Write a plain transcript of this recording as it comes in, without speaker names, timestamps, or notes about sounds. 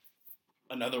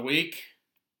Another week.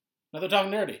 Another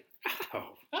Talking Dirty.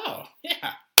 Oh,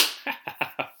 yeah.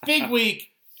 Big week.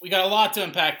 We got a lot to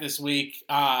unpack this week.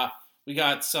 We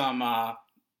got some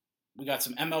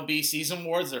MLB season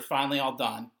awards. They're finally all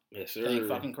done. Yes, sir. Thank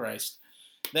fucking Christ.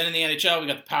 Then in the NHL, we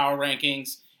got the power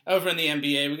rankings. Over in the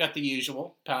NBA, we got the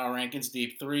usual power rankings,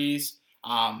 deep threes,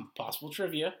 possible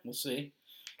trivia. We'll see.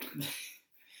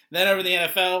 Then over in the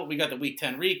NFL, we got the Week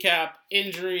 10 recap,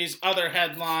 injuries, other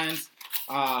headlines.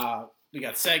 We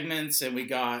got segments, and we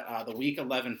got the Week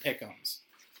 11 pick'ems.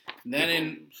 And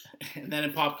then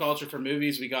in pop culture for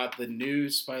movies, we got the new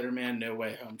Spider-Man No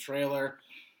Way Home trailer.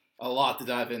 A lot to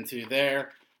dive into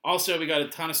there. Also, we got a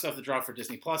ton of stuff to drop for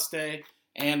Disney Plus Day.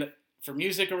 And for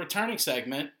music, a returning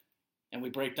segment. And we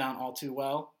break down All Too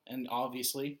Well. And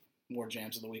obviously, more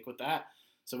jams of the week with that.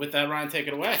 So with that, Ryan, take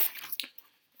it away.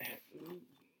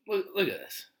 Look at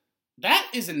this. That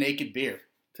is a naked beer.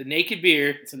 It's a naked beer.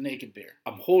 It's a naked beer.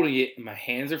 I'm holding it, and my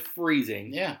hands are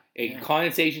freezing. Yeah.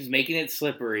 Condensation's making it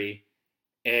slippery.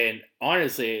 And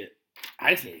honestly,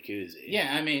 I just need a koozie.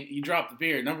 Yeah, I mean, you drop the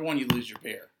beer. Number one, you lose your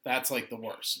beer. That's like the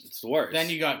worst. It's the worst. Then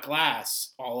you got glass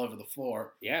all over the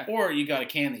floor. Yeah. Or you got a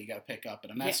can that you got to pick up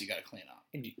and a mess you got to clean up.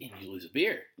 And you lose a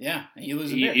beer. Yeah, and you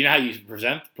lose a beer. You know how you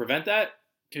prevent that?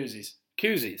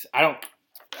 Koozies. I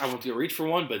want to reach for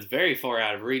one, but it's very far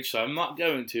out of reach, so I'm not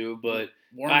going to. But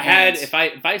Warm if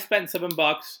I spent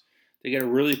 $7 to get a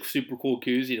really super cool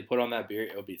koozie to put on that beer,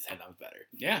 it would be 10 times better.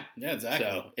 Yeah, exactly.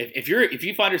 So if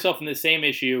you find yourself in the same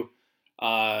issue,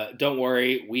 don't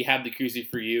worry, we have the koozie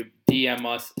for you. DM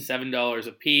us, $7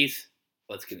 a piece.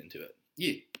 Let's get into it.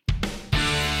 Yeah.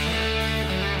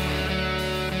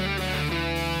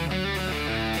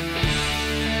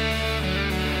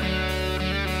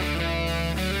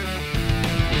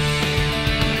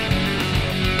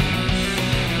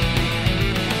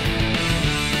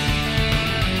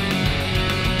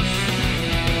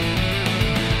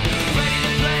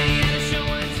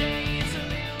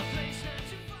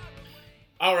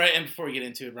 All right, and before we get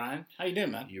into it, Ryan, how you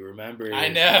doing, man? You remember? I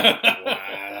know.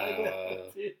 Wow.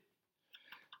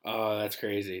 Oh, that's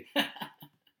crazy. I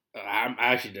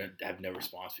actually have no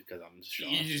response because I'm just shocked.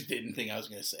 You just didn't think I was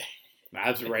going to say. I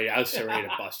was so ready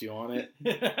to bust you on it.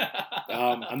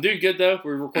 I'm doing good though.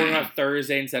 We're recording on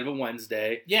Thursday instead of a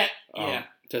Wednesday. Yeah.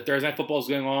 So Thursday Night Football is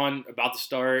going on, about to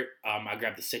start. I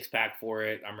grabbed the 6-pack for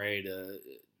it. I'm ready to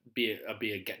do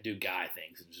guy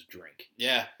things and just drink.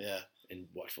 Yeah. And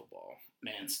watch football.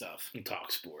 Man stuff. And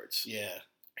talk sports. Yeah.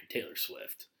 And Taylor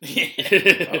Swift.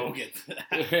 Oh, we'll get to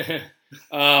that.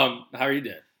 How are you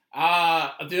doing?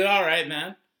 I'm doing all right,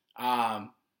 man.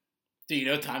 Do you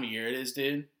know what time of year it is,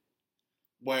 dude?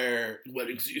 Where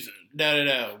wedding season.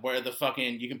 No. Where the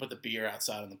fucking you can put the beer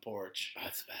outside on the porch. Oh,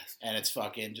 that's the best. And it's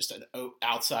fucking just an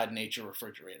outside nature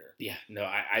refrigerator. Yeah,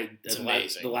 no, it's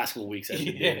amazing. The last couple of weeks I've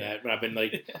been doing that, but I've been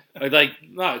not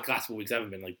the last couple of weeks I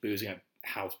haven't been boozing at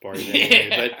house parties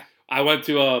anyway, but I went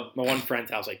to my one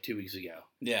friend's house 2 weeks ago.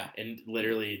 Yeah. And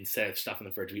literally, instead of stuff in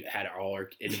the fridge, we had all our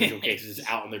individual cases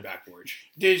out on their back porch.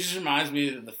 Dude, it just reminds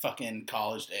me of the fucking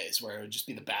college days where it would just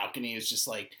be the balcony. It was just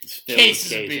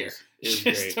cases of beer. It was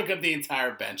just great. Took up the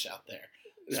entire bench out there.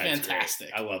 It was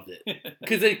fantastic. Great. I loved it.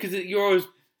 Because you're always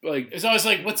it's always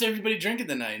what's everybody drinking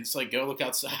tonight? And it's go look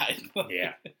outside.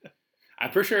 Yeah.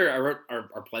 I'm pretty sure I wrote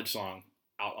our pledge song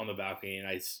out on the balcony, and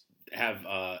I have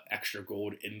extra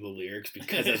gold in the lyrics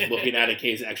because I was looking at a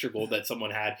case of extra gold that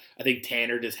someone had. I think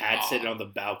Tanner just had sitting on the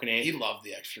balcony. He loved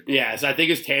the extra gold. Yeah, so I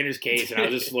think it's Tanner's case, and I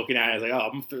was just looking at it. I was like, oh,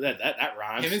 I'm through that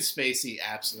rhymes. Him and Spacey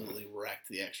absolutely wrecked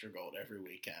the extra gold every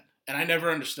weekend. And I never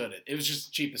understood it. It was just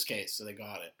the cheapest case, so they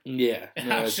got it. Yeah.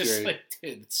 And I was just great.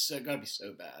 dude, it's gotta be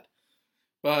so bad.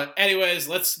 But anyways,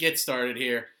 let's get started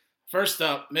here. First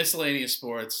up, miscellaneous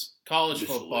sports. College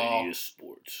football.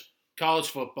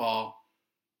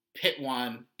 Pitt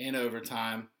won in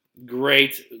overtime.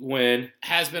 Great win.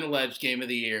 Has been alleged game of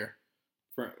the year.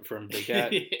 From Big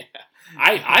Cat. Yeah.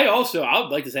 I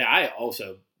would like to say I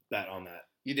also bet on that.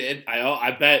 You did?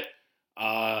 I bet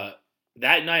that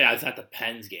night I was at the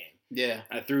Pens game. Yeah.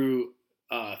 I threw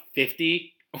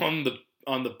 50 on the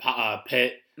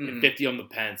Pitt and 50 on the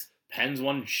Pens. Pens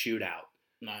won shootout.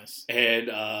 Nice.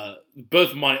 And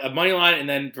both money line, and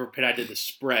then for Pitt I did the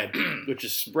spread, which the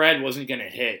spread wasn't going to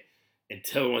hit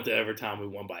until we went to overtime. We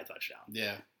won by a touchdown.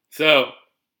 Yeah. So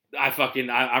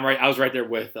I'm right. I was right there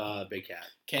with Big Cat.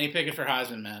 Kenny Pickett for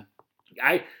Heisman, man.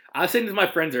 I was saying to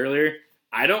my friends earlier,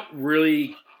 I don't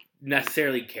really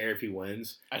necessarily care if he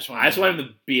wins. I just want him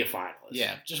to be a finalist.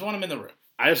 Yeah, just want him in the room.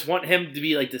 I just want him to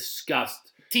be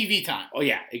discussed. TV time. Oh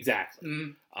yeah, exactly.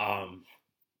 Mm-hmm.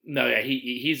 No, yeah,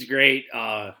 he's great.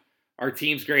 Our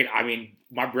team's great. I mean,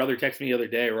 my brother texted me the other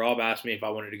day. Rob asked me if I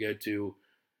wanted to go to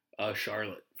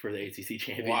Charlotte for the ACC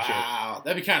championship. Wow,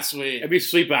 that'd be kind of sweet. It'd be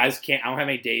sweet, but I just can't. I don't have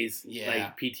any days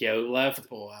Yeah. PTO left, To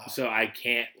pull out. so I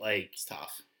can't It's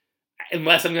tough.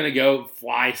 unless I'm gonna go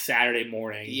fly Saturday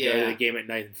morning, go Yeah. to the game at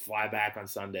night, and fly back on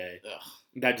Sunday. Ugh.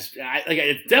 That just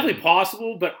it's definitely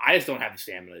possible, but I just don't have the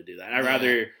stamina to do that. I'd Yeah.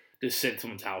 rather just sit at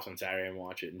someone's house on Saturday and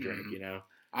watch it and drink. Mhm. You know.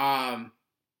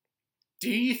 Do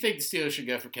you think the Steelers should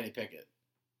go for Kenny Pickett?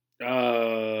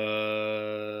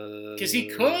 Because he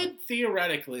could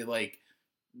theoretically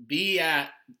be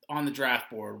on the draft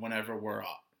board whenever we're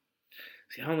up.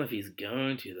 See, I don't know if he's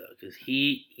going to though, because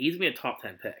he's gonna be a top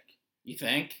 10 pick. You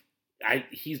think?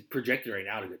 He's projected right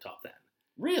now to go top 10.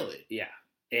 Really? Yeah,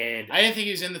 and I didn't think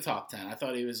he was in the top 10. I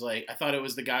thought he was it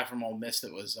was the guy from Ole Miss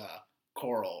that was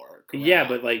Coral or Corral. yeah,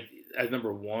 but as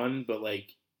number 1, but I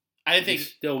didn't think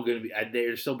he's still gonna be.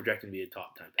 They're still projecting to be a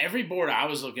top 10 pick. every board I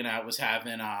was looking at was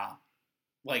having a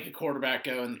quarterback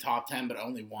go in the top 10, but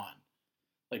only one.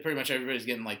 Pretty much everybody's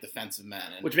getting defensive men,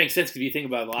 Which makes sense if you think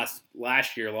about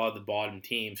last year. A lot of the bottom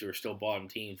teams who are still bottom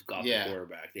teams got Yeah, the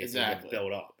quarterback. They exactly.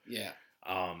 build up. Yeah.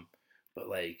 But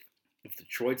if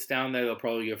Detroit's down there, they'll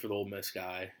probably go for the Ole Miss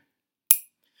guy.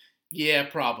 Yeah,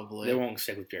 probably. They won't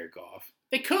stick with Jared Goff.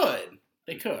 They could.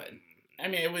 I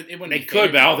mean, it wouldn't. They be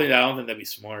could, but I don't favorable. think that'd be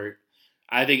smart.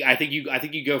 I think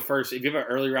you go first. If you have an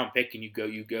early round pick and you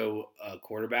go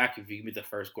quarterback, if you can be the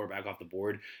first quarterback off the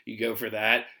board, you go for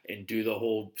that and do the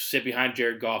whole sit behind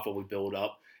Jared Goff while we build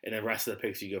up, and the rest of the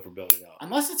picks you go for building up.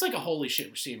 Unless it's a holy shit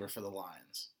receiver for the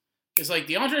Lions, because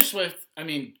DeAndre Swift. I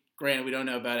mean, granted, we don't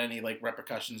know about any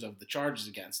repercussions of the charges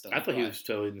against him. I thought he was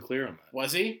totally in the clear on that.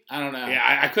 Was he? I don't know.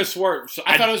 Yeah, I could swear. So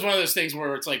I thought it was one of those things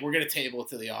where it's we're gonna table it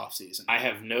to the offseason. I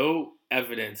have no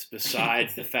evidence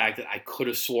besides the fact that I could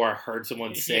have swore I heard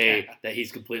someone say that he's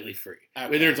completely free. Okay.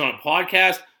 Whether it's on a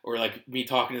podcast or me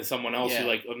talking to someone else who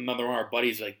another one of our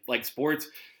buddies like sports.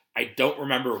 I don't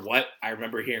remember what. I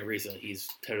remember hearing recently he's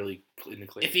totally in the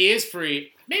clear. If he is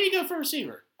free, maybe go for a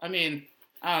receiver. I mean,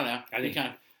 I don't know.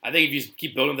 I think if you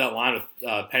keep building that line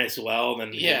with Penny Sewell,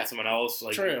 then you get someone else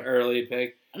True. early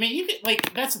pick. I mean, you could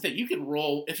that's the thing. You could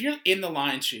roll if you're in the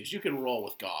Lions' shoes. You could roll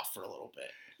with Goff for a little bit.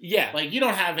 Yeah, you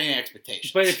don't have any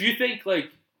expectations. But if you think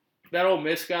that Ole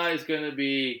Miss guy is going to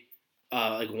be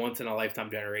once in a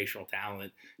lifetime generational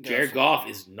talent, Jared Goff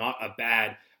is not a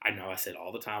bad. I know I said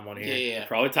all the time on here. Yeah. I'm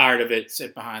probably tired of it.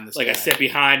 Sit behind this. I sit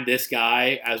behind this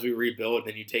guy as we rebuild, and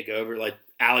then you take over.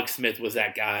 Alex Smith was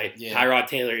that guy. Yeah. Tyrod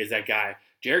Taylor is that guy.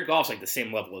 Jared Goff's the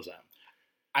same level as them.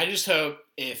 I just hope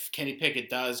if Kenny Pickett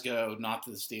does go not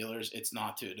to the Steelers, it's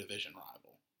not to a division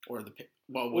rival or it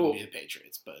wouldn't be the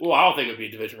Patriots. But I don't think it would be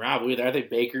a division rival either. I think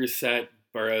Baker's set,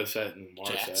 Burrow's set, and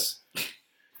Lamar's set.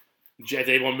 Jets.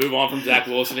 They want to move on from Zach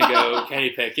Wilson and go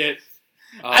Kenny Pickett.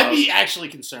 I'd be actually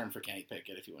concerned for Kenny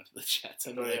Pickett if he went to the Jets.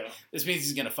 I'd be this means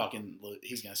he's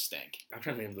gonna stink. I'm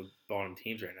trying to think of the bottom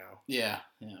teams right now. Yeah.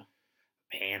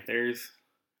 Panthers.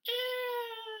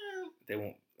 They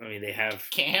won't. I mean, they have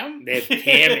Cam. They have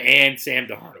Cam and Sam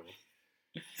Darnold.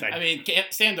 I mean,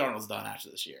 Sam Darnold's done after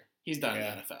this year. He's done in the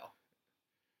NFL.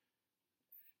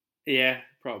 Yeah,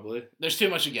 probably. There's too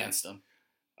much against him.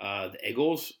 The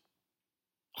Eagles.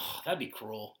 Oh, that'd be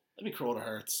cruel. That'd be cruel to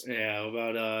Hurts. Yeah,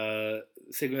 what about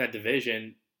sticking with that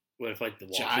division with the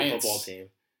Washington Giants. football team.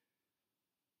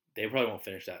 They probably won't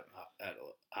finish that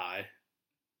high.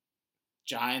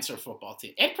 Giants or football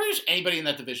team. And pretty much anybody in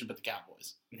that division but the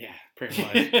Cowboys. Yeah, pretty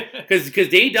much. Because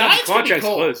D's contract's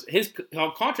cool. close. His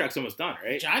contract's almost done,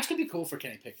 right? Giants could be cool for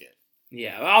Kenny Pickett.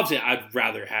 Yeah, obviously I'd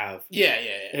rather have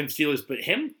him Steelers, but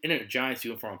him in a Giants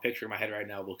uniform picture in my head right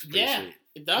now looks pretty sweet.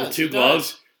 It does. The two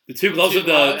gloves. The two gloves with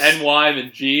the NY and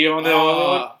the G on the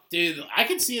one. Dude, I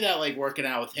can see that working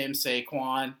out with him,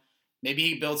 Saquon. Maybe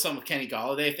he builds something with Kenny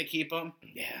Golladay if they keep him.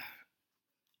 Yeah.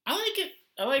 I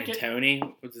like it. Tony,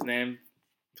 what's his name?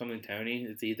 Something Tony.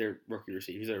 It's either rookie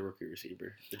receiver. He's a rookie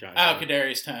receiver. The Giants.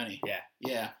 Kadarius Toney.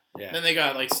 Yeah. Then they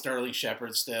got Sterling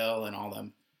Shepard still and all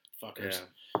them fuckers.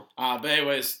 Yeah. But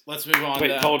anyways, let's move on.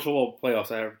 Wait, college football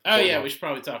playoffs. We should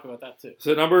probably talk about that too.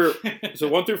 So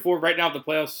 1 through 4 right now. If the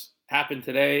playoffs happen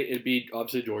today, it'd be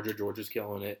obviously Georgia. Georgia's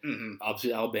killing it. Mm-hmm.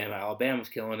 Obviously Alabama. Alabama's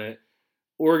killing it.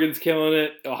 Oregon's killing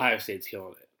it. Ohio State's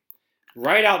killing it.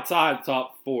 Right outside the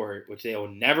top 4, which they will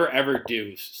never ever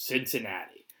do, is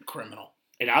Cincinnati. Criminal.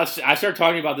 And I started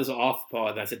talking about this off the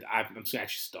pod, and I said I'm just gonna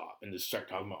actually stop and just start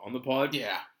talking about on the pod.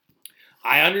 Yeah.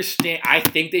 I understand. I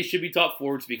think they should be top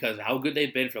 4s because of how good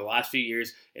they've been for the last few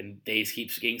years, and they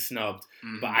keep getting snubbed.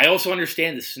 Mm-hmm. But I also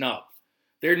understand the snub.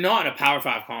 They're not in a Power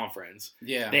 5 conference.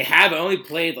 Yeah. They have only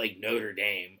played Notre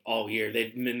Dame all year.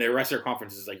 And the rest of their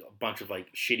conference is a bunch of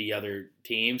shitty other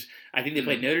teams. I think they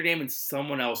played Notre Dame and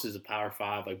someone else is a Power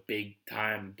 5, big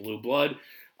time blue blood.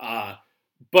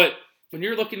 But when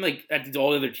you're looking like at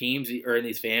all the other teams or in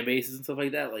these fan bases and stuff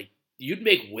like that, like you'd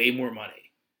make way more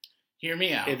money. Hear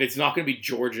me out. If it's not going to be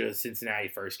Georgia Cincinnati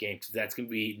first game, because that's going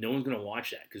to be no one's going to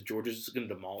watch that because Georgia's just going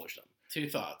to demolish them. 2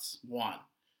 thoughts. 1,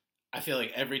 I feel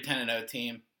like every 10-0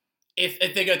 team, if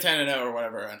they go 10-0 or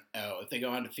whatever, if they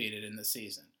go undefeated in the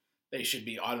season, they should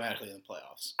be automatically in the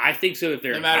playoffs. I think so. If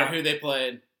they're no matter who they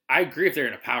played. I agree. If they're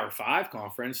in a Power 5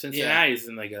 conference, Cincinnati's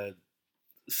in like a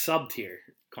sub-tier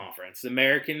conference,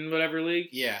 American whatever league.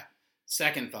 Yeah.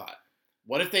 Second thought.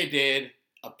 What if they did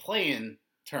a play-in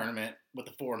tournament with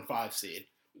the 4 and 5 seed,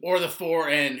 or the 4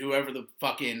 and whoever the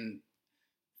fucking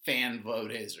fan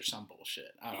vote is, or some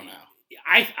bullshit? I don't know.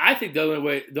 I think the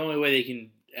only way they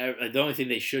can, the only thing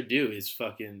they should do is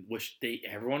fucking, which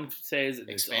everyone says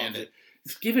expand it.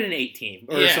 Just give it an 8 team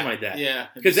or something like that. Yeah,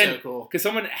 because then so cool. Because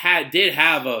someone did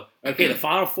have the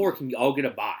final 4 can all get a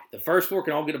bye. The first 4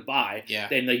 can all get a bye. Yeah.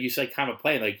 Then like you said, kind of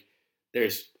playing like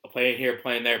there's a play here,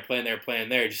 playing there, playing there, playing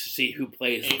there, just to see who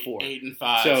plays the 4. 8 and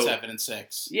 5, 7 and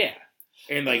 6. Yeah,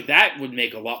 and like that would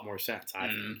make a lot more sense. I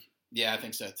think. Yeah, I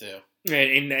think so too.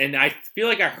 And I feel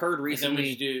like I heard recently. And then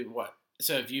would you do what?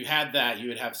 So if you had that, you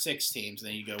would have 6 teams. And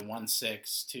then you go 1,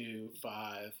 6, 2,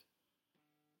 5,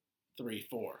 3,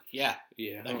 4. Yeah,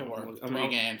 that could work. 3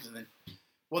 games, and then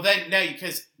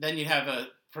because then you'd have a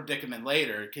predicament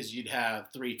later because you'd have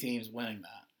 3 teams winning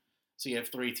that. So you have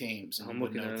 3 teams, and I'm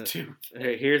looking at the 2.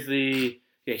 Here's the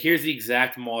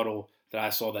exact model that I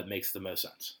saw that makes the most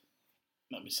sense.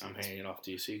 Let me see. I'm handing it off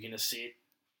to you so you can just see it.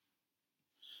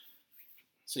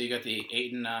 So you got the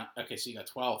 8 and okay. So you got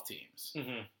 12 teams.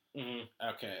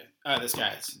 Okay. This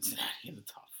guy's Cincinnati in the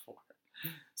top 4.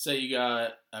 So you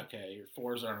got your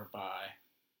 4s are on a bye.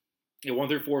 Yeah, 1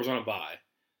 through 4 is on a bye.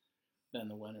 Then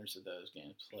the winners of those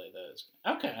games play those.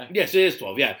 Okay. Yes, it is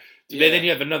 12. Yeah. Then you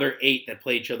have another 8 that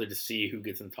play each other to see who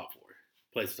gets in the top 4.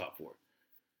 Plays the top 4.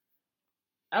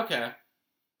 Okay.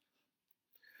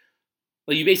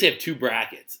 Like you basically have 2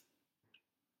 brackets.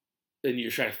 And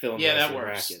you're trying to fill in the rest of the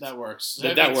brackets. That works.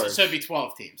 So that works. So it'd be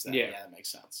 12 teams then. Yeah. That makes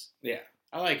sense. Yeah.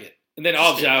 I like it. And then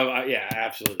obviously,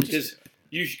 absolutely. Because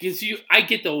I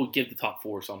get they'll give the top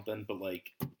 4 or something, but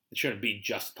like it shouldn't be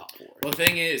just the top 4. Well, the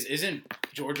thing is, isn't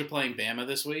Georgia playing Bama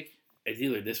this week? It's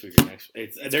either this week or next.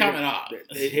 It's coming up.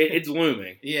 It's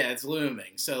looming. Yeah, it's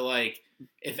looming. So like,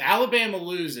 if Alabama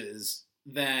loses,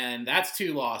 then that's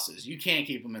 2 losses. You can't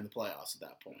keep them in the playoffs at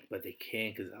that point. But they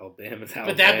can't because Alabama's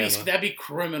Alabama. But that'd be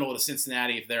criminal to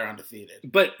Cincinnati if they're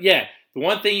undefeated. But yeah, the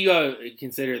one thing you gotta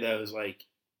consider though is like,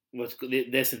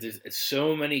 it's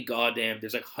so many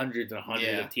there's like hundreds and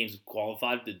hundreds of teams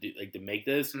qualified to make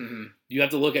this. Mm-hmm. You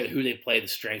have to look at who they play, the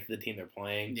strength of the team they're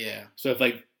playing. Yeah. So if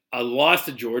like a loss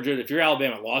to Georgia, if you're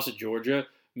Alabama, a loss to Georgia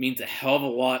means a hell of a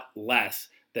lot less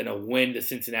than a win to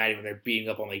Cincinnati when they're beating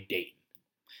up on like Dayton.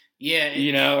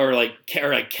 Yeah. Or like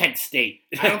Kent State.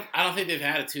 I don't think they've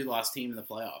had a 2-loss team in the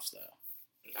playoffs though.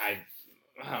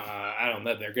 I don't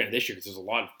know if they're going to this year because there's a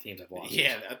lot of teams that have lost.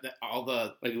 Yeah, all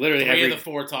the like literally 3 of the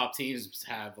 4 top teams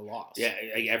have a loss. Yeah,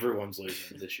 like everyone's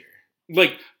losing this year.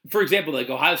 Like for example,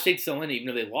 like Ohio State's still in it even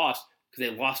though they lost because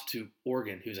they lost to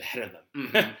Oregon, who's ahead of them.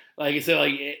 Mm-hmm. Like so,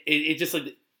 like it just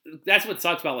like that's what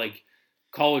sucks about like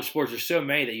college sports. There's so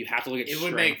many that you have to look at. It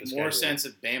would make more sense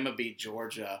if Bama beat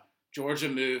Georgia. Georgia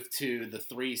moved to the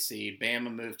 3 seed.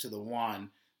 Bama moved to the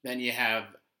 1. Then you have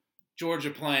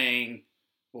Georgia playing.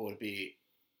 What would it be?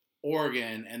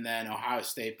 Oregon, and then Ohio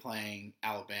State playing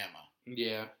Alabama.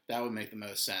 Yeah. That would make the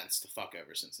most sense to fuck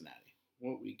over Cincinnati.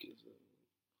 What week is it?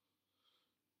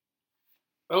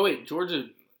 Oh, wait. Georgia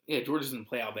doesn't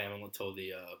play Alabama until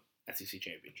the SEC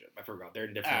championship. I forgot. They're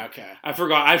in different. Okay. I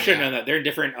forgot. I should have known that. They're in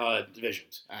different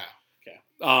divisions. Oh,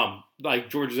 okay.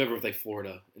 Like Georgia's over with like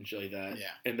Florida and shit like that.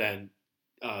 Yeah. And then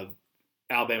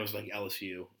Alabama's like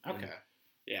LSU. Okay. And,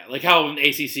 yeah. Like how in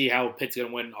ACC, how Pitt's going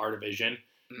to win our division.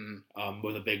 Mm-hmm.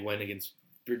 With a big win against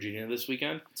Virginia this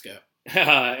weekend. Let's go.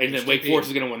 And then Wake Forest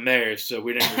is going to win theirs, so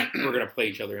we're going to play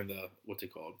each other in the what's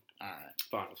it called? All right.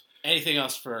 Finals. Anything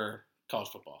else for college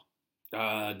football?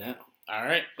 No. All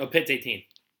right. Oh, Pitt's 18.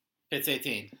 Pitt's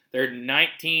 18. They're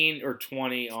 19 or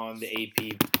 20 on the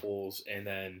AP polls, and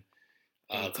then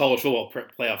college football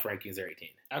playoff rankings are 18.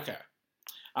 Okay.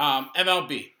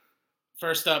 MLB.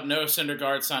 First up, Noah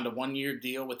Syndergaard signed a 1-year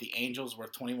deal with the Angels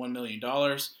worth $21 million.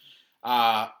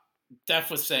 Def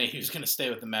was saying he was going to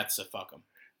stay with the Mets, so fuck him.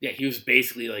 Yeah, he was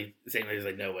basically like saying he was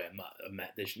like, no way, I'm not a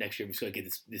Met. This next year I'm just going to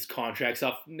get this contract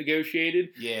stuff negotiated.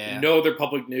 Yeah. No other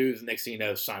public news. Next thing you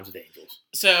know, signs with the Angels.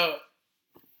 So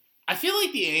I feel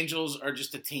like the Angels are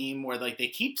just a team where like they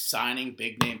keep signing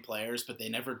big name players, but they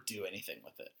never do anything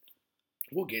with it.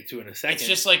 we'll get to in a second. It's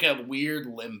just like a weird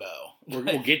limbo.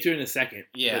 We'll get to it in a second.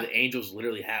 Yeah. Where the Angels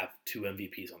literally have 2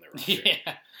 MVPs on their roster.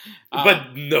 Yeah.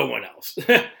 But no one else.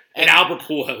 and Albert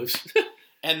Pujols.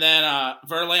 And then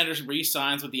Verlander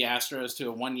re-signs with the Astros to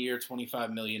a 1-year,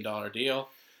 $25 million deal.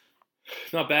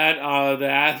 Not bad.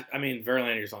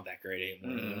 Verlander's not that great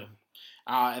anymore. Mm-hmm.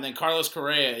 And then Carlos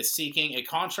Correa is seeking a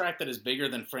contract that is bigger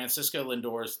than Francisco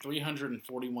Lindor's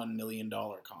 $341 million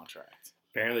contract.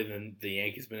 Apparently, the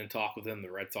Yankees been in talk with him.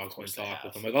 The Red Sox been in talk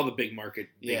with him. Like all the big market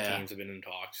teams have been in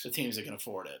talks. The teams that can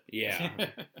afford it. Yeah.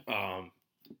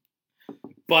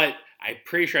 But I'm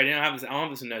pretty sure I don't have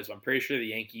this in notes. But I'm pretty sure the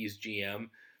Yankees GM,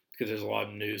 because there's a lot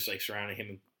of news like surrounding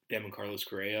him and Carlos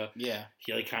Correa. Yeah.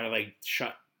 He like kind of like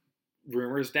shut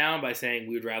rumors down by saying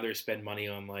we would rather spend money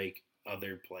on like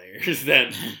other players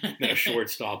than a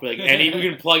shortstop. Like we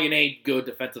can plug in a good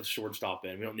defensive shortstop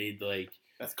in. We don't need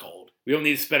that's cold. We don't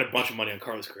need to spend a bunch of money on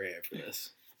Carlos Correa for this.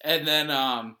 And then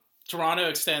Toronto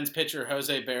extends pitcher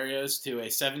Jose Barrios to a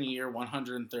 7-year,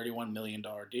 $131 million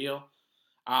deal.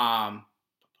 Then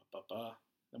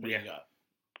what do you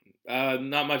got?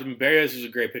 Not much. Barrios is a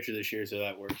great pitcher this year, so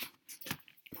that works.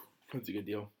 That's a good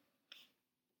deal.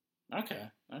 Okay.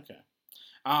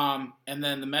 And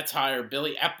then the Mets hire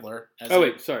Billy Epler.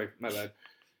 Sorry, my bad.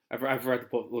 I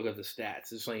forgot to look at the stats.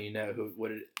 Just letting you know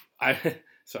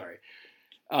sorry.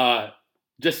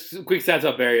 Just some quick stats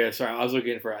up Barrios. Sorry, I was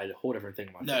looking for a whole different thing.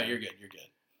 No, you're good. You're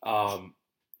good.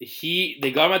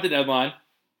 They got him at the deadline,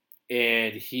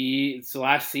 and it's the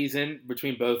last season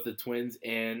between both the Twins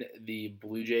and the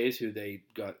Blue Jays, who they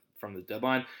got from the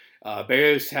deadline.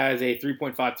 Barrios has a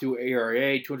 3.52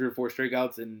 ERA, 204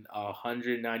 strikeouts in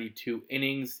 192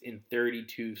 innings in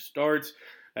 32 starts.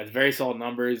 That's very solid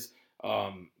numbers.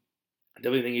 I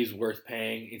definitely think he's worth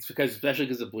paying. It's especially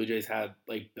because the Blue Jays had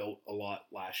built a lot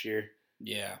last year.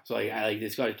 Yeah. So I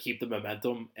just got to keep the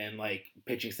momentum, and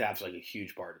pitching staff's a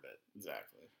huge part of it.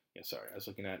 Exactly. Yeah. Sorry, I was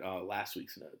looking at last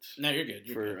week's notes. No, you're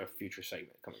good. For a future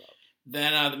segment coming up.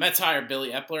 Then the Mets hire Billy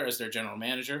Epler as their general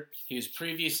manager. He was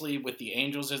previously with the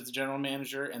Angels as the general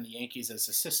manager and the Yankees as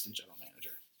assistant general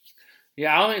manager.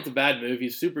 Yeah, I don't think it's a bad move.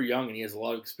 He's super young, and he has a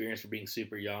lot of experience for being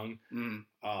super young.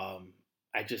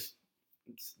 At the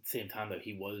same time, though,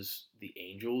 he was the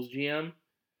Angels GM.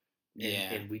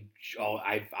 And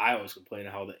I always complain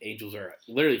how the Angels are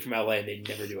literally from LA and they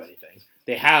never do anything.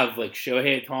 They have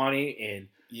Shohei Ohtani and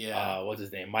what's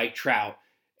his name, Mike Trout,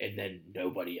 and then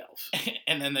nobody else.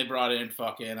 And then they brought in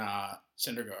fucking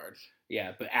Syndergaard.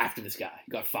 Yeah, but after this guy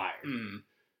got fired,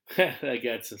 I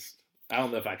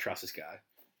don't know if I trust this guy.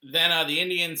 Then the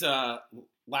Indians'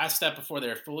 last step before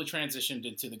they're fully transitioned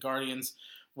into the Guardians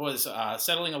was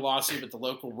settling a lawsuit with the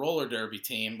local roller derby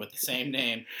team with the same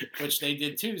name, which they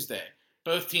did Tuesday.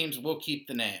 Both teams will keep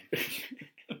the name.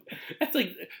 That's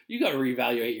you got to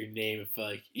reevaluate your name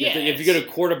if you go to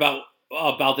court about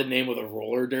the name of the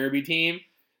roller derby team.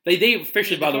 They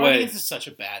officially, by the way, Guardians is such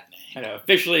a bad name. I know.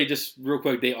 Officially, just real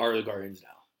quick, they are the Guardians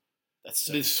now.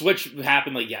 The switch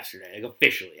happened yesterday,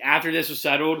 officially. After this was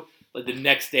settled, the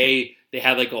next day they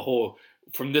had a whole.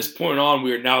 From this point on,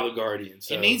 we are now the Guardians.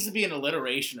 So. It needs to be an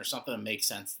alliteration or something that makes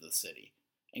sense to the city.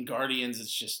 And Guardians,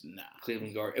 it's just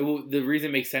Cleveland Guardians. The reason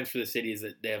it makes sense for the city is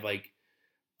that they have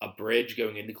a bridge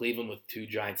going into Cleveland with 2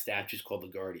 giant statues called the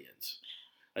Guardians.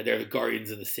 They're the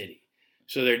Guardians of the city.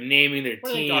 So they're naming their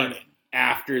team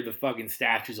after the fucking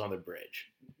statues on the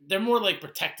bridge. They're more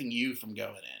protecting you from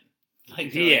going in.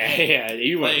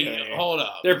 Hold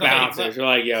up. They're bouncers.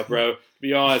 They're yeah, bro. To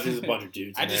be honest, there's a bunch of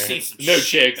dudes. I just see some no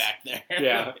shit chicks back there.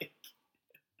 Yeah.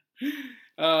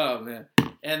 Oh man.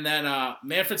 And then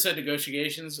Manfred said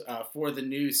negotiations for the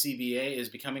new CBA is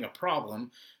becoming a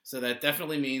problem, so that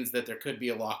definitely means that there could be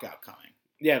a lockout coming.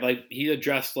 Yeah, he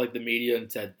addressed the media and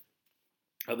said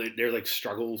how there's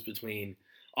struggles between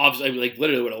obviously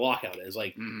literally what a lockout is.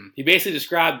 He basically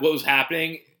described what was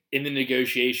happening in the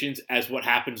negotiations as what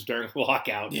happens during a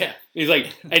lockout. Yeah. He's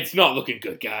it's not looking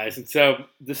good, guys. And so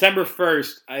December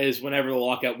 1st is whenever the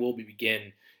lockout will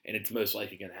begin, and it's most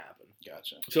likely going to happen.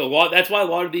 Gotcha. So that's why a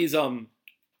lot of these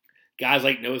guys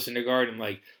like Noah Syndergaard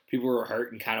and people who are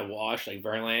hurt and kind of washed, like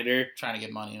Verlander. Trying to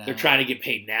get money now. They're trying to get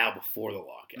paid now before the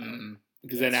lockout. Mm-hmm.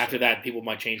 Because then after that, people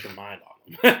might change their mind on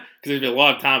them. Because there's been a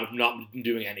lot of time of not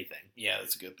doing anything. Yeah,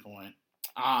 that's a good point.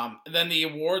 Then the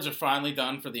awards are finally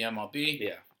done for the MLB.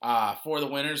 Yeah. For the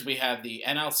winners, we have the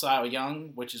NL Cy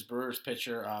Young, which is Brewers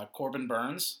pitcher Corbin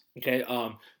Burns. Okay.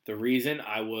 The reason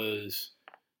I was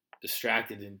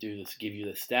distracted and give you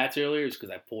the stats earlier is because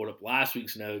I pulled up last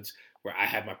week's notes where I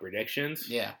had my predictions.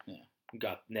 Yeah.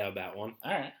 Nailed that one.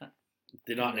 All right.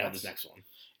 Did not nail this next one.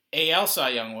 AL Cy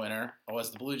Young winner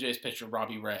was the Blue Jays pitcher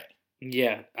Robbie Ray.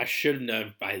 Yeah, I should have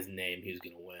known by his name he was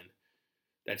going to win.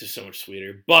 That's just so much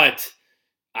sweeter. But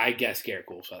I guess Garrett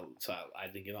Cole, so I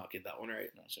think you'll not get that one right.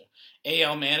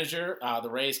 AL manager, the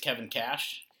Rays, Kevin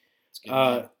Cash.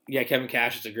 Yeah, Kevin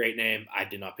Cash is a great name. I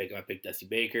did not pick him. I picked Dusty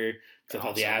Baker because I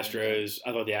thought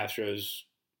the Astros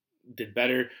did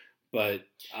better, but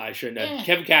I shouldn't have.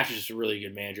 Kevin Cash is just a really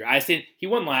good manager. I think he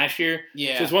won last year.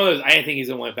 Yeah, so it's one of those. I think he's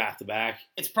gonna win back to back.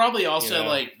 It's probably also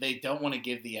like they don't want to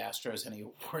give the Astros any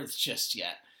awards just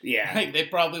yet. Yeah, like they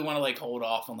probably want to like hold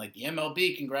off on like the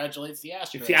MLB congratulates the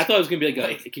Astros. See, I thought it was gonna be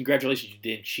like a congratulations you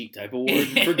didn't cheat type award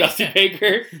for Dusty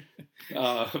Baker.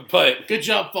 But good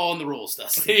job following the rules,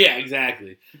 Dusty. Yeah,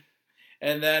 exactly.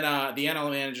 And then the NL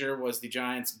manager was the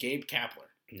Giants' Gabe Kapler.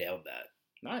 Nailed that.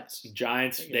 Nice.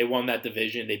 Giants, they won that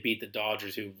division. They beat the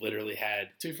Dodgers, who literally had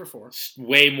 2 for 4,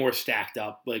 way more stacked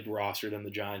up like roster than the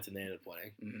Giants, and they ended up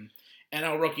winning. Mm-hmm.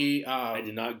 NL rookie. I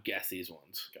did not guess these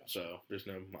ones, so there's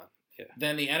no. Yeah.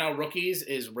 Then the NL rookies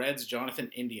is Reds' Jonathan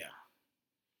India.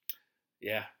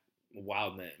 Yeah,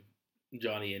 wild name,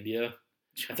 Johnny India.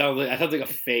 I thought like a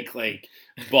fake like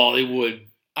Bollywood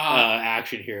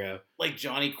action hero, like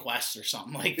Johnny Quest or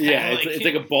something like that. Yeah, it's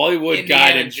like a Bollywood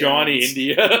guy named Johnny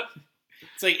India.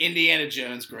 It's like Indiana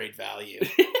Jones, great value.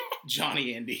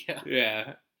 Johnny India.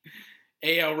 Yeah.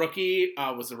 AL rookie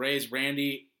was the Rays'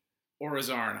 Randy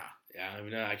Orozarena.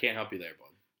 Yeah, I can't help you there,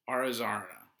 bud. Orozarena.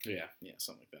 Yeah,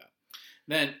 something like that.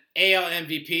 Then AL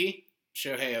MVP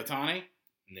Shohei Ohtani.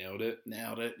 Nailed it.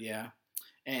 Yeah.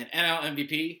 And NL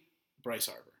MVP Bryce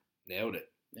Harper. Nailed it.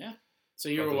 Yeah. So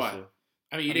you were what?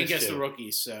 I mean, you didn't guess the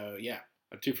rookies, so yeah.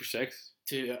 2 for 6.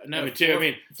 4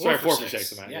 4 for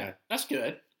 6. Yeah, that's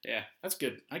good. Yeah, that's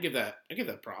good. I give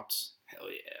that props. Hell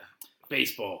yeah.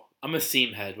 Baseball. I'm a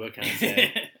seam head. What can I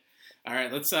say? All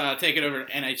right, let's take it over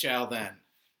to NHL then.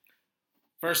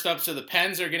 First up, so the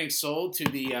Pens are getting sold to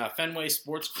the Fenway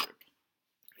Sports Group.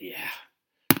 Yeah.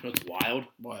 You know what's wild?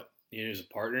 What? You know who's a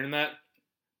partner in that?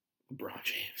 LeBron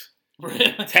James.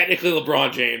 Technically,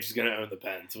 LeBron James is going to own the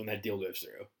Pens when that deal goes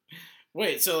through.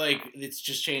 Wait, so like it's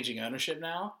just changing ownership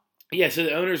now? Yeah, so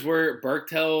the owners were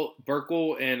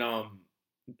Burkle, and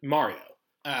Mario.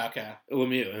 Okay.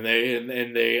 Lemieux, and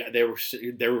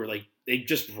they were like they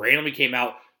just randomly came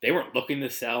out. They weren't looking to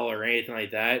sell or anything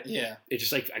like that. Yeah. It's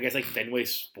just like I guess like Fenway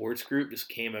Sports Group just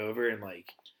came over and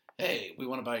like, hey, we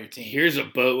want to buy your team. Here's a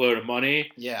boatload of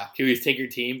money. Yeah. Can we just take your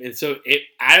team? And so it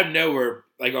out of nowhere,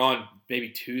 like on maybe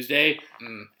Tuesday,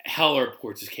 hella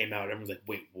reports just came out. Everyone's like,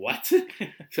 wait, what? So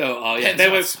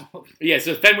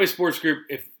so Fenway Sports Group,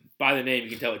 if by the name you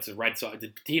can tell it's the Red Sox,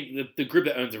 the team, the group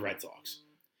that owns the Red Sox.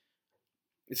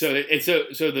 So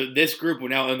this group will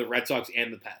now own the Red Sox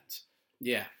and the Pens.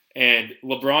 Yeah. And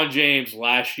LeBron James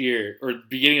last year, or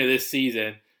beginning of this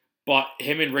season,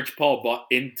 him and Rich Paul bought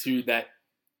into that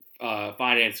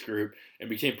finance group and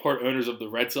became part owners of the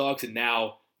Red Sox, and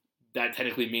now that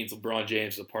technically means LeBron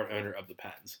James is a part owner of the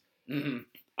Pens. Mm-hmm.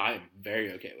 I'm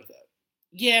very okay with that.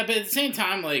 Yeah, but at the same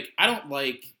time, like, I don't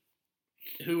like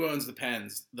who owns the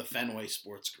Pens, the Fenway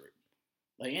Sports Group.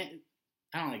 Like,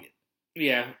 I don't like it.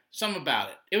 Yeah. Something about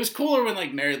it. It was cooler when,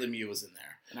 like, Mary Lemieux was in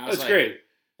there. And I was great.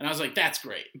 And I was like, that's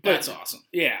great. That's awesome.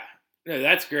 Yeah. No,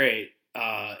 that's great.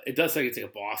 It does like it's like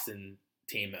a Boston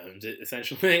team owns it,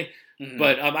 essentially. Mm-hmm.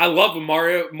 But I love when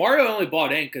Mario only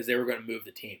bought in because they were going to move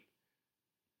the team.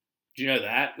 Do you know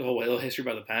that? The whole history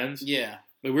about the Pens? Yeah.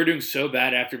 Like, we were doing so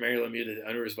bad after Mary Lemieux that the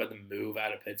owner was about to move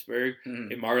out of Pittsburgh.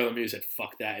 Mm-hmm. And Mario Lemieux said,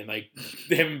 fuck that. And, like,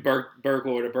 him, Burkle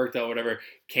or Burkdale or whatever,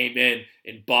 came in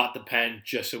and bought the Pen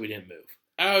just so we didn't move.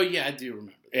 Oh, yeah, I do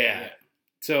remember that. Yeah.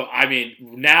 So, I mean,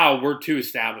 now we're too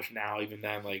established now, even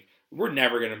then. Like, we're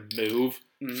never going to move.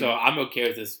 Mm-hmm. So, I'm okay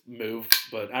with this move.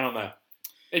 But I don't know.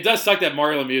 It does suck that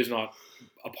Mario Lemieux is not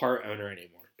a part owner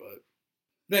anymore. But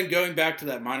then going back to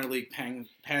that minor league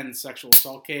Penn sexual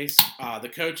assault case, the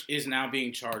coach is now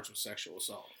being charged with sexual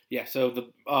assault. Yeah, so the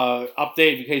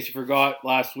update, in case you forgot,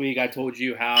 last week I told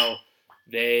you how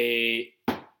they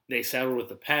settled with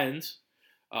the Pens,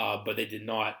 but they did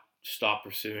not stop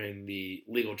pursuing the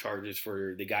legal charges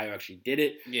for the guy who actually did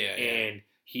it. Yeah. And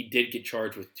he did get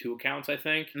charged with 2 counts, I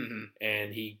think. Mm-hmm.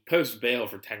 And he posted bail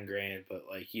for $10,000, but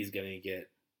like he's gonna get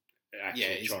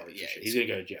actually charged. Yeah, he's gonna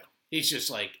go to jail. He's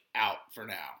just like out for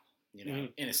now. You know,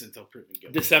 innocent until proven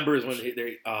guilty. December is when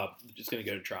they're just gonna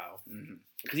go to trial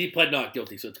because he pled not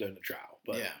guilty, so it's going to trial.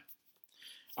 But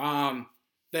yeah.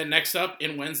 Then next up,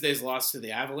 in Wednesday's loss to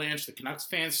the Avalanche, the Canucks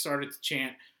fans started to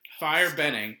chant "Fire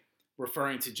Benning,"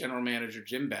 referring to general manager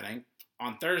Jim Benning.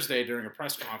 On Thursday, during a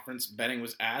press conference, Benning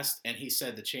was asked, and he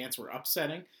said the chants were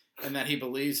upsetting, and that he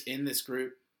believes in this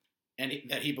group, and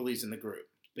that he believes in the group.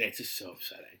 It's just so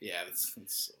upsetting. Yeah,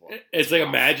 it's like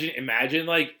imagine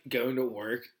like going to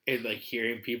work and like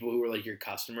hearing people who are like your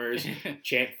customers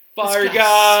chant "Fire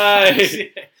guy,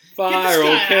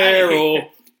 fire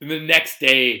Carol," and the next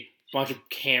day a bunch of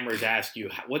cameras ask you,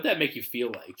 "What'd that make you feel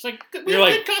like?" It's like you're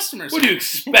like good customers. What do you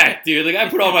expect, dude? Like I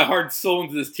put all my heart and soul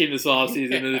into this team this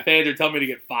offseason, and the fans are telling me to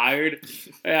get fired.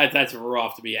 Yeah, that's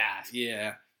rough to be asked.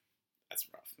 Yeah, that's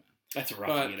rough, man. That's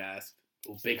rough to get asked.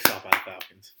 Ooh, big stop by the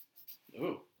Falcons.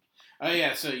 Ooh. Oh,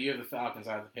 yeah, so you have the Falcons,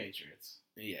 I have the Patriots.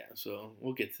 Yeah, so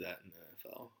we'll get to that in the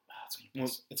NFL.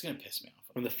 It's going to piss me off.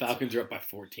 When the Falcons are up by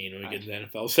 14 when we get to the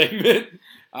NFL segment.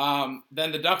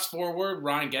 Then the Ducks forward,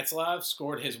 Ryan Getzlaf,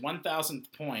 scored his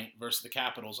 1,000th point versus the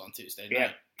Capitals on Tuesday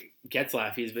night.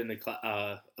 Getzlaf, he's been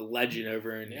a legend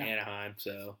over in Anaheim.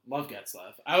 So love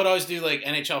Getzlaf. I would always do, like,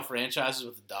 NHL franchises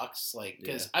with the Ducks, like,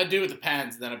 because I'd do it with the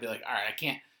Pens, and then I'd be like, all right, I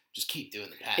can't just keep doing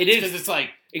the Pens. It is. Because it's like...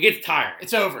 It gets tiring.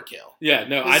 It's overkill. Yeah,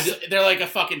 no. They're like a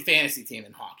fucking fantasy team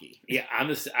in hockey. Yeah,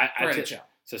 NHL.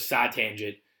 So, side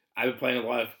tangent. I've been playing a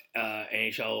lot of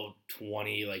NHL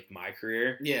 20, like, my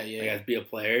career. Yeah. Like, as be a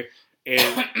player.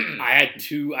 And I have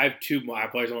two my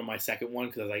players. I'm on my second one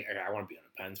because I was like, I want to be on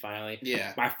the Pens finally.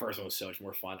 Yeah. My first one was so much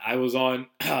more fun. I was on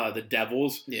the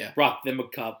Devils. Yeah. Brought them a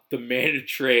cup. Demanded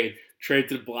trade to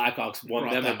the Blackhawks.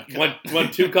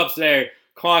 Won 2 cups there.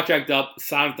 Contract up,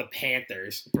 signed with the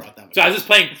Panthers. So I was just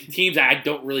playing teams that I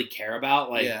don't really care about.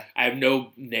 Like, I have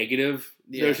no negative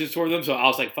notions toward them. So I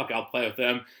was like, fuck it, I'll play with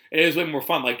them. And it was way more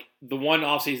fun. Like, the one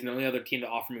offseason, the only other team to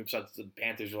offer me besides the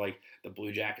Panthers were like the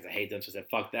Blue Jackets. I hate them, so I said,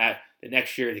 fuck that. The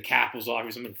next year, the Capitals offered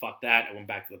me something, fuck that. I went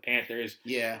back to the Panthers.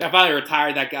 Yeah. I finally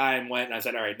retired that guy and went, and I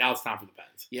said, all right, now it's time for the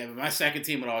Pens. Yeah, but my second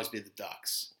team would always be the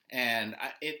Ducks. And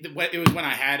it was when I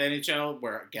had NHL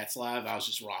where Getzlaf, I was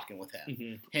just rocking with him.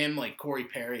 Mm-hmm. Him, like Corey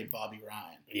Perry and Bobby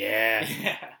Ryan. Yeah.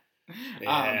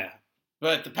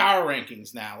 But the power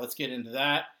rankings now. Let's get into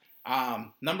that.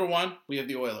 Number 1, we have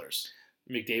the Oilers.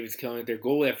 McDavid's killing it. Their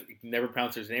goalie, if you never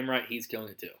pronounce his name right, he's killing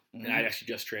it too. Mm-hmm. And I actually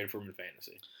just traded for him in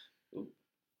fantasy. Ooh.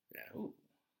 Yeah. Ooh.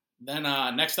 Then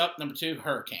next up, number 2,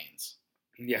 Hurricanes.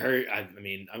 Yeah, I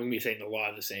mean, I'm going to be saying a lot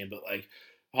of the same, but like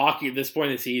hockey at this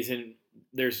point in the season,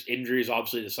 there's injuries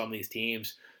obviously to some of these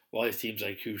teams. A lot of these teams,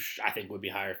 like who I think would be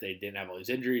higher if they didn't have all these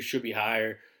injuries, should be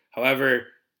higher. However,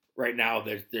 right now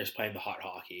they're just playing the hot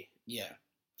hockey. Yeah.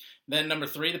 Then number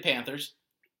 3, the Panthers.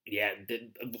 Yeah,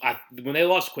 when they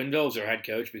lost Quenneville as their head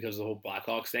coach because of the whole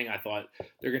Blackhawks thing, I thought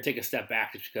they're gonna take a step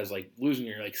back just because like losing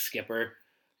your like skipper,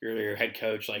 your head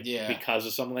coach, like because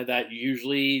of something like that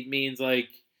usually means like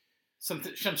some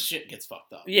shit gets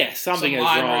fucked up. Yeah, something is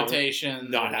line wrong. Rotation,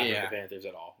 not happening with the Panthers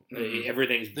at all. Mm-hmm.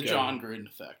 Everything's the John Gruden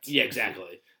effect. Yeah,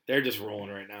 exactly. They're just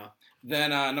rolling right now. Then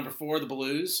number 4, the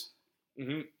Blues.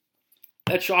 Mm-hmm.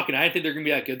 That's shocking. I didn't think they're gonna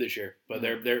be that good this year, but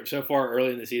they're so far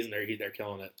early in the season they're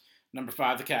killing it. Number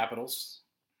 5, the Capitals.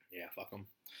 Yeah, fuck them.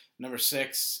 Number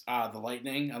 6, the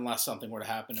Lightning, unless something were to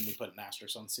happen and we put an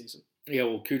asterisk on the season. Yeah,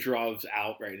 well, Kucherov's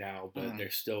out right now, but they're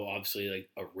still obviously like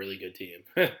a really good team.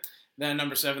 Then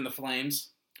number 7, the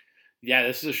Flames. Yeah,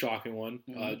 this is a shocking one.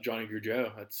 Johnny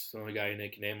Gaudreau. That's the only guy you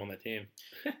can name on that team.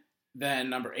 Then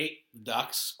number 8, the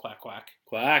Ducks. Quack, quack.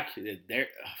 Quack.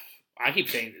 I keep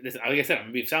saying this. Like I said,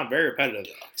 I'm going to sound very repetitive.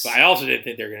 Ducks. But I also didn't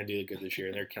think they were going to do good this year,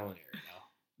 and they're killing it right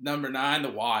now. Number 9,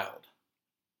 the Wild.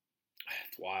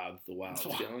 It's wild. The Wild's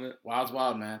killing it. Wild's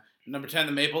wild, man. Number 10,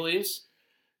 the Maple Leafs.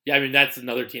 Yeah, I mean, that's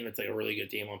another team that's like a really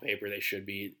good team on paper. They should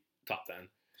be top 10.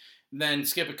 Then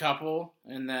skip a couple,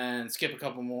 and then skip a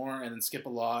couple more, and then skip a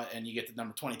lot, and you get to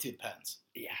number 22, the Pens.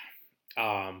 Yeah.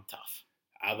 Tough.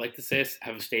 I'd like to say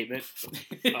have a statement,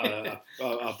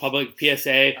 a public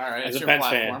PSA. All right, as a Pens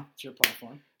fan. It's your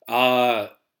platform.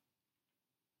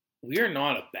 We are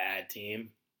not a bad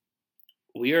team.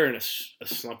 We are in a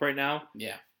slump right now.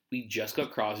 Yeah. We just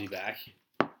got Crosby back.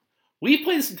 We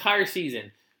played this entire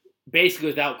season basically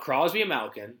without Crosby and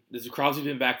Malkin. Crosby's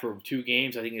been back for 2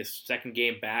 games. I think his second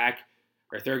game back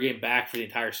or third game back for the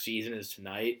entire season is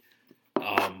tonight.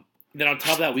 Then on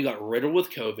top of that, we got riddled with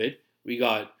COVID. We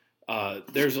got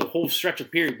there's a whole stretch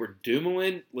of period where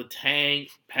Dumoulin, Letang,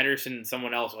 Pedersen, and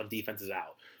someone else on defense is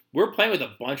out. We're playing with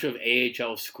a bunch of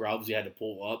AHL scrubs we had to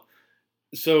pull up.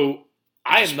 So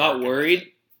I am not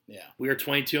worried. Yeah. We are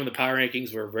 22 in the power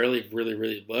rankings. We're really, really,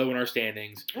 really low in our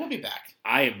standings. We'll be back.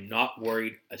 I am not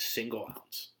worried a single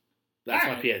ounce. That's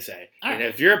my PSA. All and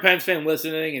if you're a Pens fan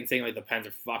listening and saying like the Pens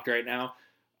are fucked right now,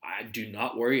 I do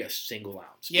not worry a single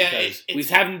ounce. Yeah, because we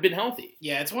haven't been healthy.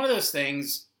 Yeah, it's one of those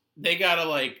things. They gotta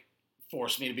like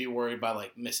force me to be worried by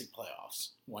like missing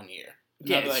playoffs one year.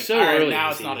 Yeah, it's like, so early.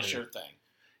 Now it's not a sure thing.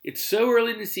 It's so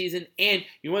early in the season, and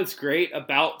you know what's great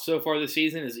about so far this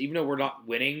season is even though we're not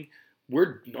winning,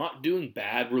 we're not doing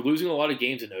bad. We're losing a lot of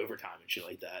games in overtime and shit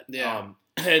like that. Yeah.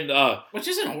 Which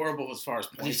isn't horrible as far as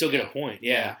points. You still get a point,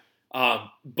 yeah.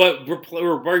 But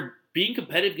we're being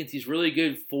competitive against these really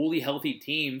good, fully healthy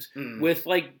teams with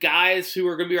like guys who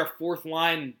are going to be our fourth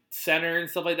line center and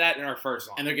stuff like that in our first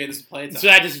line. And they're getting some play time. So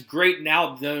that is great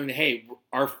now knowing, hey,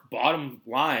 our bottom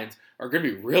lines are going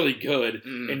to be really good.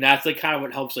 And that's like kind of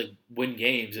what helps like win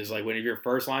games is like when your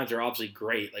first lines are obviously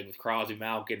great, like with Crosby,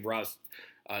 Malkin, Rust,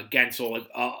 Gensel,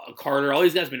 like, Carter, all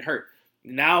these guys have been hurt.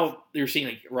 Now you're seeing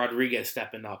like Rodriguez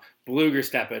stepping up, Bluger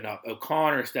stepping up,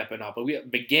 O'Connor stepping up, but we have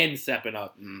McGinn stepping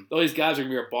up. All these guys are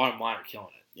going to be our bottom line are killing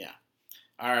it. Yeah.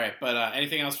 All right, but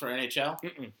anything else for NHL? All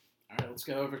right, let's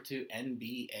go over to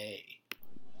NBA.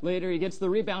 Later, he gets the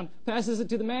rebound, passes it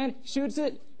to the man, shoots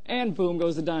it, and boom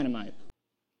goes the dynamite.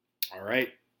 All right,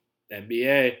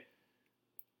 NBA.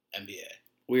 NBA.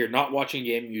 We are not watching a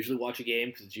game. We usually watch a game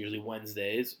because it's usually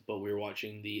Wednesdays, but we're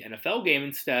watching the NFL game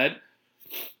instead.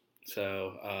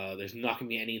 So there's not going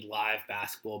to be any live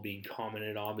basketball being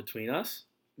commented on between us.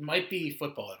 Might be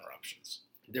football interruptions.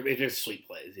 There's sweet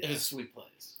plays. Yeah. There's sweet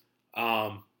plays.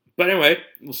 But anyway,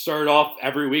 we'll start off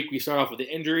every week. We start off with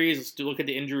the injuries. Let's look at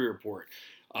the injury report.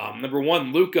 Number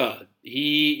one, Luka.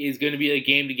 He is going to be a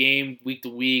game-to-game,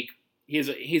 week-to-week. He's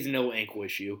a no ankle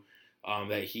issue.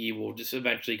 That he will just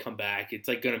eventually come back. It's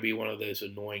like going to be one of those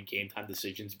annoying game time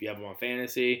decisions if you have him on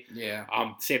fantasy. Yeah.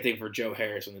 Same thing for Joe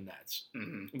Harris on the Nets.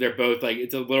 They're both like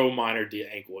it's a little minor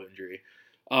ankle injury.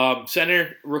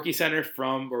 Rookie center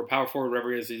or power forward,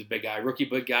 whatever it is, he's a big guy. Rookie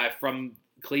big guy from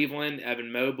Cleveland,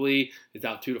 Evan Mobley is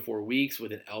out 2 to 4 weeks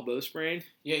with an elbow sprain.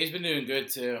 Yeah, he's been doing good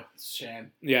too. It's a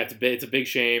shame. Yeah, it's a big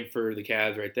shame for the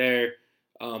Cavs right there.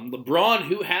 LeBron,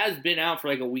 who has been out for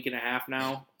like a week and a half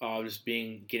now,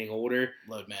 getting older.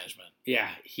 Load management. Yeah,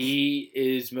 he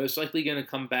is most likely going to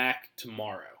come back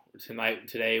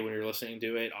today when you're listening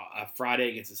to it, Friday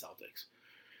against the Celtics.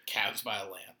 Cavs by a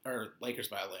land, or Lakers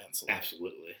by a landslide.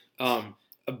 Absolutely.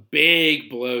 A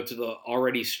big blow to the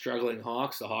already struggling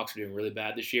Hawks. The Hawks are doing really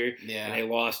bad this year. Yeah. And they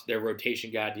lost their rotation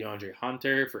guy, DeAndre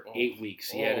Hunter, for 8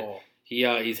 weeks.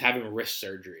 He's having wrist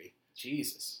surgery.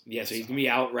 Jesus. Yeah, so he's going to be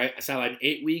out sideline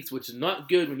 8 weeks, which is not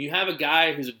good. When you have a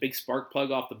guy who's a big spark plug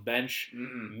off the bench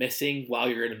missing while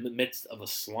you're in the midst of a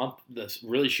slump, this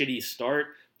really shitty start,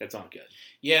 that's not good.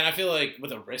 Yeah, and I feel like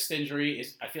with a wrist injury,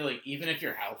 I feel like even if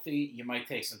you're healthy, you might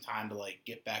take some time to like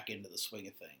get back into the swing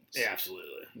of things. Yeah,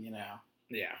 absolutely. You know?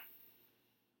 Yeah.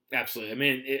 Absolutely. I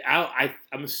mean,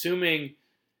 I'm assuming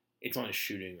it's on a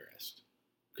shooting wrist.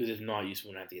 Because if not, you just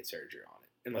wouldn't have to get surgery on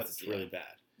it. Unless it's really bad.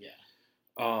 Yeah.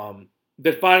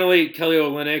 But finally, Kelly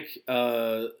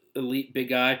Olynyk, elite big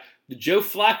guy. The Joe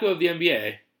Flacco of the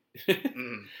NBA.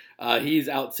 He's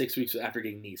out 6 weeks after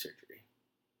getting knee surgery.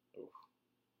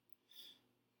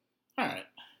 All right.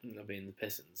 I mean, the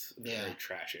Pistons. Yeah. They're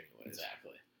trash anyways.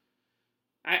 Exactly.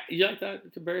 You like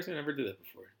that comparison? I never did that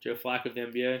before. Joe Flacco of the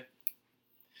NBA?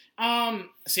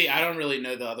 See, I don't really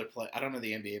know the other I don't know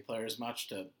the NBA players much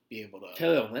to be able to.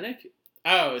 Kelly Olynyk?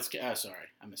 Oh, sorry.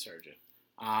 I misheard you.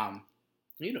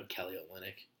 You know Kelly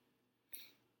Olynyk.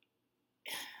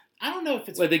 I don't know if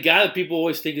it's like the guy that people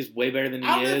always think is way better than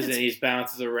he is, and he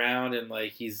bounces around, and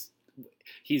like he's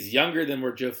younger than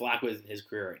where Joe Flacco is in his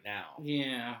career right now.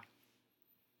 Yeah.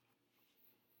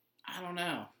 I don't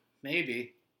know.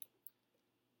 Maybe.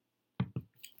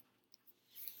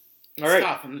 All right.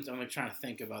 Stop. I'm like trying to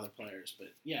think of other players, but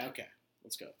yeah, okay.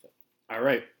 Let's go with it. All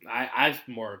right. I'm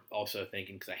more also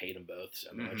thinking because I hate them both so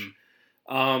much.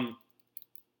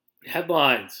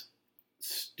 Headlines.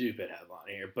 Stupid headline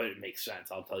here, but it makes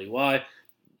sense. I'll tell you why.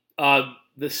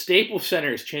 The Staples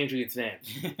Center is changing its name.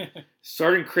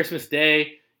 Starting Christmas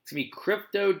Day, it's going to be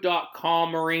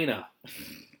Crypto.com Arena.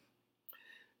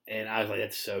 And I was like,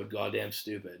 that's so goddamn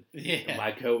stupid. Yeah. And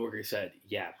my coworker said,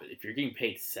 yeah, but if you're getting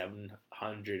paid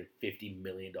 $750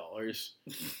 million,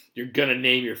 you're going to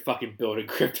name your fucking building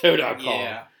Crypto.com.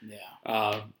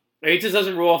 Yeah. It just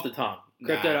doesn't roll off the tongue.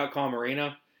 Crypto.com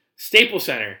Arena. Staples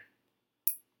Center.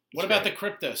 What about the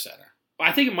Crypto Center?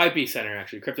 I think it might be Center,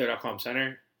 actually. Crypto.com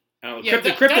Center. I don't know.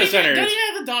 Yeah, Crypto Center. Don't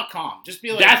even have the .com. Just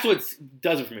be like... That's what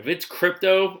does it for me. If it's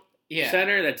Crypto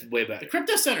Center, that's way better. The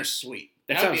Crypto Center's sweet.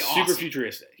 That sounds super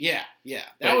futuristic. Yeah.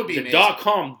 That would be amazing. The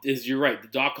 .com is, you're right,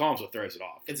 the .com's what throws it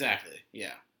off. Exactly,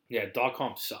 yeah. Yeah,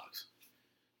 .com sucks.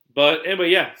 But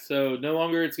anyway, yeah, so no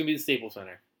longer it's going to be the Staples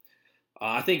Center.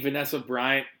 I think Vanessa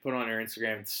Bryant put on her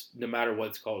Instagram, no matter what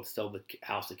it's called, it's still the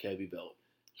house that Kobe built.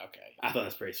 Okay. I thought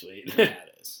that's pretty sweet. Yeah,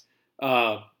 it is.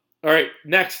 All right,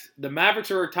 next. The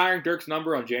Mavericks are retiring Dirk's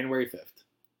number on January 5th.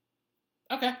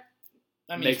 Okay.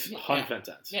 That makes 100%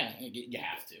 sense. Yeah, you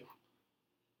have to.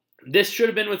 This should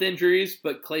have been with injuries,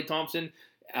 but Klay Thompson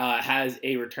has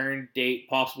a return date,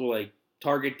 possible like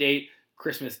target date,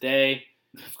 Christmas Day.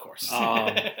 Of course.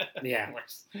 Yeah. Of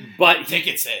course. But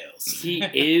Ticket sales. he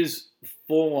is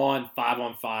full on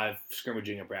 5-on-5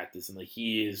 scrimmaging in practice, and like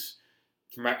he is,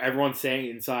 from everyone saying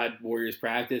inside Warriors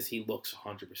practice, he looks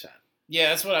 100%. Yeah,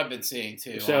 that's what I've been seeing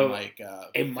too. So on like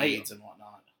it might, feeds and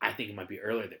whatnot. I think it might be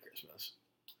earlier than Christmas.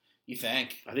 You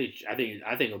think? I think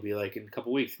it'll be like in a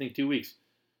couple weeks. I think 2 weeks.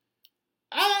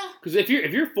 Ah. Because if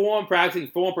you're full on practicing,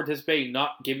 full on participating,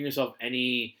 not giving yourself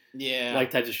any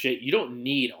types of shit, you don't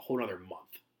need a whole other month.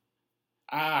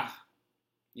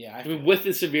 Yeah. I mean, with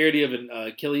the severity of an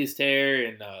Achilles tear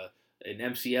and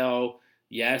an MCL,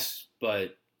 yes,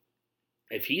 but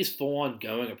if he's full on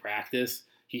going to practice,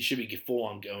 he should be full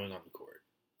on going on the court.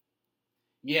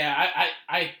 Yeah,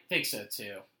 I think so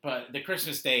too. But the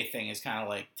Christmas Day thing is kind of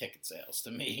like ticket sales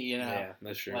to me, you know? Yeah,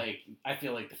 that's true. Like, I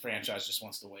feel like the franchise just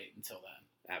wants to wait until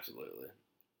then. Absolutely.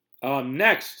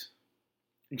 Next,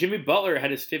 Jimmy Butler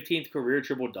had his 15th career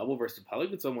triple-double versus the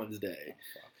Pelicans on Wednesday.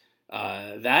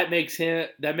 That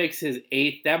marks his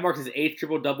eighth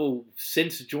triple-double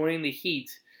since joining the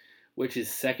Heat, which is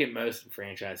second most in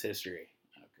franchise history.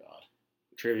 Oh, God.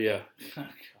 Trivia. Oh,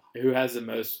 God. Who has the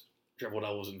most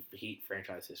triple-doubles in Heat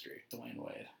franchise history? Dwayne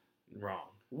Wade. Wrong.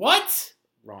 What?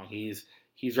 Wrong. He's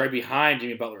right behind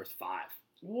Jimmy Butler with 5.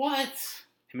 What?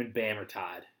 Him and Bam are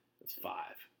tied. It's 5.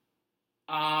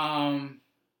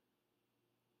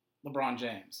 LeBron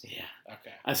James. Yeah.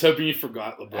 Okay. I was hoping you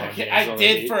forgot LeBron James. I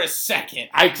did for a second.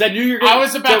 I knew you were going I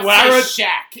was about to say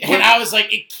Shaq, and I was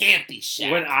like, it can't be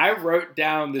Shaq. When I wrote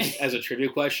down this as a trivia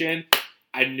question,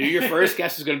 I knew your first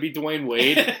guess was going to be Dwayne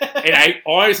Wade, and I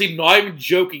honestly, not even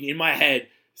joking, in my head,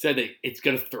 said that it's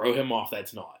going to throw him off.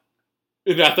 That's not.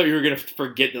 And I thought you were going to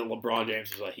forget that LeBron James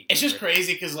was like... It's just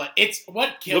crazy because like it's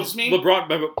what kills me. LeBron...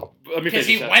 Because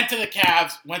he went to the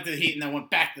Cavs, went to the Heat, and then went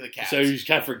back to the Cavs. So you just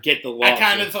kind of forget the loss. I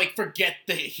kind of like forget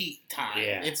the Heat time.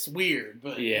 Yeah. It's weird,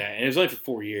 but... Yeah, and it was only for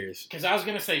 4 years. Because I was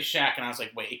going to say Shaq, and I was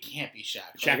like, wait, it can't be Shaq.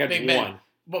 Shaq like, had one.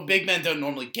 Well, big men don't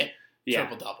normally get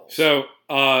triple-doubles. So,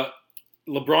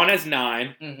 LeBron has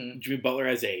 9. Mm-hmm. Jimmy Butler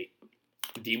has 8.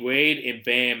 D-Wade and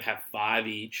Bam have 5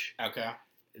 each. Okay.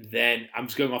 Then, I'm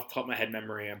just going off the top of my head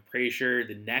memory, I'm pretty sure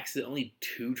the next is only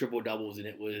 2 triple-doubles, and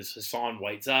it was Hassan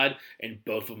Whiteside, and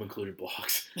both of them included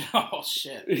blocks. Oh,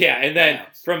 shit. Yeah, and then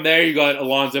from there, you got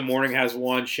Alonzo Mourning has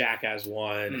 1, Shaq has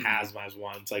 1, Haslam has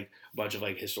 1. It's like a bunch of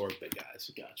like historic big guys.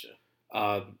 Gotcha.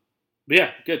 But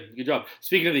yeah, good job.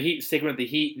 Speaking of the Heat, sticking with the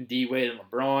Heat and D-Wade and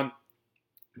LeBron,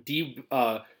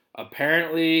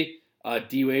 apparently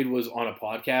D-Wade was on a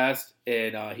podcast,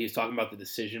 and he was talking about the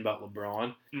decision about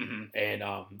LeBron. Mm-hmm.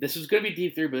 And this is going to be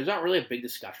deep through, but there's not really a big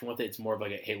discussion with it. It's more of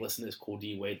like a, hey, listen to this cool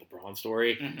D-Wade LeBron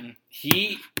story. Mm-hmm.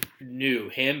 He knew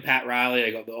him, Pat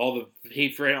Riley, like all the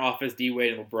Heat front office,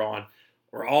 D-Wade and LeBron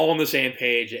were all on the same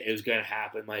page that it was going to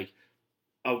happen. Like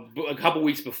a couple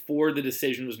weeks before the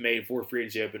decision was made, before free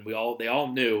agency opened, they all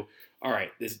knew, all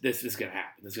right, this is going to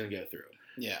happen. This is going to go through.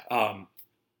 Yeah.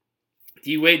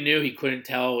 D-Wade knew he couldn't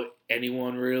tell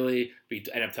anyone really, but he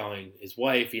ended up telling his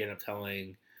wife. He ended up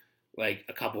telling like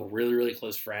a couple of really, really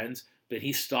close friends. But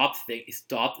he stopped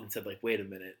and said, like, wait a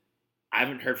minute. I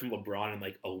haven't heard from LeBron in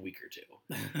like a week or two.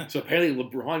 So apparently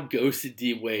LeBron ghosted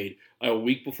D-Wade a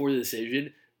week before the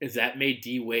decision. Is that made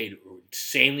D-Wade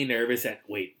insanely nervous that,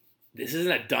 wait, this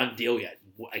isn't a done deal yet.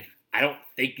 Like, I don't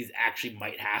think this actually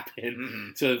might happen. Mm-hmm.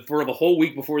 So for the whole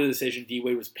week before the decision,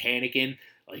 D-Wade was panicking.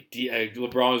 Like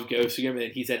LeBron was ghosting him,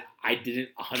 and he said, I didn't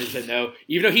 100% know.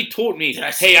 Even though he told me,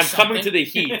 hey, I'm coming to the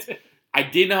Heat. I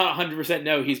did not 100%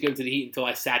 know he's going to the Heat until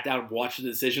I sat down and watched the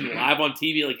decision live on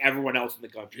TV like everyone else in the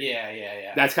country.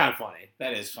 Yeah. That's kind of funny.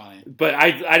 That is funny. But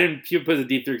I didn't put the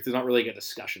deep through because there's not really a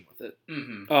discussion with it.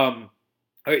 Mm-hmm. All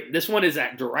right, this one is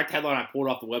that direct headline I pulled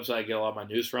off the website I get a lot of my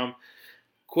news from.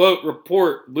 Quote,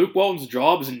 report, Luke Walton's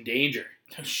job is in danger.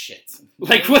 Oh, shit.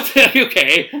 Like, what the,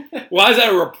 okay. Why is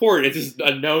that a report? It's just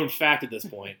a known fact at this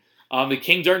point. The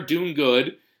Kings aren't doing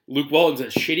good. Luke Walton's a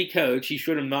shitty coach. He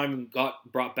should have not even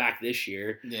got brought back this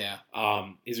year. Yeah.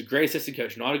 He's a great assistant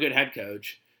coach, not a good head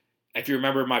coach. If you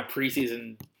remember my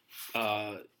preseason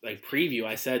preview,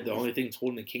 I said the only thing that's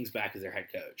holding the Kings back is their head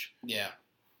coach. Yeah.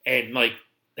 And like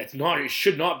it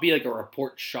should not be like a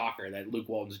report shocker that Luke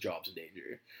Walton's job's in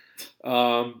danger.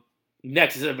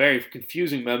 Next is a very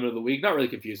confusing moment of the week. Not really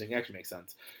confusing. It actually makes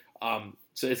sense.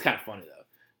 So it's kind of funny,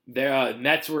 though. Their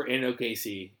Nets were in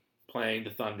OKC playing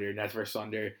the Thunder. Nets versus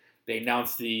Thunder. They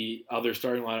announced the other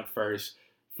starting lineup first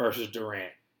versus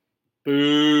Durant.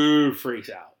 Boo! Freaks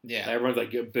out. Yeah. Everyone's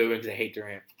like booing because they hate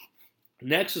Durant.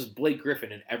 Next was Blake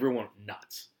Griffin, and everyone went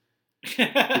nuts.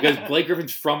 Because Blake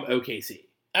Griffin's from OKC.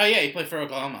 Oh, yeah, he played for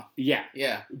Oklahoma. Yeah.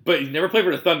 Yeah. But he never played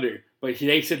for the Thunder. But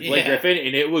they said Blake Griffin,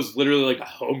 and it was literally like a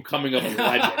homecoming of a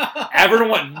legend. Everyone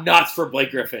went nuts for Blake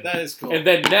Griffin. That is cool. And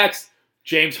then next,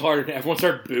 James Harden, everyone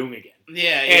started booing again.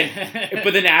 Yeah.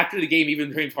 But then after the game,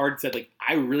 even James Harden said, like,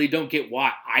 I really don't get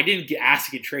why. I didn't get asked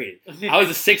to get traded. I was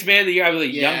the sixth man of the year. I was a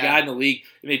young guy in the league,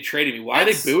 and they traded me. Why are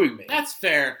they booing me? That's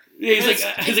fair. Yeah, he's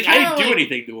like, I didn't do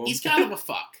anything to him. He's kind of a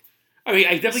fuck. I mean,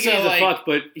 I definitely gave him a fuck,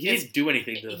 but he didn't do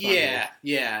anything to the Thunder.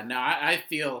 Yeah. No,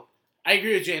 I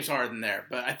agree with James Harden there,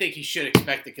 but I think he should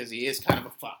expect it because he is kind of a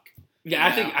fuck. Yeah,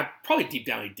 I think probably deep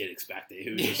down he did expect it.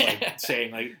 He was just like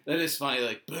saying like that is funny,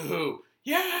 like boo,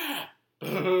 yeah,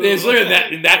 boo. It's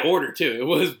literally in that order too. It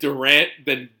was Durant,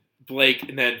 then Blake,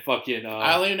 and then fucking.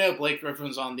 I only know Blake Griffin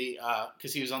was on the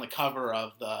because he was on the cover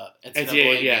of the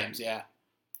NCAA games. Yeah.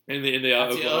 In the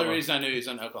That's the only reason I knew he was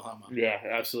in Oklahoma. Yeah,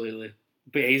 absolutely.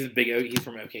 But he's he's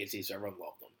from OKC, so everyone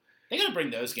loved him. They gotta bring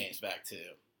those games back too.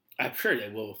 I'm sure they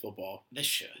will with football. They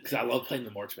should. Because I love playing the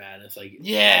March Madness. Like,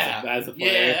 as a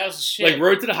player. Yeah, that was shit. Like,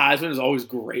 road to the Heisman is always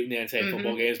great in the NCAA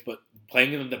football games, but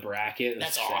playing in the bracket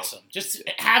that's awesome. Just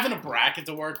having a bracket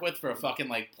to work with for a fucking,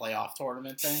 like, playoff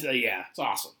tournament thing. So, yeah. It's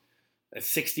awesome. That's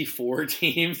 64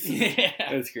 teams. Yeah.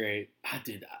 That's great.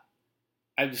 Dude,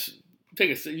 I just take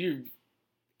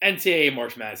NCAA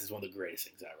March Madness is one of the greatest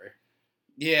things ever.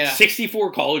 Yeah.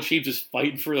 64 college teams just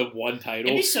fighting for the one title.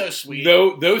 It'd be so sweet.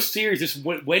 No, those series just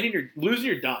winning or losing,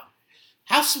 you're done.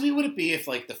 How sweet would it be if,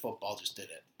 like, the football just did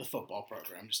it? The football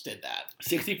program just did that.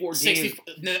 64 teams.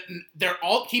 They're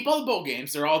all, keep all the bowl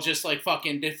games. They're all just, like,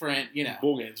 fucking different,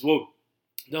 Bowl games. Well,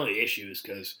 the only issue is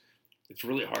because it's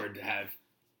really hard to have,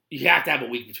 you have to have a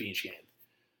week between each game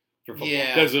for football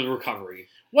because of recovery.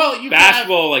 Well,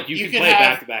 basketball, you can play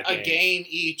back-to-back games. A game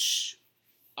each.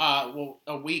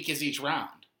 A week is each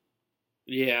round.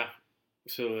 Yeah.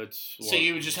 So it's... So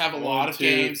you would just have a lot of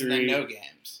games and then no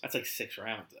games. That's like 6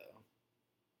 rounds, though.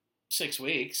 6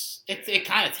 weeks. It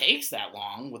kind of takes that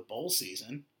long with bowl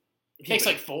season. It takes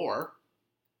like 4.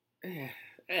 Yeah,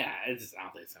 I don't think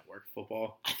it's not work for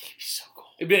football. I think it'd be so cool.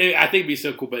 I think it'd be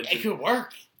so cool, but... It could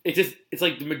work. It's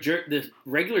like the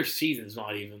regular season's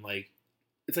not even like...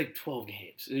 It's like 12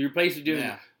 games. You're basically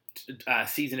doing a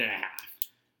season and a half.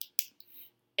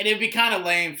 And it'd be kind of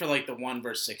lame for, like, the 1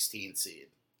 versus 16 seed.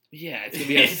 Yeah, it's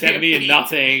going to be a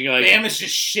 70-0. Like, Bama's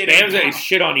just shit. Bama's going to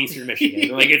shit on Eastern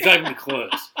Michigan. Like, it's not even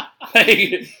close.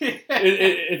 Like,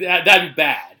 that'd be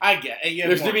bad. I get it.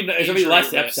 There's going to be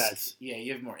less upsets. Yeah,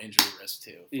 you have more injury risk,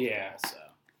 too. Yeah. So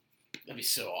that'd be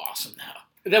so awesome,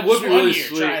 though. That would be really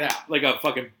sweet. Try it out. Like a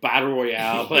fucking battle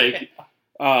royale. Like,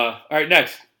 all right,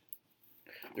 next.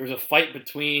 There was a fight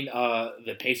between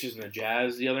the Pacers and the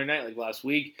Jazz the other night, like last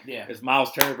week. Yeah. It's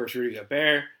Miles Turner versus Rudy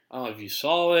Gobert. I don't know if you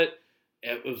saw it.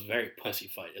 It was a very pussy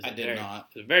fight. I did not.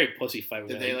 It was a very pussy fight.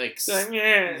 Did they like? They're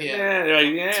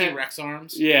like, yeah. T-Rex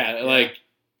arms. Yeah, like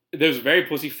there was a very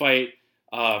pussy fight.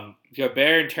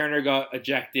 Gobert and Turner got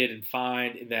ejected and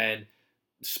fined, and then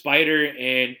Spider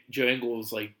and Joe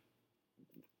Ingles like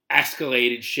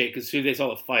escalated shit because as soon as they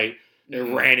saw the fight, they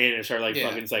ran in and started like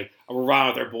fucking. It's like we're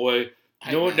riding with our boy.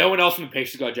 No one else from the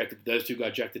Pacers got ejected, but those two got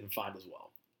ejected and fined as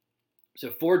well. So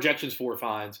 4 ejections, 4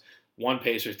 fines, 1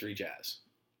 Pacers, 3 Jazz.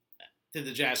 Did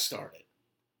the Jazz start it?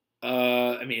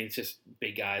 I mean, it's just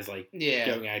big guys like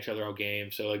going at each other all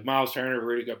game. So like Miles Turner,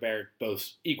 Rudy Gobert both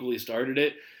equally started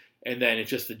it, and then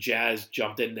it's just the Jazz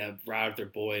jumped in to ride with their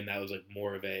boy, and that was like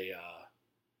more of a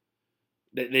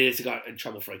they just got in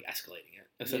trouble for like escalating it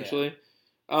essentially.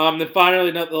 Yeah. Then finally,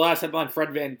 the last headline: Fred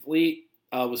VanVleet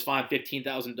was fined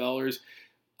 $15,000.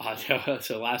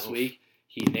 So last week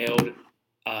he nailed.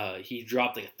 He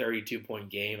dropped like a 32-point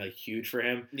game, like huge for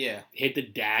him. Yeah, hit the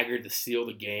dagger to seal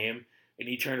the game, and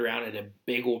he turned around and had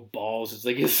big old balls. It's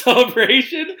like his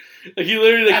celebration. Like he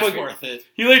literally, that's worth it.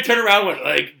 He literally turned around and went,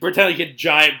 like pretended he had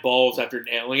giant balls after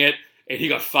nailing it, and he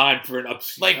got fined for an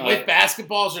like with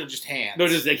basketballs or just hands. No,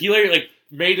 just like he literally like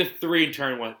made a 3 and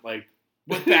turned went like.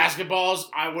 With basketballs,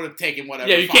 I would have taken whatever.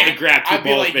 Yeah, you can't grab 2 balls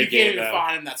mid-game. I'd be like, you can't even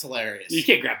find him. That's hilarious. You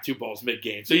can't grab 2 balls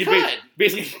mid-game. So you could.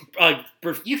 Basically,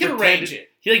 you can arrange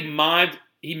it. He like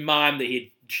mimed that he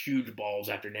had huge balls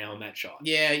after nailing that shot.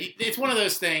 Yeah, it's one of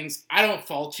those things. I don't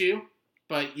fault you,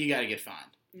 but you got to get fined.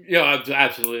 Yeah,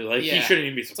 absolutely. Like he shouldn't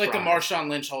even be surprised. It's like the Marshawn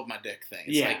Lynch hold my dick thing.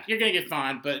 It's like you're gonna get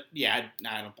fined, but I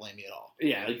don't blame you at all.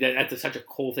 Yeah, like that's such a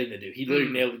cool thing to do. He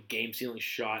literally nailed a game-sealing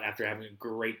shot after having a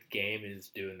great game, and is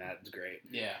doing that. It's great.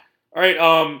 Yeah. All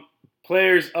right,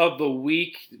 players of the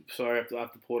week. Sorry, I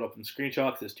have to pull it up in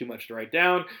screenshots because there's too much to write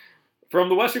down. From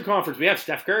the Western Conference, we have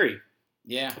Steph Curry.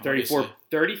 Yeah,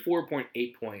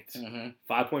 34.8 points,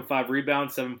 5.5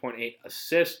 rebounds, 7.8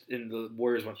 assists, and the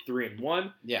Warriors went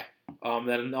 3-1. Yeah.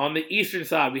 Then on the Eastern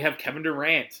side, we have Kevin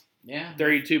Durant. Yeah.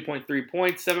 32.3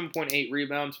 points, 7.8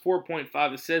 rebounds,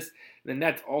 4.5 assists. And the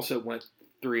Nets also went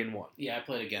 3-1. Yeah, I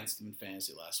played against him in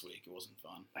fantasy last week. It wasn't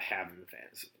fun. I have him in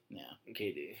fantasy. Yeah.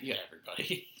 KD. You got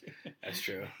everybody. That's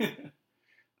true.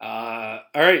 All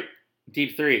right.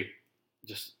 Deep 3.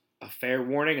 Just a fair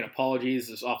warning and apologies.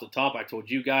 This is off the top. I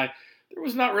told you, Guy, there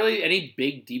was not really any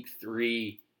big Deep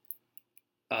 3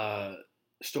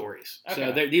 stories. Okay.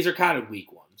 So these are kind of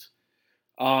weak ones.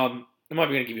 I'm not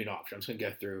even going to give you an option. I'm just going to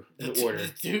go through the order.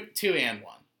 The two and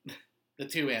one. The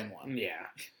 2 and 1.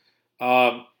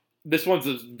 Yeah. This one's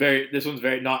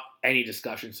very not any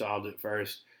discussion, so I'll do it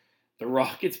first. The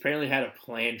Rockets apparently had a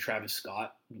planned Travis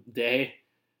Scott day.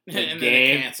 And then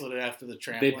they canceled it after the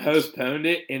trampoline. They postponed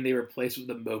it, and they replaced it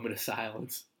with a moment of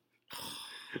silence.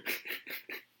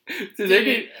 So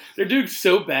they're doing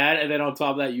so bad, and then on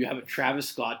top of that, you have a Travis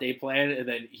Scott day planned, and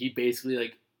then he basically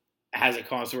like has a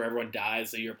concert where everyone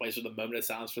dies, so you replace it with a moment of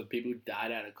silence for the people who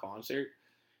died at a concert.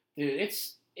 Dude,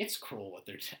 it's cruel what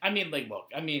they're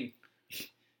look,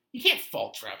 you can't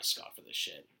fault Travis Scott for this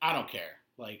shit. I don't care.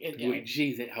 Wait,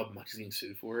 geez, how much is he getting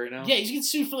sued for right now? Yeah, he's getting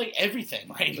sued for everything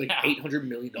right now. $800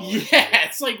 million. Yeah,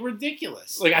 it's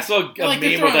ridiculous. I saw a meme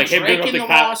with him Drake going in up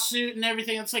the lawsuit and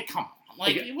everything. It's come on.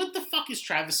 What the fuck is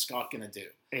Travis Scott gonna do?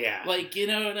 Yeah. You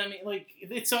know what I mean?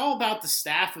 It's all about the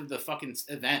staff of the fucking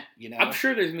event, you know? I'm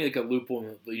sure there's gonna be a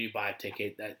loophole when you buy a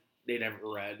ticket that they never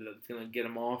read that's gonna get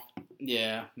them off.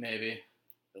 Yeah, maybe.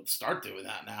 They'll start doing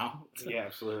that now. Yeah,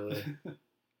 absolutely.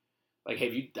 Hey,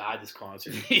 if you died this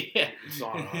concert, yeah, it's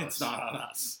not on us. It's not on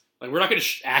us. We're not going to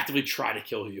actively try to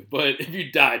kill you, but if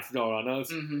you die, it's not on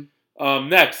us. Mm-hmm.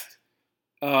 Next.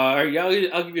 I'll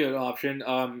give you an option.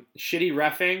 Shitty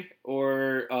reffing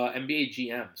or NBA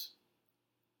GMs?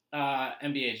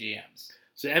 NBA GMs.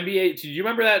 So NBA, do you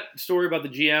remember that story about the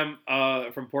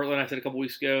GM from Portland I said a couple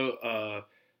weeks ago? What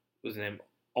was his name?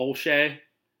 Olshey.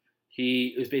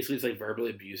 He was basically just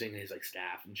verbally abusing his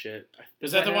staff and shit.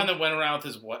 Was that the one that went around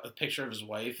with a picture of his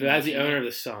wife? That's the owner of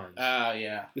the Suns. Oh,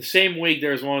 yeah. The same week,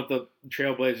 there was one with the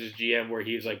Trailblazers GM where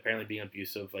he was apparently being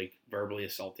abusive, verbally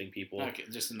assaulting people. Okay,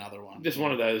 just another one. Just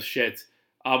one of those shits.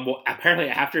 Well, apparently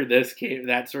after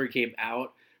that story came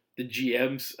out, the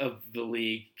GMs of the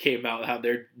league came out how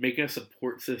they're making a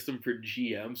support system for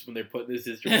GMs when they're putting these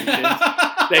distributions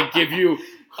that give you.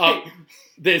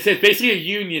 It's basically a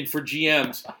union for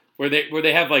GMs. Where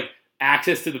they have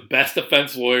access to the best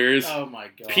defense lawyers, oh my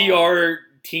god, PR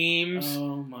teams,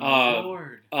 oh my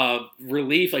lord,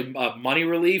 relief money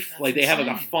relief. That's they have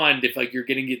insane. a fund if you're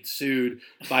get sued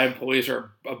by employees who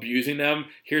are abusing them.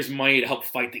 Here's money to help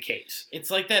fight the case.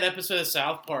 It's like that episode of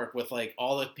South Park with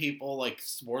all the people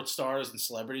sports stars and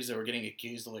celebrities that were getting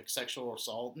accused of sexual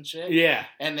assault and shit. Yeah,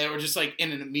 and they were just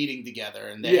in a meeting together,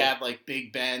 and they had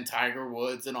Big Ben, Tiger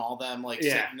Woods, and all them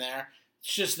sitting there.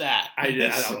 It's just that. I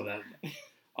don't know that.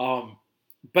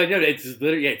 But no, it's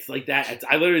literally it's like that.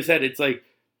 I literally said it's like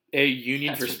a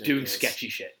union for doing sketchy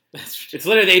shit. It's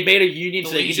literally they made a union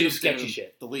so they can do sketchy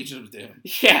shit. The Legion of Doom.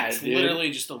 Yeah, it's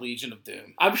literally just the Legion of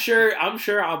Doom. I'm sure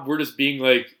we're just being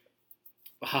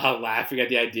laughing at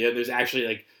the idea. There's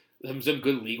actually some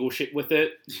good legal shit with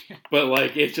it,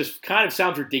 but it just kind of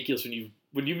sounds ridiculous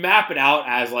when you map it out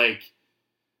as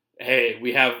hey,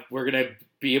 we're gonna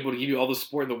be able to give you all the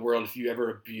support in the world if you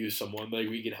ever abuse someone.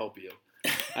 We can help you.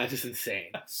 That's just insane.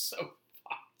 That's so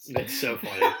fucked. That's so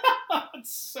funny.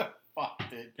 That's so fucked,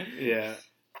 dude. Yeah.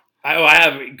 I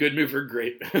have a good move for a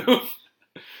great move.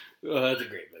 That's a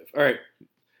great move. All right.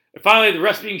 And finally, the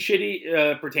rest being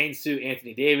shitty pertains to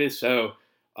Anthony Davis. So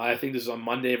I think this is on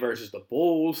Monday versus the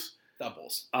Bulls.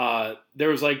 Doubles. There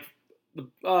was AD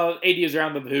was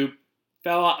around the hoop,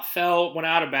 went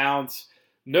out of bounds.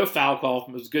 No foul call.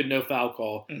 It was a good no foul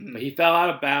call. Mm-hmm. But he fell out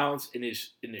of bounds and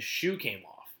his shoe came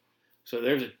off. So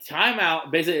there's a timeout,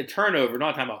 basically a turnover,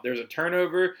 not a timeout. There's a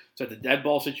turnover. So it's a dead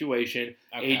ball situation.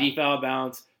 Okay. AD fell out of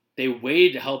bounds. They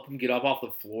waited to help him get up off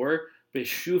the floor, but his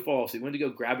shoe falls. So he went to go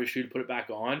grab his shoe to put it back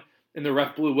on, and the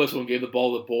ref blew a whistle and gave the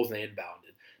ball to the Bulls, and they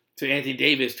inbounded. So Anthony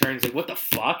Davis turns what the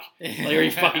fuck? Are you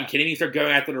fucking kidding me? He started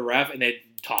going after the ref, and they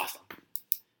tossed him.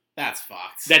 That's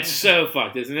fucked. That's so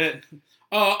fucked, isn't it?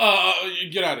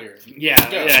 Get out of here. Yeah,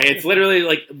 it's literally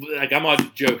I'm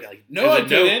not joking. No, I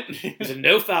didn't. There's a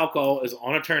no foul call is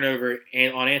on a turnover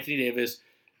and on Anthony Davis.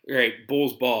 Right,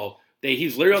 Bulls ball.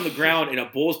 He's literally on the ground, and a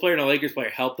Bulls player and a Lakers player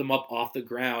helped him up off the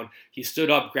ground. He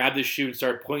stood up, grabbed his shoe, and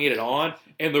started putting it on,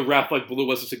 and the ref blew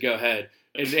whistle to go ahead.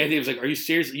 And Anthony was like, "Are you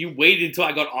serious? You waited until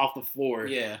I got off the floor.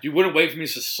 Yeah, you wouldn't wait for me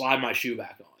to slide my shoe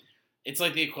back on." It's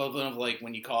like the equivalent of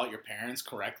when you call out your parents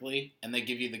correctly, and they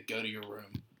give you the go to your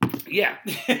room. Yeah.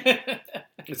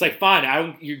 It's like,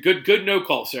 fine, you're good no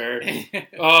call, sir.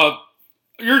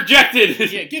 You're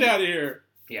rejected. Yeah, get out of here.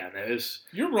 Yeah, no,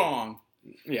 You're wrong.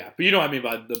 Yeah, but you know what I mean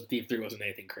by the Deep 3 wasn't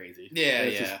anything crazy. Yeah,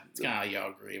 it's kind of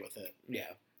y'all agree with it.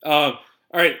 Yeah. All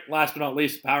right, last but not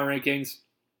least, power rankings.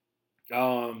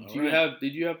 Did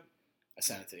you have? I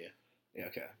sent it to you. Yeah,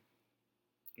 okay.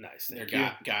 Nice. They're Thank you.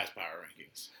 guys' power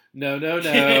rankings. No.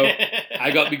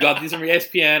 We got these from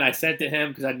ESPN. I sent to him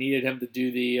because I needed him to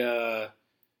do the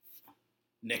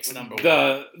Knicks number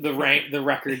the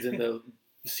records and the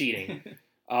seating.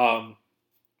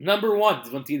 Number one,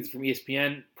 this one team from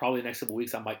ESPN. Probably the next couple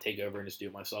weeks, I might take over and just do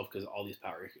it myself because all these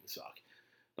power rankings suck.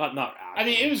 Not. I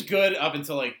mean, it was good up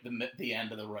until like the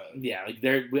end of the road. Yeah, like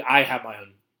I have my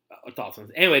own thoughts on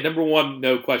this. Anyway, number one,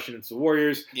 no question, it's the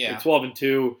Warriors. Yeah, they're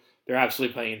 12-2. They're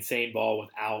absolutely playing insane ball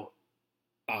without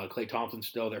Klay Thompson.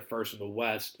 Still, they're first in the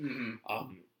West.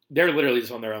 Mm-hmm. They're literally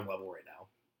just on their own level right now.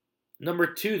 Number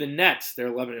two, the Nets.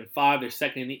 They're 11-5. They're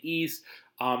second in the East.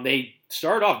 They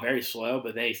started off very slow,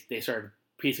 but they started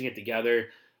piecing it together.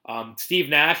 Steve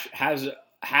Nash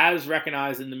has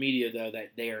recognized in the media, though,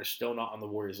 that they are still not on the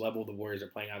Warriors level. The Warriors are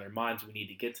playing out of their minds. We need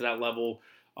to get to that level.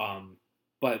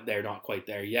 But they're not quite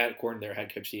there yet, according to their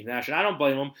head coach, Steve Nash. And I don't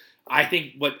blame them. I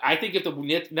think if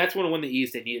the Nets want to win the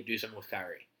East, they need to do something with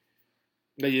Kyrie.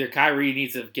 Either Kyrie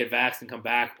needs to get vaxxed and come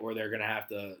back, or they're going to have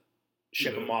to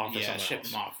ship him off or something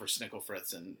else. Him off for Snickle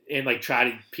Fritz and like try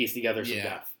to piece together some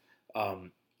depth. I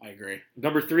agree.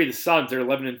 Number three, the Suns. They're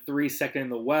 11-3, second in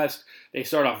the West. They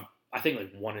start off, I think,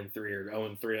 like 1-3 or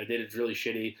 0-3. I did it really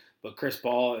shitty. But Chris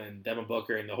Paul and Devin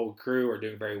Booker and the whole crew are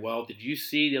doing very well. Did you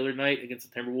see the other night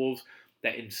against the Timberwolves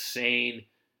that insane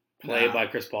play by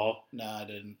Chris Paul? No, I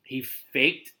didn't. He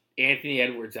faked Anthony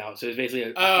Edwards out. So it was basically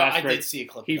a fast break. I did see a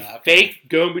clip of that. He faked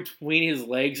going between his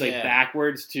legs,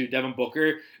 backwards to Devin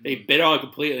Booker. They bit on it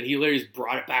completely, and he literally just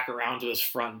brought it back around to his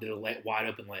front and did a wide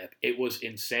open layup. It was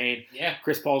insane. Yeah.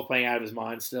 Chris Paul's playing out of his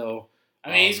mind still.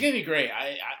 I mean, he's going to be great.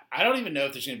 I don't even know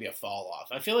if there's going to be a fall off.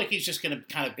 I feel like he's just going to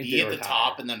kind of be at the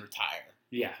top and then retire.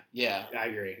 Yeah. Yeah. I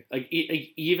agree. Like,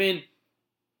 even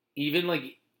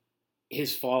like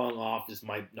his falling off just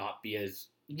might not be as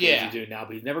good as he's doing now,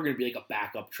 but he's never going to be like a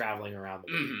backup traveling around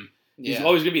the league. Mm-hmm. Yeah. He's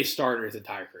always going to be a starter his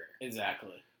entire career.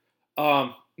 Exactly.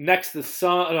 Next, the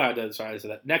Sun. Oh, sorry, I said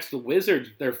that. Next, the Wizards.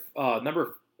 They're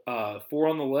number 4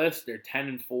 on the list. They're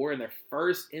 10-4, and they're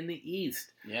first in the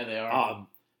East. Yeah, they are.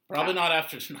 Probably not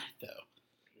after tonight, though.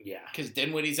 Yeah. Because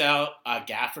Dinwiddie's out.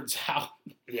 Gafford's out.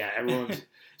 Yeah, everyone's.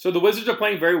 So the Wizards are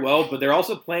playing very well, but they're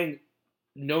also playing.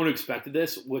 No one expected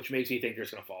this, which makes me think they're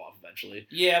just going to fall off eventually.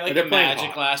 Yeah, like the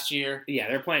Magic last year. Yeah,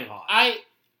 they're playing hot.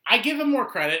 I give them more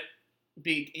credit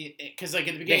because like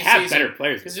at the beginning of the season, better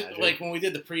players. Because like when we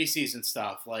did the preseason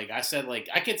stuff, like I said, like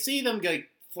I could see them like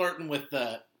flirting with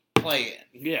the play-in.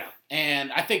 Yeah,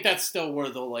 and I think that's still where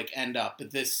they'll like end up.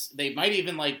 But they might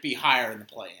even like be higher in the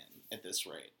play-in at this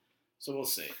rate. So we'll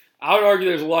see. I would argue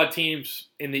there's a lot of teams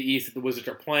in the East that the Wizards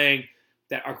are playing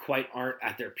that aren't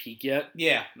at their peak yet.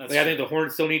 Yeah, I think the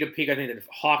Hornets still need a peak. I think the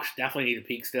Hawks definitely need a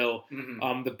peak still.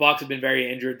 Mm-hmm. The Bucks have been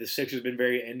very injured. The Sixers have been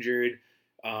very injured.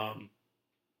 The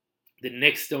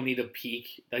Knicks still need a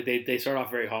peak. Like they start off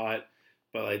very hot,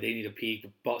 but like they need a peak.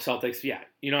 The Celtics, yeah,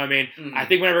 you know what I mean. Mm-hmm. I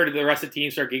think whenever the rest of the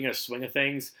teams start getting a swing of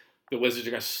things, the Wizards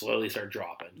are going to slowly start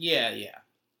dropping. Yeah.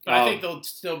 But I think they'll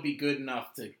still be good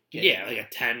enough to get like a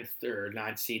 10th or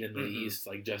 9th seed in the East,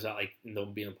 like just out like they'll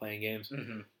be in the playing games.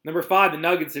 Mm-hmm. Number 5, the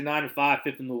Nuggets are 9-5,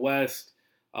 5th in the West.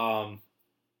 That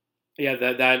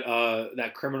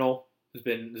criminal has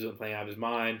been playing out of his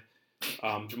mind.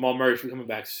 Jamal Murray should be coming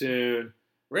back soon.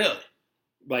 Really?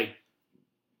 Like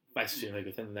by soon, like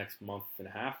within the next month and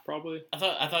a half, probably. I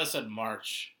thought it said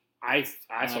March. I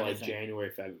saw like January,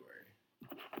 February.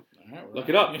 All right, Look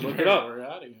it up. We're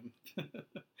adding him.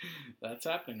 That's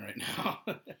happening right now.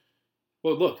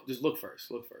 Well, look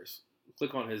first.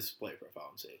 Click on his play profile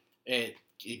and see. It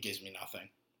gives me nothing.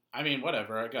 I mean,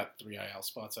 whatever. I got 3 IL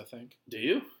spots, I think. Do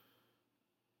you?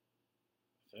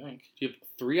 I think. Do you have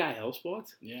 3 IL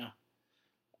spots? Yeah.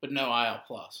 But no IL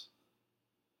plus.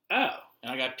 Oh.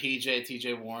 And I got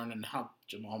TJ Warren, and now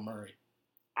Jamal Murray.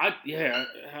 Let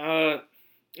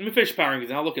me finish power rankings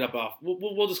and I'll look it up off.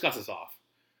 We'll discuss this off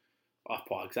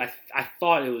pod because I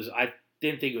thought it was. I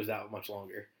didn't think it was that much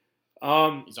longer.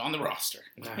 He's on the roster.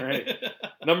 All right.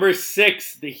 Number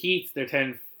 6, the Heat. They're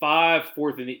 10-5,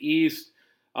 4th in the East.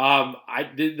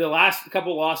 The last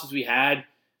couple losses we had,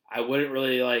 I wouldn't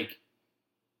really like.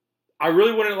 I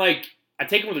really wouldn't like. I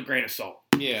take them with a grain of salt.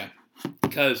 Yeah.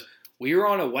 Because we were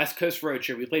on a West Coast road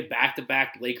trip. We played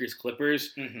back-to-back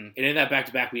Lakers-Clippers. Mm-hmm. And in that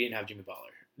back-to-back, we didn't have Jimmy Butler.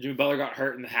 Jimmy Butler got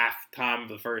hurt in the halftime of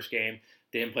the first game.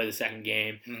 didn't play the second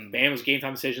game. Mm. Bam was game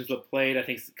time decisions, but played. I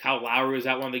think Kyle Lowry was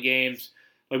at one of the games.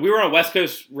 Like, we were on a West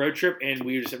Coast road trip, and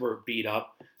we just were beat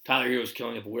up. Tyler Hero was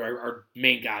killing it, but our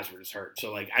main guys were just hurt.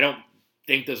 So, like, I don't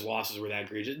think those losses were that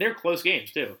egregious. They're close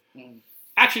games, too. Mm.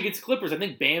 Actually, against the Clippers, I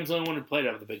think Bam's the only one who played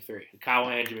out of the big three. Kyle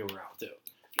and Jimmy were out, too.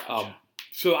 Gotcha.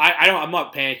 So I'm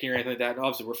not panicking or anything like that.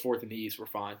 Obviously, we're fourth in the East. We're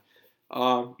fine.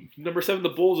 Number 7, the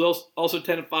Bulls, also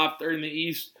 10-5, third in the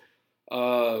East.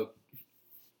 They're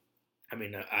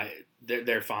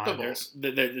fine. The Bulls.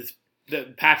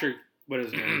 The Patrick, what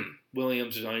is his name?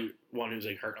 Williams is the only one who's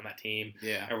like hurt on that team.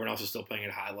 Yeah. Everyone else is still playing at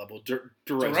a high level.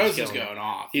 DeRozan's going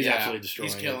off. He's absolutely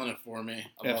destroying. He's killing it for me.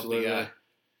 Absolutely. Love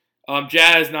the guy.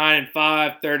 Jazz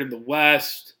 9-5, third in the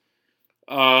West.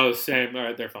 Same. All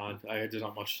right, they're fine. There's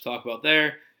not much to talk about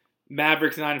there.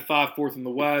 Mavericks 9-5, fourth in the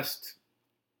West.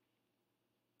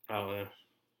 I don't know.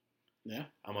 Yeah.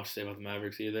 Not much to say about the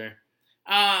Mavericks either.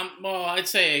 Well, I'd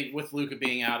say with Luka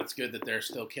being out, it's good that they're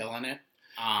still killing it.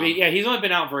 But yeah, he's only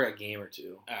been out for a game or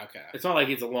two. Okay. It's not like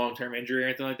it's a long-term injury or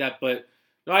anything like that. But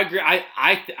no, I agree.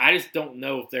 I just don't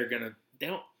know if they're gonna.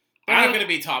 They're not going to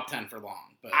be top 10 for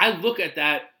long. But I look at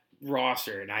that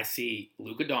roster and I see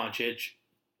Luka Doncic,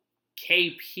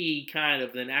 KP, kind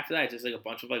of. Then after that, it's just like a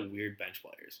bunch of like weird bench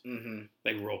players,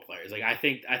 like role players. Like I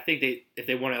think they if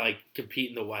they want to like compete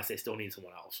in the West, they still need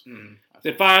someone else.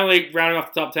 Then finally, rounding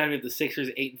off the top 10, we have the Sixers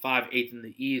 8-5, eighth in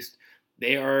the East.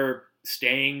 They are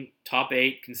staying top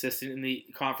 8, consistent in the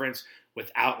conference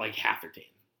without like half their team.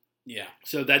 Yeah.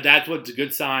 So that's what's a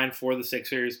good sign for the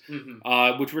Sixers, which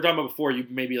we were talking about before. You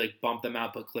maybe like bump them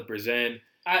out, put Clippers in.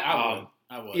 I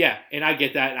would. Yeah, and I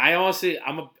get that. And I honestly,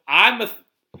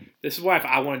 this is why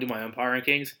I want to do my own power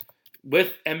rankings.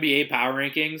 With NBA power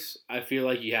rankings, I feel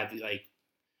like you have to like.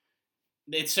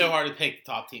 It's so hard to pick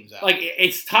the top teams out. Like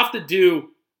it's tough to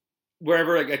do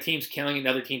wherever like a team's killing and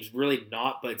another team's really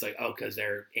not, but it's like, oh, because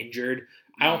they're injured.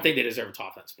 I don't think they deserve a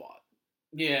top 10 spot.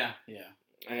 Yeah.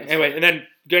 Anyway, and then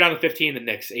go down to 15, the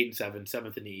Knicks, 8-7,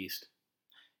 seventh in the East.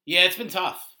 Yeah, it's been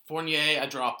tough. Fournier, I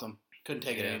dropped him. Couldn't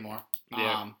take it anymore.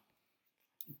 Yeah.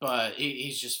 But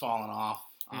he's just fallen off.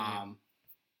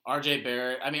 RJ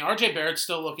Barrett. I mean, RJ Barrett's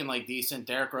still looking like decent.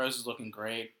 Derrick Rose is looking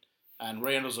great. And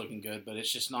Randall's looking good, but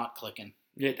it's just not clicking.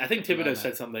 Yeah, I think Thibodeau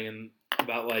said something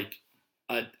about like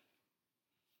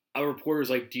a reporter's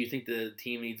like, do you think the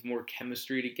team needs more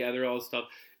chemistry together, all this stuff?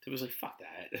 Thibodeau's like, fuck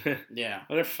that. Yeah.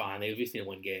 Well, they're fine. They at least need to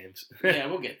win games. Yeah,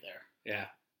 we'll get there. Yeah.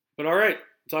 But all right.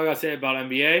 That's all I got to say about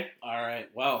NBA. All right.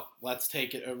 Well, let's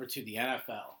take it over to the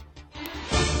NFL.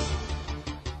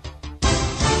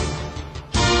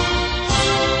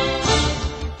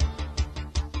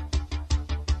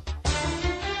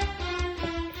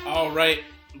 All right.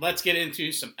 Let's get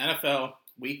into some NFL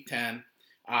Week 10.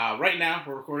 Right now,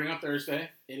 we're recording on Thursday.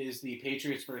 It is the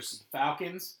Patriots versus the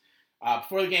Falcons.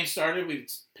 Before the game started, we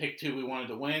picked who we wanted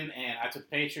to win, and I took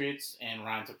Patriots, and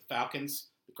Ryan took the Falcons,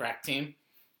 the crack team.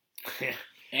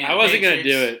 And I wasn't going to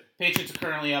do it. Patriots are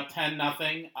currently up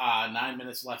 10-0. 9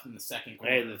 minutes left in the second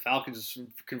quarter. Hey, the Falcons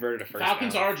converted a first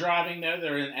Falcons down. are driving, though.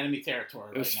 They're in enemy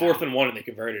territory. It was 4th and 1, and they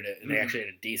converted it, and they actually had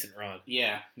a decent run.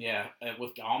 Yeah.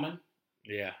 With Gallman?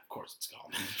 Yeah. Of course it's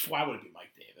Gallman. Why would it be Mike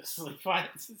Davis?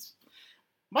 It's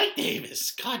Mike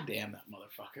Davis. God damn that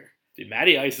motherfucker. Dude,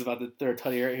 Matty Ice is about to throw a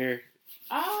tutty right here.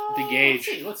 The gauge.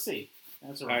 Let's see.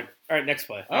 That's all right, next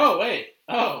play. Oh, wait.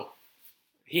 Oh.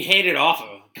 He handed off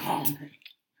of Gallman.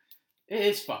 It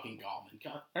is fucking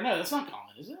Gallman. Or no, that's not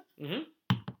Gallman, is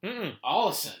it?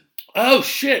 Ollison. Oh,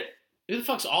 shit. Who the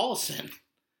fuck's Ollison?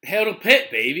 Hail to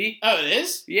Pitt, baby. Oh, it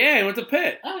is? Yeah, he went to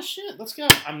Pitt. Oh, shit. Let's go.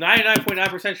 I'm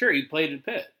 99.9% sure he played at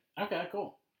Pitt. Okay,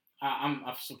 cool. I'm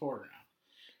a supporter now.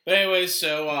 But anyways,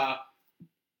 so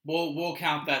we'll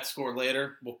count that score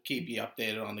later. We'll keep you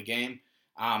updated on the game.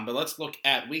 But let's look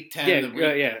at Week 10.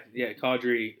 Yeah,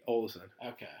 Kadri Olsen.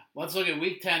 Okay. Let's look at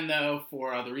Week 10, though,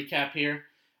 for the recap here.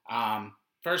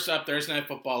 First up, Thursday Night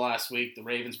Football last week, the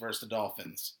Ravens versus the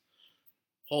Dolphins.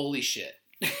 Holy shit.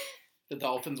 The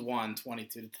Dolphins won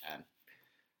 22-10.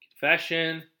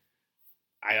 Confession.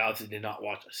 I obviously did not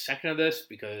watch a second of this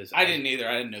because I didn't either.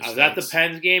 I didn't know. I was at the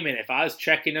Pens game, and if I was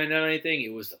checking on anything,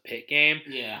 it was the Pitt game.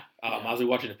 Yeah. I was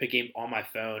watching the Pitt game on my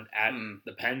phone at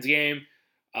the Pens game.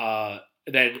 Then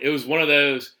it was one of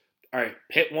those. All right,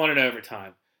 Pitt won in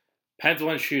overtime. Pens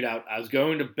won shootout. I was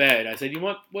going to bed. I said, "You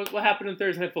know what happened in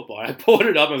Thursday Night Football?" And I pulled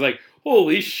it up. And I was like,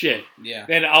 "Holy shit!" Yeah.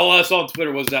 And all I saw on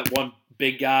Twitter was that one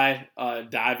big guy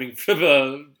diving for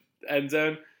the end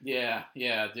zone. Yeah,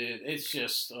 dude. It's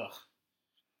just,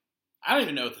 I don't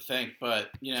even know what to think, but,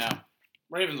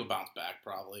 Ravens will bounce back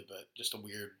probably, but just a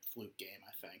weird fluke game,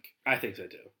 I think. I think so,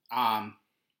 too.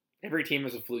 Every team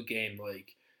has a fluke game.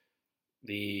 Like,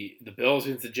 the Bills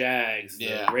against the Jags,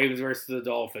 Yeah. the Ravens versus the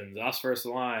Dolphins, us versus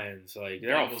the Lions. Like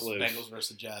they're all flukes. Bengals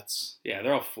versus Jets. Yeah,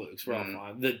 they're all flukes. We're all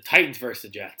fine. The Titans versus the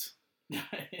Jets.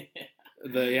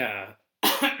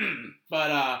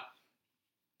 But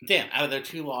damn, out of their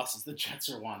 2 losses, the Jets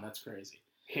are 1. That's crazy.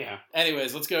 Yeah.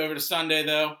 Anyways, let's go over to Sunday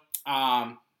though.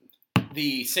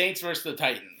 The Saints versus the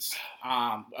Titans.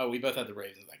 We both had the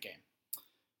Ravens in that game.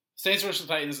 Saints versus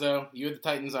the Titans though. You had the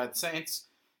Titans, I had the Saints.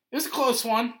 It was a close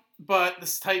one, but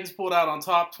the Titans pulled out on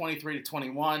top,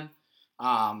 23-21.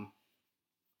 Tannehill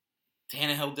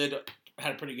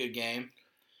had a pretty good game.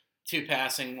 2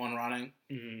 passing, 1 running.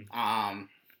 Mm-hmm.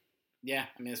 Yeah,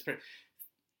 I mean it's pretty.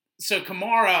 So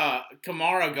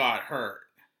Kamara got hurt.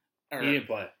 He didn't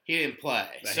play. He didn't play.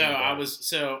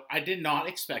 I did not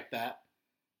expect that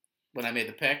when I made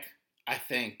the pick. I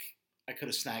think I could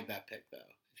have snagged that pick though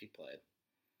if he played.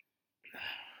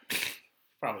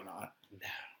 Probably not. No.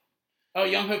 Oh,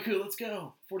 Young Hoku, let's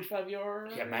go. 45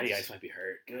 yards. Yeah, Matty Ice might be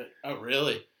hurt. Good. Oh,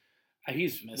 really? He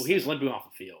was limping off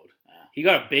the field. Yeah. He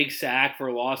got a big sack for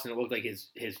a loss, and it looked like his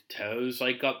toes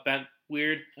got bent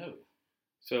weird. Oh.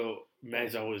 So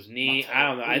Matty's on his knee. Not I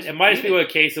don't know. He's It might just be bleeding.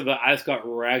 a case of I just got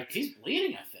wrecked He's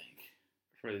bleeding, I think.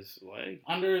 for his leg.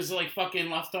 Under his fucking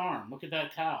left arm. Look at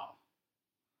that towel.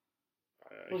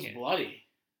 It was bloody.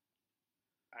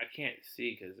 I can't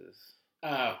see because it's.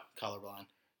 Oh, colorblind.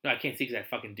 No, I can't see because that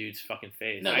fucking dude's fucking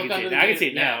face. No, I look can see under it. the I can see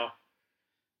it yeah. now.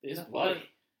 It's Is that bloody. blood?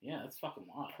 Yeah, that's fucking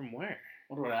wild. From where?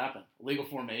 Wonder what happened. Illegal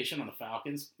formation on the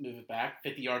Falcons. Move it back.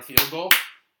 50-yard field goal.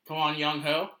 Come on, Young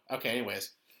Ho. Okay, anyways.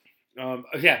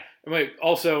 Yeah. Wait.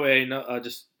 Also,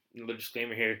 just another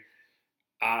disclaimer here.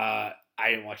 I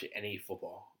didn't watch any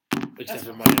football except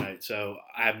for Monday night, so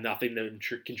I have nothing to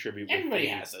contribute. Everybody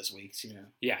has those weeks, you know.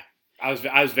 Yeah, I was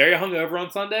very hungover on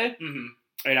Sunday, Mm-hmm.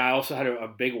 and I also had a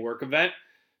big work event,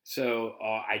 so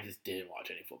I just didn't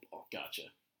watch any football. Gotcha.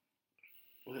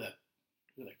 Look at that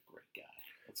great guy.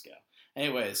 Let's go.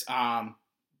 Anyways,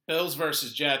 Bills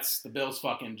versus Jets. The Bills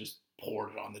fucking just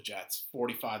poured it on the Jets,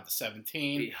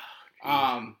 45-17.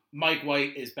 Mike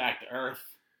White is back to earth.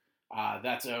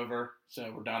 That's over,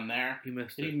 so we're done there. He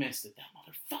missed He it. missed it,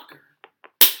 that motherfucker.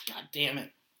 God damn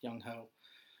it, Young Ho.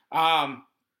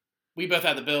 We both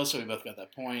had the Bills, so we both got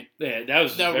that point. Yeah, that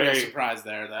was No very real surprise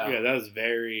there, though. Yeah, that was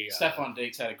very. Stephon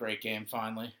Diggs had a great game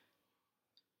finally.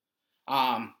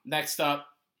 Next up.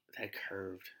 That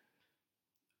curved.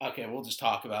 Okay, we'll just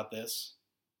talk about this.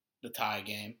 The tie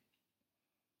game.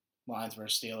 Lions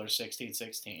versus Steelers,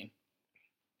 16-16.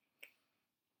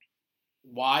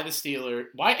 Why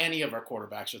any of our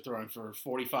quarterbacks are throwing for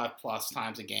 45 plus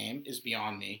times a game is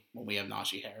beyond me when we have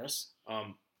Najee Harris.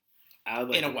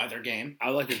 In a weather game. I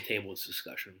would like to table this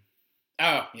discussion.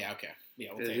 Oh, yeah, okay. Yeah,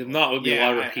 we'll If not, it would be a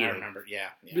lot of repeating. I remember, yeah.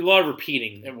 It'd be a lot of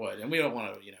repeating. It would, and we don't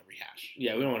want to, rehash.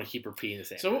 Yeah, we don't want to keep repeating the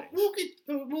same So things.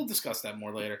 we'll discuss that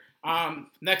more later.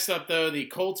 Next up, though, the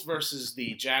Colts versus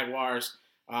the Jaguars.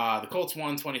 The Colts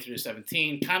won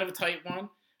 23-17. Kind of a tight one.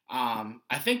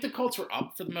 I think the Colts were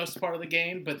up for the most part of the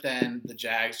game, but then the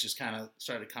Jags just kind of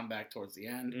started to come back towards the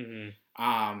end.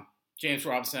 Mm-hmm. James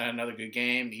Robinson had another good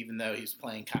game, even though he was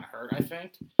playing kind of hurt, I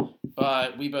think.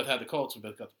 But we both had the Colts. We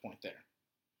both got the point there.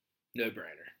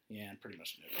 No-brainer. Yeah, pretty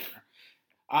much a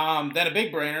no-brainer. Then a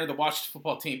big brainer. The Washington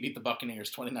football team beat the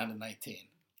Buccaneers 29-19.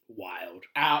 Wild.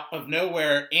 Out of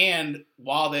nowhere, and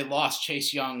while they lost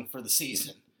Chase Young for the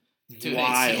season to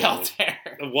an ACL tear.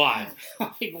 Wild.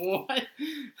 Like, what?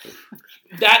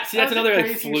 That's That's another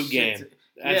crazy fluke shit game.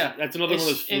 That's another one of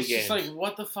those fluke it's games. just like,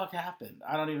 what the fuck happened?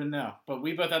 I don't even know. But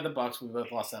we both had the Bucs. We both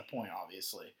lost that point,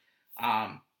 obviously.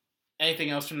 Anything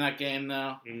else from that game,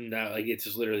 though? No, it's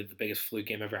just literally the biggest fluke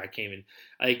game ever. I came in.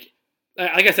 Like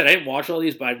I said, I didn't watch all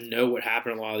these, but I know what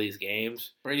happened in a lot of these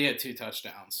games. Brady had 2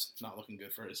 touchdowns. Not looking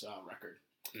good for his record.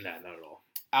 No, not at all.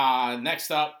 Next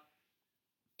up,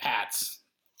 Pats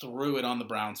threw it on the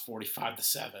Browns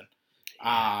 45-7.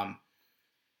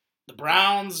 The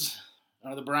Browns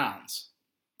are the Browns.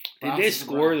 Did they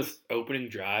score the opening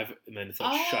drive and then it's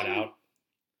shut out?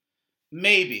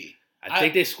 Maybe. I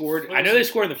think they scored. I know they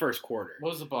scored in the first quarter.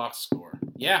 What was the box score?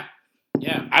 Yeah.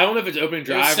 I don't know if it's opening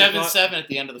drive. It was 7-7 at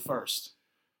the end of the first.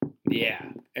 Yeah,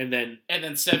 and then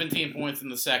 17 points in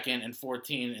the second and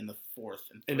 14 in the fourth.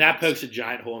 And that pokes a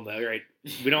giant hole in the right.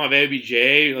 We don't have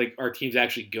ABJ. Like our team's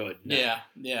actually good. No.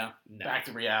 Yeah. No. Back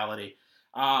to reality.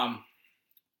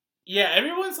 Yeah,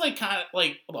 everyone's kind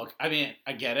of look. I mean,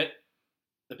 I get it.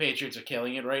 The Patriots are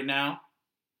killing it right now.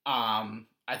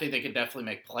 I think they could definitely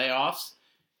make playoffs.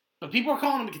 But people are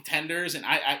calling them contenders, and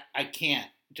I can't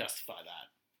justify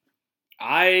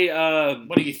that.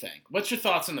 What do you think? What's your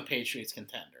thoughts on the Patriots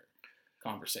contender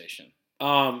conversation?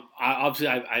 Obviously,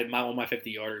 one of my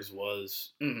 50 yarders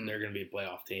was they're going to be a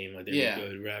playoff team. Like they're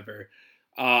good, whatever.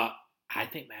 I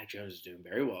think Mac Jones is doing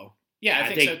very well. Yeah,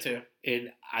 I think so too.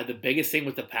 And the biggest thing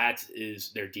with the Pats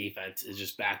is their defense is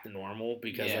just back to normal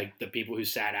because like the people who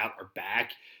sat out are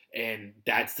back, and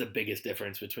that's the biggest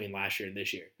difference between last year and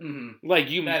this year. Mm-hmm. Like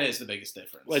that is the biggest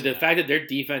difference. Like the fact that their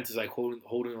defense is like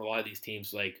holding a lot of these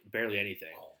teams like barely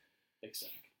anything. Big sack,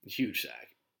 huge sack.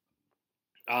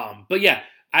 But yeah,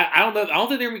 I don't know. I don't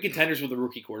think they're going to be contenders with a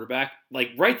rookie quarterback. Like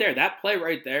right there, that play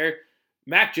right there,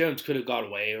 Mac Jones could have got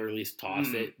away or at least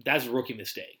tossed it. That's a rookie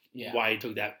mistake. Yeah, why he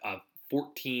took that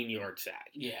 14-yard sack.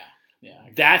 Yeah.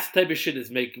 That's the type of shit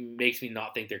that makes me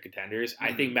not think they're contenders.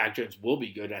 I think Mac Jones will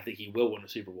be good. And I think he will win a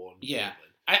Super Bowl.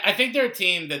 I think they're a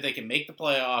team that they can make the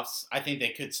playoffs. I think they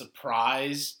could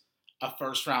surprise a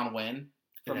first-round win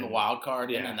from the wild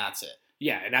card, and then that's it.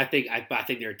 Yeah, and I think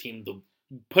they're a team to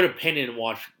put a pin in and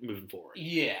watch moving forward.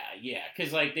 Yeah,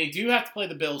 because like they do have to play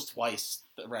the Bills twice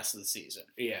the rest of the season.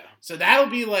 Yeah, so that'll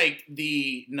be like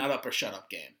the nut up or shut up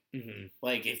game. Mm-hmm.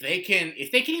 Like if they can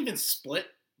even split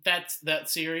that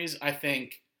series, I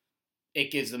think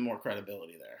it gives them more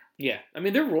credibility there. Yeah, I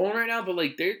mean they're rolling right now, but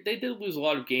like they did lose a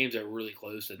lot of games that were really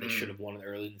close that they should have won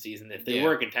early in the season. If they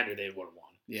were a contender, they would have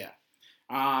won.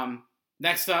 Yeah.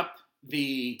 Next up,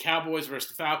 the Cowboys versus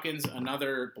the Falcons.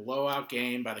 Another blowout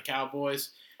game by the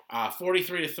Cowboys,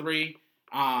 43-3.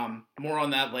 More on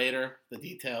that later. The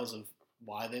details of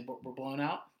why they were blown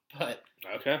out, but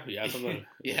okay, yeah, something.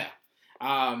 Yeah.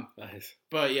 Nice.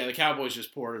 But yeah, the Cowboys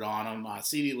just poured it on them.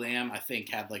 CeeDee Lamb, I think,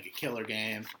 had like a killer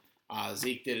game.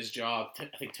 Zeke did his job.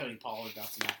 I think Tony Pollard got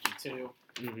some action too.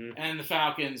 Mm-hmm. And the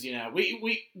Falcons,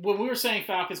 we when we were saying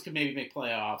Falcons could maybe make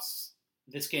playoffs,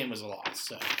 this game was a loss,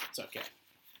 so it's okay.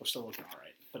 We're still looking all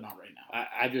right, but not right now.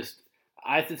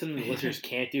 I did something the listeners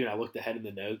can't do, and I looked ahead in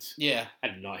the notes. Yeah. I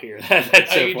did not hear that.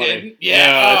 That's so you funny. Didn't?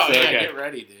 Yeah. No, okay. Get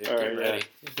ready, dude. All right, get ready.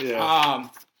 Yeah.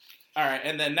 All right,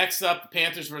 and then next up, the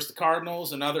Panthers versus the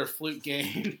Cardinals, another fluke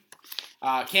game.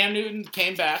 Cam Newton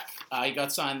came back. He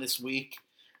got signed this week.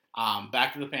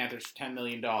 Back to the Panthers for $10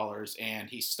 million, and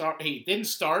he didn't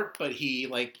start, but he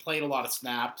played a lot of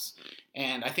snaps,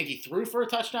 and I think he threw for a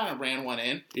touchdown and ran one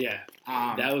in. Yeah,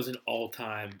 that was an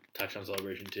all-time touchdown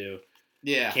celebration too.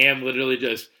 Yeah, Cam literally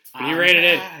just when he ran it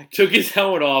in, took his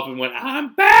helmet off and went,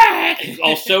 "I'm back!"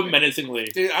 all so menacingly.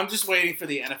 Dude, I'm just waiting for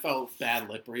the NFL bad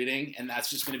lip reading, and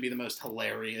that's just going to be the most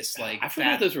hilarious. I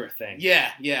forgot those were a thing. Yeah,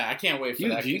 I can't wait for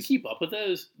that. Do you keep up with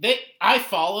those? I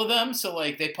follow them, so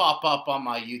they pop up on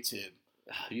my YouTube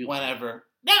whenever.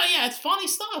 No, yeah, it's funny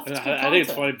stuff. It's I think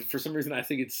it's funny, but for some reason I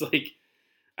think it's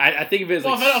I think of it as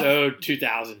so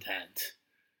 2010.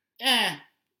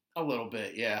 A little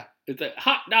bit, yeah. It's like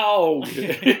hot dog.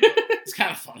 It's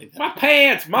kind of funny though. My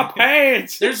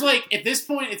pants. There's at this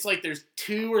point, it's there's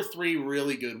 2 or 3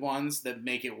 really good ones that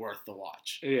make it worth the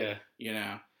watch. Yeah,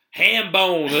 ham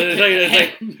bone. Is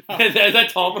that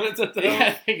Tomlin's? Yeah,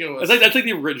 I think it was. That's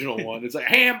the original one. It's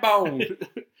ham bone.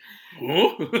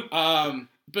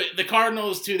 But the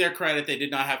Cardinals, to their credit, they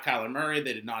did not have Kyler Murray.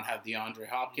 They did not have DeAndre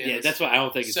Hopkins. Yeah, that's why I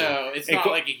don't think it's so. It's not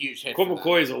a huge hit. Colt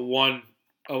McCoy is a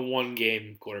one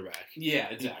game quarterback. Yeah,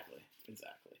 exactly.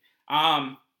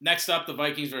 Next up, the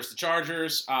Vikings versus the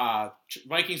Chargers.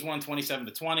 Vikings won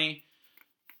 27-20.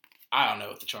 I don't know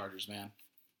what the Chargers, man.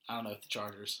 I don't know what the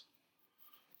Chargers.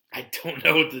 I don't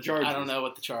know what the Chargers. I don't know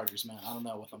what the Chargers, man. I don't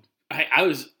know with them. I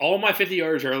was all my 50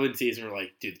 yards early in the season were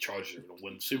like, dude, the Chargers are going to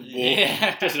win the Super Bowl.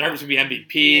 Yeah. Justin Herbert's going to be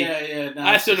MVP. Yeah. No,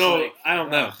 I still know. I don't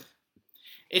know.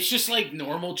 It's just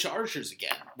normal Chargers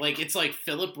again. It's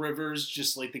Phillip Rivers,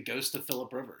 just the ghost of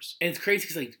Phillip Rivers. And it's crazy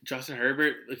because Justin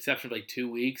Herbert, except for 2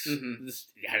 weeks, mm-hmm. is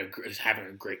having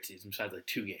a great season besides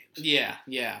 2 games.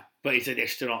 Yeah. But he said they're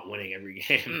still not winning every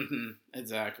game. Mm-hmm.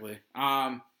 Exactly.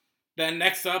 Then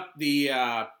next up, the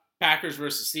Packers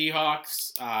versus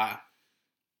Seahawks. I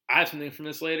have something from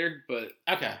this later, but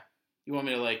okay. You want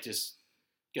me to just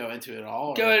go into it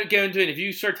all? Go into it. If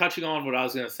you start touching on what I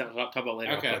was going to talk about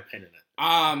later, okay. I'll put a pin in it.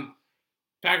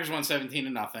 Packers won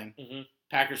 17-0. Mm-hmm.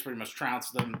 Packers pretty much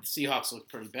trounced them. The Seahawks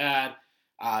looked pretty bad.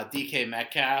 DK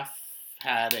Metcalf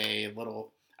had a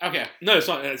little. Okay. No, it's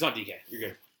not DK. You're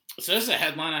good. So this is a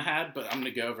headline I had, but I'm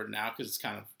going to go over it now because it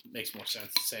kind of makes more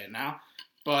sense to say it now.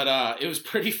 But it was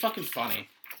pretty fucking funny.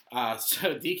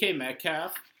 So DK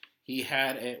Metcalf, he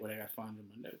had a. What I got to find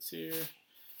in my notes here.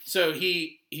 So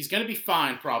he's going to be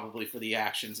fined probably for the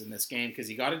actions in this game because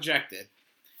he got ejected.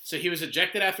 So he was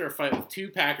ejected after a fight with 2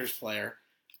 Packers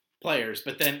players,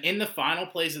 but then in the final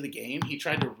plays of the game, he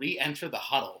tried to re-enter the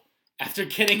huddle after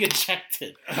getting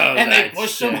ejected. And they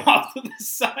pushed him off to the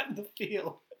side of the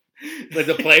field. Like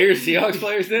the Seahawks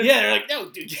players did? Yeah, they're like,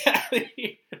 no, dude, get out of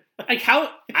here. Like how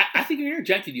I think if you're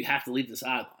ejected, you have to leave the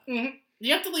sideline. Mm-hmm.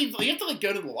 You have to leave. You have to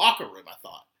go to the locker room. I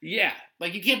thought. Yeah.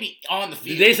 Like you can't be on the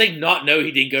field. Did they say not know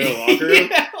he didn't go to the locker room?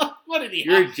 Yeah, what did he?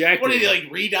 You're ejected. What did he like?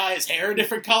 Re-dye his hair a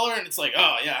different color, and it's like,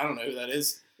 oh yeah, I don't know who that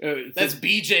is. That's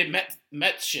BJ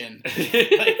Metchin.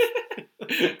 Like,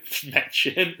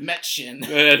 Metchin.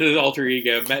 That's his alter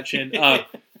ego, Metchin.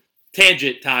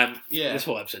 Tangent time. Yeah. This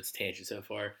whole episode's tangent so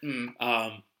far.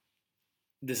 Mm.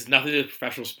 This is nothing to do with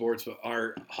professional sports, but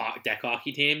our deck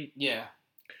hockey team. Yeah.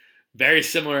 Very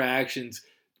similar actions.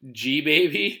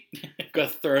 G-Baby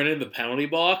got thrown in the penalty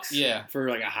box. Yeah. For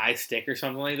like a high stick or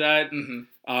something like that.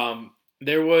 Mm-hmm.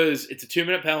 It's a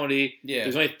 2-minute penalty. Yeah.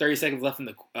 There's only 30 seconds left in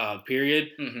the period.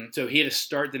 Mm-hmm. So he had to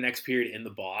start the next period in the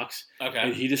box. Okay.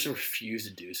 And he just refused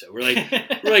to do so. We're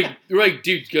like,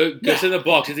 dude, go sit in the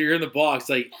box. If you're in the box,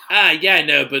 like, yeah, I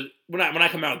know, but when I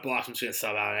come out of the box, I'm just gonna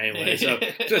sub out anyway. So I'm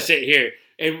just gonna sit here.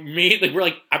 And we're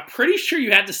like, I'm pretty sure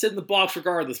you have to sit in the box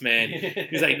regardless, man.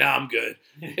 He's like, nah, I'm good.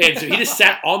 And so he just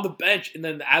sat on the bench. And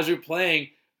then as we were playing,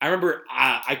 I remember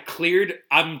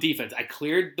I'm defense. I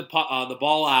cleared the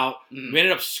ball out. Mm. We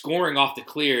ended up scoring off the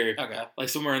clear, like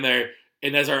somewhere in there.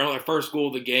 And that's our first goal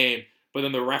of the game. But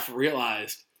then the ref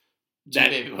realized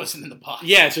that G-Baby wasn't in the box.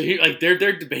 Yeah, so they're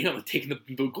debating on taking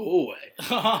the goal away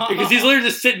because he's literally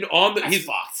just sitting on the. That's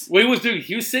fucked. What he was doing,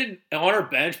 he was sitting on our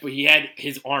bench, but he had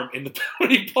his arm in the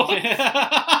penalty box.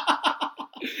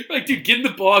 Like, dude, get in the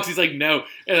box. He's like, no.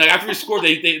 And like after we scored,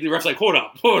 the ref's like, hold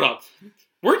up.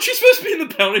 Weren't you supposed to be in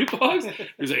the penalty box?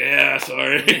 He's like, yeah,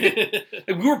 sorry.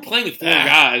 Like, we were playing with 4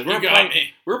 guys. We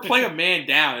were playing a man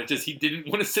down. It's just he didn't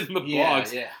want to sit in the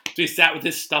box. Yeah. So he sat with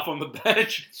his stuff on the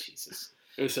bench. Jesus.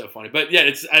 It was so funny. But yeah,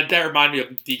 that reminded me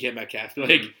of DK Metcalf.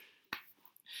 Like,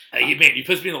 man, you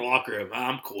put me in the locker room.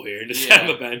 I'm cool here. And just sat on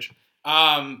the bench.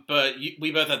 But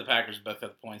we both had the Packers. We both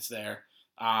had the points there.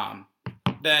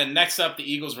 Then next up,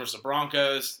 the Eagles versus the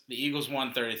Broncos. The Eagles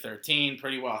won 30-13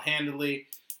 pretty well handedly.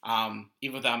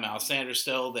 Even without Miles Sanders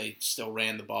still, they still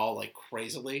ran the ball like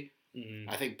crazily. Mm-hmm.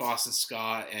 I think Boston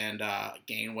Scott and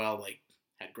Gainwell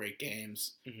had great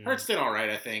games. Mm-hmm. Hurts did all right,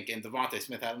 I think, and Devontae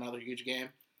Smith had another huge game.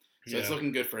 So it's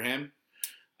looking good for him.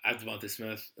 I have Devontae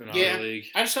Smith in our league.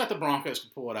 I just thought the Broncos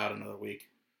could pull it out another week,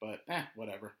 but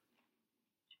whatever.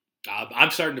 I'm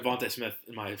starting Devontae Smith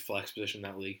in my flex position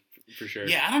in that league for sure.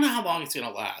 Yeah, I don't know how long it's gonna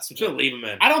last. I'm just gonna leave him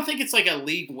in. I don't think it's like a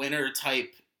league winner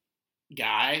type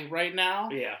guy right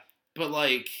now. Yeah, but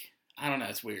like I don't know,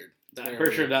 it's weird. I'm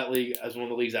pretty sure that league as one of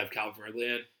the leagues I have Calvin Ridley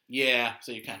in. Yeah,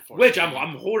 so you kind of which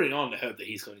I'm holding on to hope that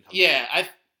he's going to come. Yeah,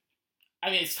 I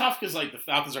mean, it's tough because like the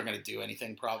Falcons aren't going to do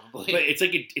anything probably. But it's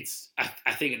like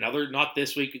I think not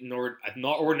this week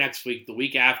or next week. The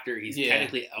week after, he's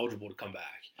technically eligible to come back.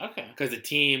 Okay. Because the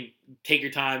team, take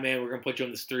your time, man. We're going to put you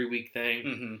on this 3-week thing.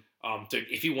 Mm-hmm. So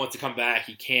if he wants to come back,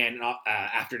 he can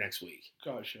after next week.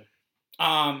 Gotcha.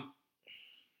 And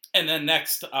then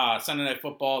next Sunday Night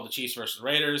Football, the Chiefs versus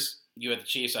Raiders. You had the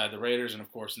Chiefs, I had the Raiders, and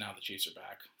of course now the Chiefs are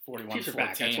back. 41-14. Chiefs are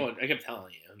back. That's what I kept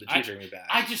telling you. The Chiefs are going to be back.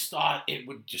 I just thought it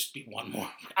would just be one more.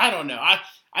 I don't know.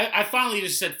 I finally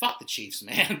just said, fuck the Chiefs,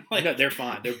 man. Like, no, they're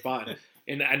fine. They're fine.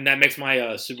 And that makes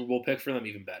my Super Bowl pick for them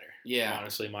even better. Yeah.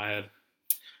 Honestly, in my head.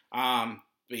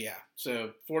 But yeah,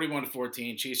 so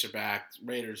 41-14, Chiefs are back.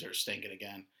 Raiders are stinking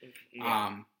again.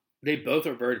 Yeah. They both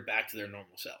reverted back to their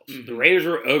normal selves. Mm-hmm. The Raiders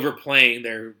were overplaying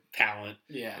their talent.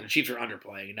 Yeah. And the Chiefs are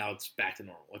underplaying, and now it's back to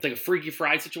normal. It's like a Freaky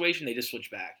Friday situation. They just switched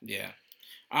back. Yeah.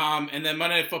 And then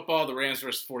Monday Night Football, the Rams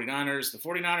versus 49ers. The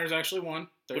 49ers actually won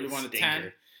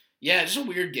 31-10. Yeah, just a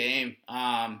weird game.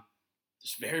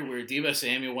 Just very weird. Deebo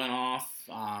Samuel went off.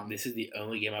 This is the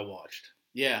only game I watched.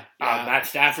 Yeah. Matt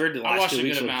Stafford, the last 2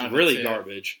 weeks was really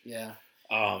garbage. Yeah.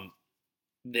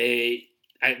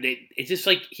 It's just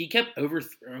like he kept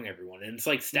overthrowing everyone, and it's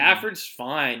like Stafford's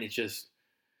fine. It's just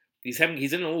he's in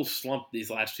a little slump these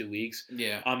last 2 weeks.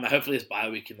 Yeah. Hopefully his bye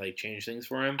week can change things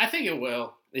for him. I think it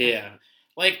will. Yeah.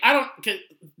 Cause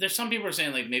there's some people are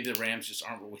saying maybe the Rams just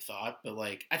aren't what we thought, but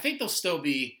I think they'll still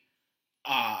be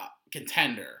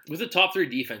contender with a top 3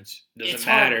 defense. Doesn't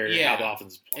matter how the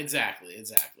offense is playing.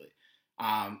 Exactly.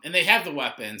 And they have the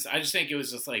weapons. I just think it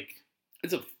was just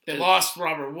they lost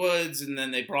Robert Woods, and then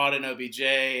they brought in OBJ,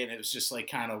 and it was just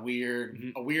kind of weird,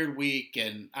 a weird week,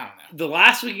 and I don't know. The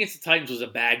last week against the Titans was a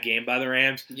bad game by the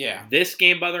Rams. Yeah. This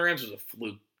game by the Rams was a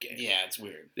fluke game. Yeah, it's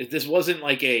weird. This wasn't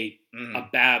a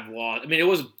bad loss. I mean, it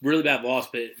was a really bad loss,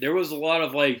 but there was a lot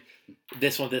of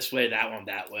this one this way, that one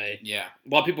that way. Yeah. A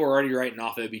lot of people were already writing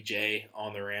off OBJ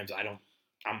on the Rams. I'm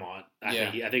not. I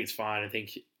think it's fine. I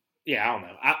think, I don't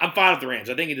know. I'm fine with the Rams.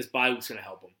 I think this bye week's going to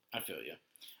help them. I feel you.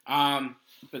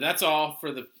 But that's all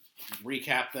for the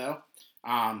recap, though.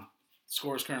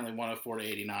 Score is currently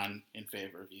 104-89 in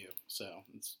favor of you. So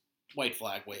it's white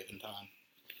flag waving time.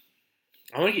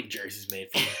 I want to get jerseys made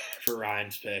for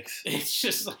Ryan's picks. It's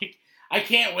just like, I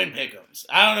can't win pick'ems.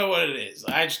 I don't know what it is.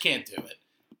 I just can't do it.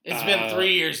 It's been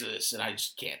 3 years of this, and I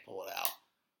just can't pull it out.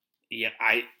 Yeah,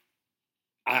 I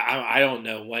don't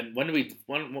know. What are we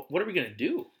gonna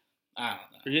do? I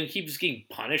don't know. Are you gonna keep just getting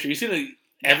punished? Are you gonna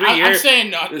every year? I'm saying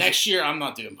next year I'm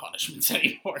not doing punishments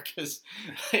anymore because.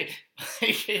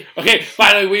 Okay,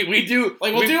 finally we do.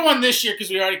 We'll do one this year because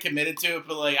we already committed to it.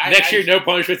 But next year, no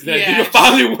punishments. Then you'll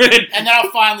finally win, and then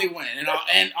I'll finally win,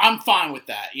 and I'm fine with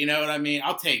that. You know what I mean?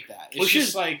 I'll take that. It's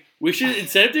just like we should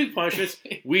instead of doing punishments,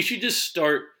 we should just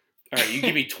start. All right, you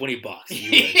give me $20.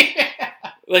 You win.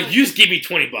 Like, you just give me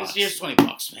 $20. Here's $20,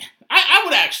 man. I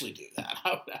would actually do that.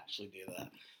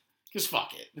 Because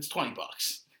fuck it. It's $20.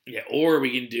 Yeah, or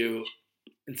we can do,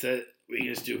 instead, we can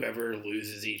just do whoever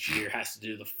loses each year has to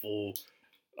do the full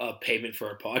payment for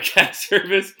our podcast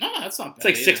service. No, that's not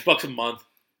bad. It's like $6 a month.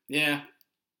 Yeah.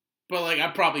 But,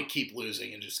 I'd probably keep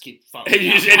losing and just keep fucking.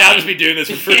 And I'll just be doing this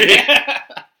for free.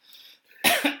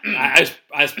 I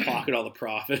just pocket all the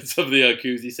profits of the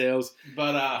koozie sales.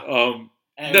 But,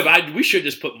 no, but we should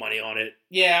just put money on it.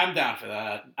 Yeah, I'm down for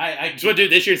that. I just want to do it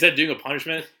this year instead of doing a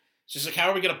punishment. It's just how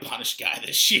are we going to punish Guy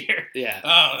this year? Yeah.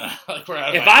 Oh, no. We're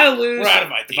out of ideas. We're out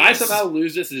of ideas. If I somehow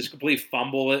lose this and just completely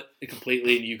fumble it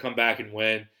completely and you come back and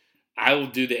win, I will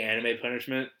do the anime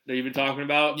punishment that you've been talking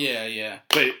about. Yeah.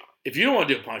 But if you don't want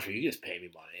to do a punishment, you just pay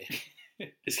me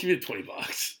money. Just give me the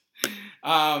 $20.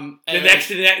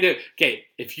 Okay,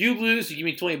 if you lose, you give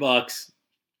me $20.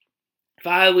 If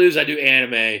I lose, I do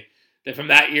anime. Then from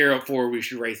that year forward, we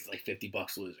should raise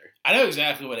 $50 loser. I know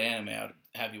exactly what anime I would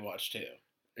have you watch too.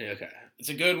 Okay. It's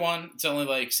a good one. It's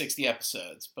only 60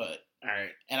 episodes, but all right.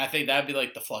 And I think that'd be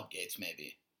the floodgates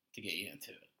maybe to get you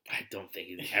into it. I don't think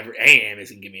any anime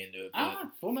can get me into it.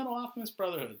 Full Metal Alchemist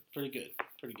Brotherhood, pretty good.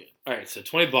 All right, so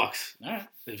 $20. All right.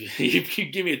 If you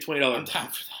give me a $20, I'm down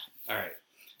for that. All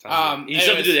right. You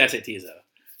still have to do the SATs though.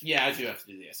 Yeah, I do have to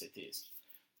do the SATs.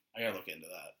 I gotta look into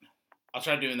that. I'll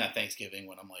try doing that Thanksgiving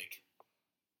when I'm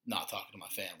not talking to my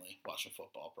family, watching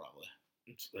football probably.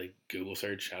 It's Google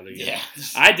search how to get. Yeah,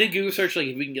 I did Google search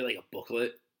if we can get a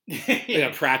booklet,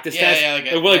 a practice test.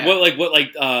 Yeah,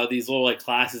 what these little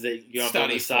classes that you have on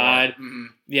the side. Mm-hmm.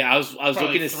 Yeah, I was probably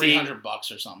looking to see $300 or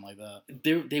something like that.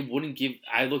 They wouldn't give.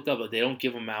 I looked up, but they don't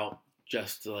give them out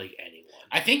just to anyone.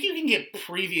 I think you can get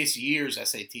previous years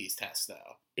SATs tests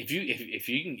though. If you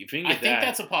can get I think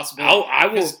that's a possibility. I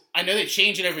will. I know they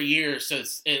change it every year, so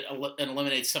it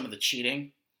eliminates some of the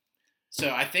cheating. So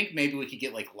I think maybe we could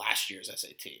get last year's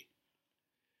SAT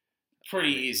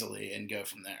pretty easily and go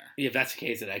from there. Yeah, if that's the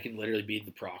case, then I can literally be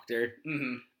the proctor,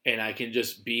 and I can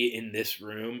just be in this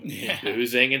room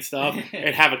boozing and stuff,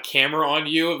 and have a camera on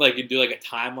you, and do a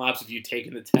time lapse of you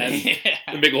taking the test,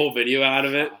 and make a whole video out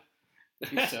of it.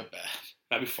 It'd be so bad.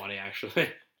 That'd be funny, actually.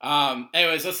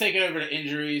 Anyways, let's take it over to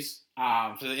injuries.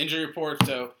 For the injury report,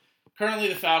 so currently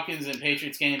the Falcons and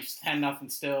Patriots game's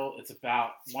 10-0 still. It's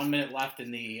about 1 minute left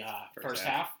in the first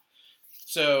half.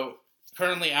 So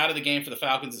currently out of the game for the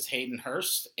Falcons is Hayden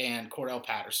Hurst and Cordell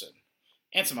Patterson.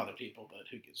 And some other people, but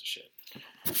who gives a shit?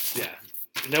 Yeah.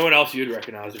 No one else you'd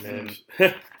recognize their names.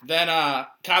 Then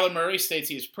Kyler Murray states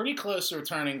he is pretty close to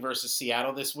returning versus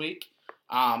Seattle this week.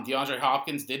 DeAndre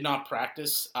Hopkins did not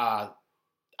practice. I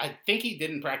think he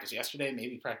didn't practice yesterday,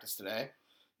 maybe practiced today,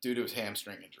 due to his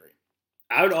hamstring injury.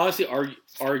 I would honestly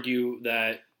argue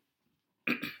that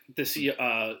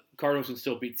the Cardinals can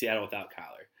still beat Seattle without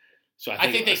Kyler. So I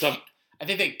think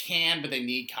they can, but they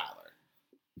need Kyler.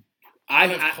 I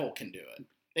don't know if Cole can do it.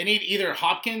 They need either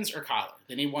Hopkins or Kyler.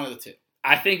 They need one of the two.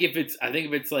 I think if it's all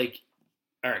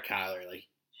right, Kyler,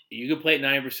 you could play at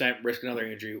 90%, risk another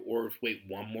injury, or wait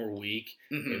one more week,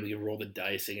 and we can roll the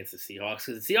dice against the Seahawks.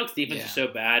 Because the Seahawks defense is so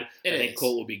bad, I think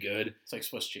Colt will be good. It's like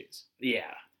Swiss cheese.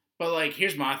 Yeah. But,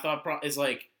 here's my thought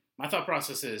my thought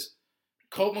process is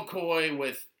Colt McCoy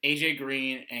with A.J.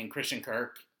 Green and Christian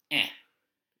Kirk,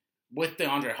 With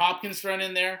DeAndre Hopkins thrown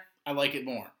in there, I like it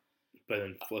more. But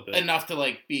then flip it. Enough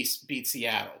to, beat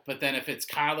Seattle. But then if it's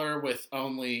Kyler with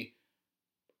only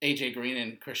A.J. Green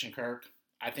and Christian Kirk,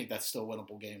 I think that's still a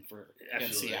winnable game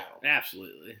against Seattle.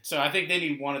 Absolutely. So I think they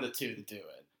need one of the two to do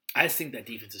it. I just think that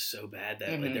defense is so bad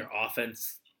that their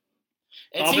offense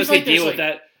seems could deal with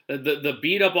that. The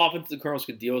beat up offense the Cardinals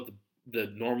could deal with the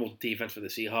normal defense for the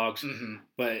Seahawks,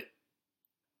 but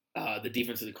the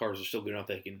defense of the Cardinals are still good enough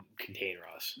that they can contain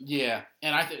Russ. Yeah,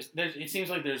 and it seems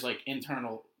like there's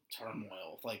internal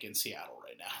turmoil in Seattle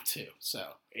right now too. So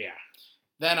yeah.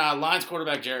 Then Lions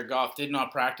quarterback Jared Goff did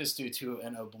not practice due to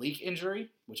an oblique injury,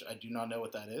 which I do not know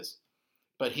what that is.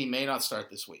 but he may not start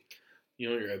this week. You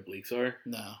know what your obliques are?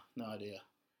 No idea.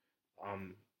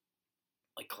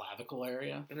 Like clavicle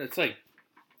area? And it's like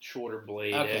shoulder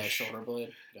blade-ish. Okay, shoulder blade.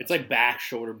 Gotcha. It's like back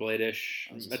shoulder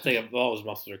blade-ish. That's like all his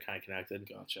muscles are kind of connected.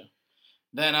 Gotcha.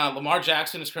 Then Lamar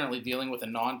Jackson is currently dealing with a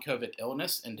non-COVID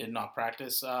illness and did not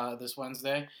practice this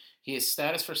Wednesday. His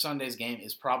status for Sunday's game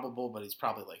is probable, but he's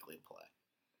probably likely to play.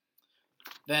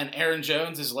 Then Aaron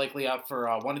Jones is likely out for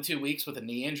 1 to 2 weeks with a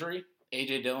knee injury.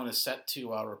 A.J. Dillon is set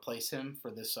to replace him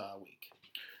for this week.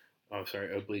 Oh, sorry,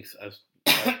 obliques. I was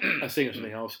thinking of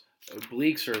something else.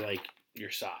 Obliques are like your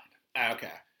side.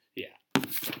 Okay. Yeah.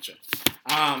 Gotcha.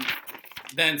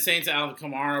 Then Saints Alvin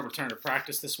Kamara returned to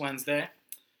practice this Wednesday.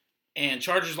 And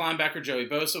Chargers linebacker Joey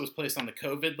Bosa was placed on the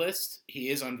COVID list. He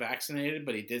is unvaccinated,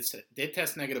 but he did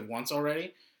test negative once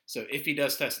already. So if he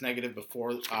does test negative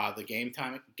before the game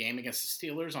against the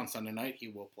Steelers on Sunday night, he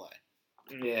will play.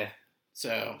 Yeah.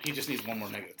 So he just needs one more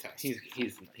negative test. He's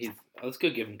let's go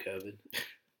give him COVID.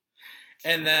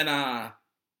 And then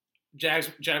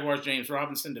Jaguars James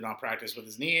Robinson did not practice with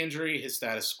his knee injury. His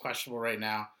status is questionable right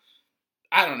now.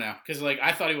 I don't know, because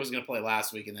I thought he was going to play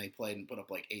last week, and then he played and put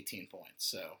up 18 points.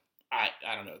 So I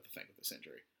don't know what to think of this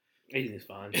injury. He's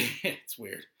fine. It's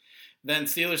weird. Then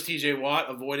Steelers TJ Watt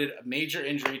avoided a major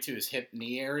injury to his hip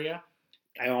knee area.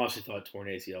 I honestly thought torn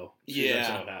ACL.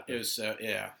 Yeah, it was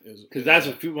because that's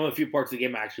one of the few parts of the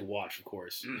game I actually watched, of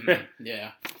course. Mm-hmm.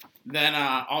 Yeah. Then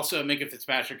also Minka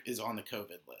Fitzpatrick is on the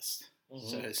COVID list,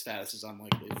 so his status is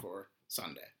unlikely for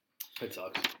Sunday. It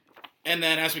sucks. And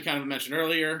then, as we kind of mentioned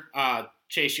earlier,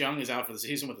 Chase Young is out for the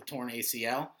season with a torn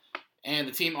ACL. And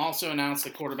the team also announced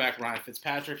that quarterback Ryan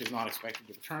Fitzpatrick is not expected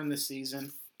to return this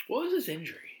season. What was his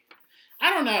injury?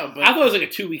 I don't know, but I thought it was like a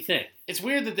 2-week thing. It's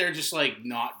weird that they're just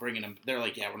not bringing him. They're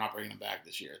like, yeah, we're not bringing him back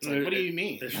this year. It's like, what do you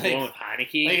mean? There's one with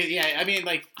Heineke. Yeah, I mean,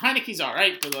 Heineke's all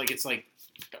right, but it's like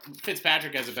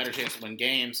Fitzpatrick has a better chance to win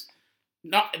games.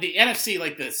 Not the NFC,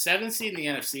 the 7th seed in the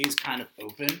NFC is kind of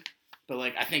open, but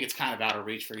I think it's kind of out of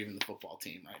reach for even the football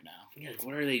team right now. Yeah,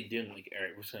 what are they doing? All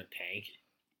right, we're just gonna tank.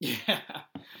 Yeah,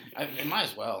 it might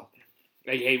as well.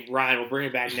 Hey, Ryan, we'll bring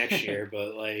it back next year,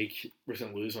 but we're just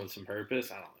gonna lose on some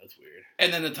purpose. I don't know. That's weird.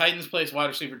 And then the Titans placed wide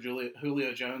receiver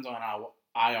Julio Jones on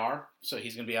IR, so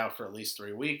he's gonna be out for at least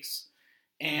 3 weeks.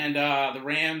 And the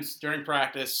Rams during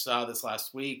practice this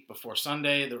last week before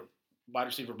Sunday, the wide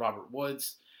receiver Robert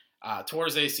Woods tore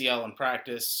his ACL in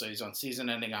practice, so he's on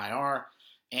season-ending IR.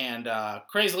 And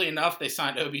crazily enough, they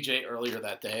signed OBJ earlier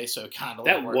that day, so it kind of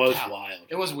that worked was out. Wild.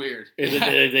 It was weird.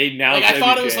 They now I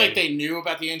thought it was they knew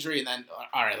about the injury, and then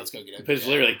all right, let's go get OBJ. But it's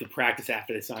literally the practice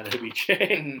after they signed OBJ.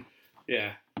 Mm-hmm.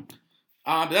 Yeah.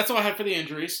 But that's all I had for the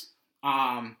injuries.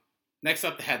 Next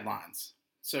up, the headlines.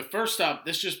 So first up,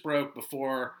 this just broke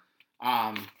before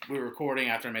we were recording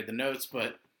after I made the notes,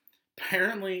 but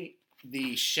apparently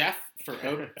the chef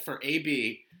for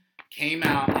AB came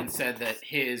out and said that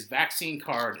his vaccine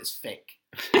card is fake.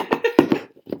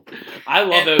 I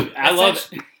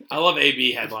love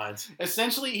AB headlines.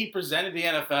 Essentially, he presented the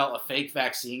NFL a fake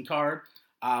vaccine card.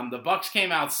 The Bucs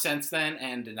came out since then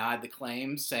and denied the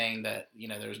claims, saying that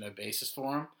there's no basis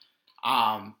for him.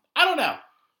 I don't know,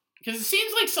 because it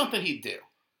seems like something he'd do.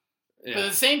 Yeah. But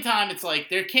at the same time, it's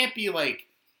there can't be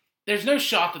there's no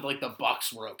shot that the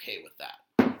Bucs were okay with that.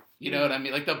 You know what I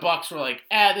mean? The Bucs were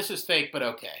this is fake, but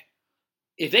okay.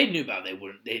 If they knew about it,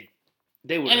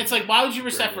 they would. And it's why would you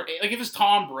respect for if it's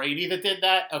Tom Brady that did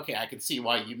that? Okay, I can see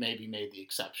why you maybe made the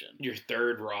exception. Your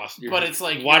third roster, but it's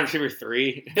wide receiver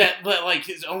 3. But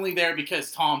is only there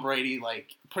because Tom Brady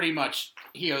pretty much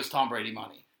he owes Tom Brady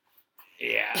money.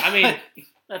 Yeah, I mean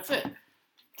that's it.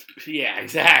 Yeah,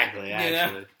 exactly.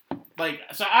 Actually,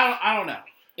 so I don't know.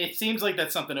 It seems like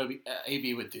that's something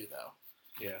AB would do though.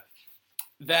 Yeah.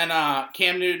 Then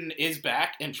Cam Newton is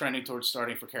back and trending towards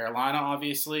starting for Carolina,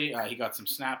 obviously. He got some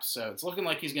snaps, so it's looking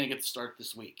like he's going to get the start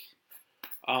this week.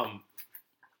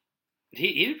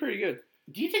 He did pretty good.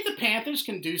 Do you think the Panthers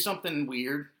can do something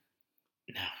weird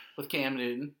with Cam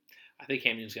Newton? I think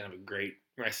Cam Newton's going to have a great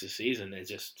rest of the season. I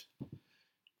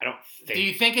don't think... Do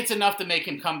you think it's enough to make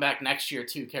him come back next year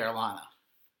to Carolina?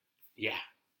 Yeah.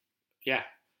 Yeah.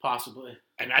 Possibly.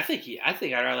 And I think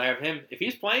I'd rather have him, if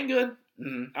he's playing good,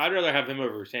 I'd rather have him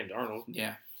over Sam Darnold.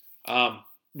 Yeah. Can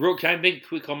I make a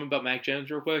quick comment about Mac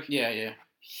Jones real quick? Yeah.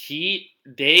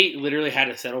 They literally had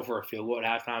to settle for a field goal at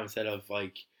halftime instead of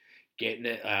getting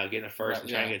a first and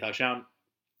trying to get a touchdown.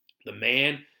 The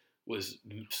man was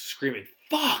screaming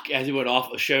 "fuck" as he went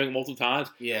off, showing multiple times.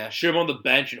 Yeah. Showed him on the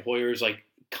bench, and Hoyer was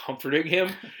comforting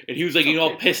him, and he was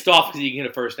all pissed off because he didn't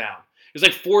get a first down. It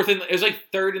was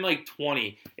third and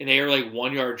 20, and they were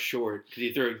 1 yard short because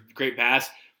he threw a great pass,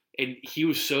 and he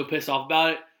was so pissed off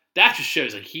about it that just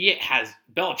shows like he has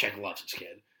Belichick loves his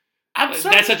kid. That's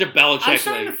such a Belichick. I'm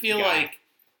starting to feel guy. like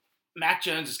Mac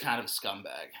Jones is kind of a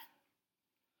scumbag.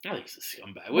 I think he's a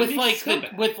scumbag.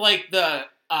 With the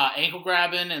ankle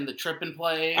grabbing and the tripping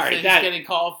plays All right, he's getting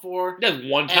called for. That's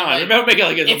one time. Like, Remember making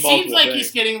like it seems like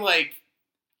he's getting like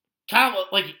kind of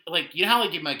like you know how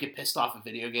like you might get pissed off at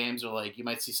video games or like you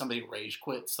might see somebody rage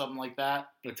quit something like that.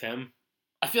 That's him.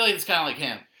 I feel like it's kind of like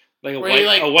him. Like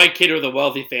a white kid with a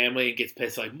wealthy family and gets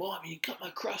pissed like, Mom, you cut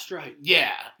my crust right.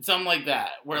 Yeah, something like that.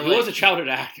 Where he was a childhood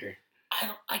actor.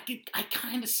 I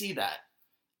kind of see that,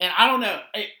 and I don't know.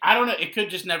 I don't know. It could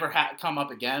just never come up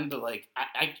again. But like,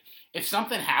 if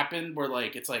something happened where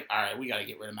like it's like, all right, we got to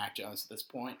get rid of Mac Jones at this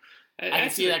point. I can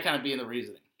see that kind of being the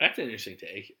reasoning. That's an interesting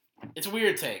take. It's a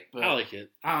weird take, but I like it.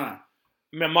 I don't know.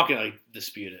 I mean, I'm not gonna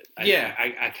dispute it.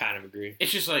 I kind of agree.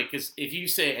 It's just like because if you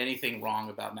say anything wrong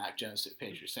about Mac Jones to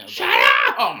Patriots fans, shut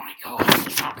up! Oh my god!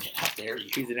 How dare you?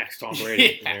 He's the next Tom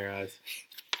Brady in their eyes.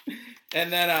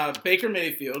 And then Baker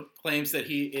Mayfield claims that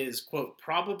he is quote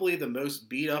probably the most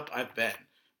beat up I've been,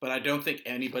 but I don't think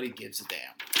anybody gives a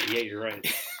damn. Yeah, you're right.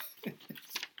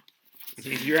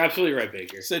 You're absolutely right,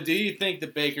 Baker. So, do you think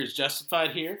that Baker's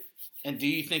justified here? And do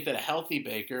you think that a healthy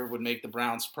Baker would make the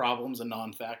Browns' problems a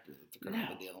non-factor that they're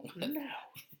currently dealing with?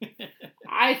 No.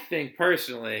 I think,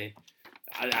 personally,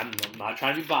 I'm not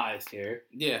trying to be biased here.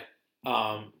 Yeah.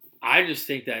 I just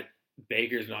think that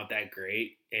Baker's not that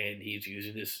great, and he's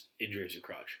using this injury as a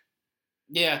crutch.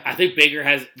 Yeah. I think Baker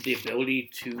has the ability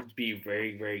to be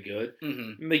very, very good.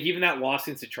 Mm-hmm. Like, even that loss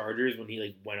against the Chargers, when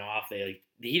he, went off,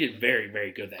 he did very,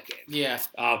 very good that game. Yeah.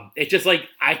 It's just,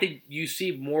 I think you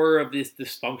see more of this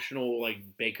dysfunctional,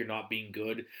 Baker not being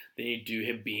good than you do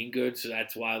him being good. So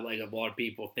that's why, a lot of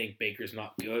people think Baker's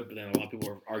not good, but then a lot of people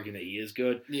are arguing that he is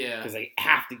good. Yeah. Because,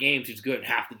 half the games he's good and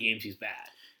half the games he's bad.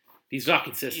 He's not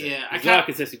consistent. Yeah, he's not a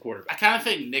consistent quarterback. I kind of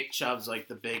think Nick Chubb's,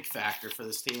 the big factor for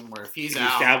this team, where if he's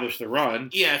out... establish the run.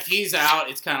 Yeah, if he's out,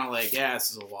 it's kind of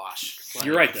this is a wash.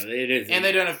 You're right, though. It is. And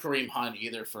they don't have Kareem Hunt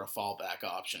either for a fallback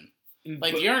option.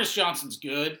 Dearness Johnson's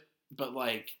good, but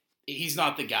he's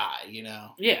not the guy, you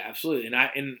know. Yeah, absolutely,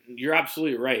 and you're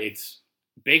absolutely right.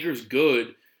 Baker's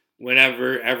good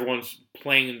whenever everyone's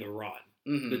playing the run.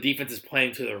 Mm-hmm. The defense is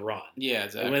playing to the run. Yeah,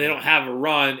 exactly. And when they don't have a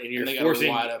run and you're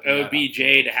forcing OBJ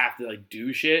to have to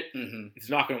do shit, mm-hmm. it's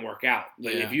not going to work out.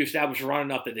 If you establish a run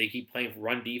enough that they keep playing for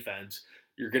run defense,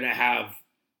 you're going to have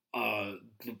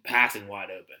passing wide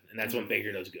open, and that's when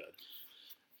Baker does good.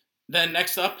 Then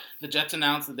next up, the Jets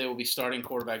announced that they will be starting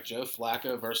quarterback Joe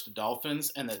Flacco versus the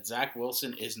Dolphins, and that Zach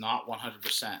Wilson is not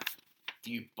 100%.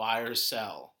 Do you buy or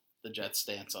sell the Jets'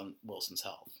 stance on Wilson's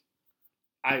health?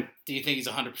 Do you think he's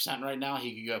 100% right now?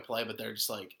 He could go play, but they're just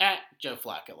Joe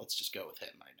Flacco. Let's just go with him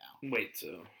right now. Wait,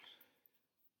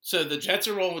 so the Jets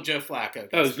are rolling with Joe Flacco.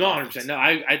 Oh, he's not 100%. No,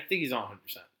 I think he's not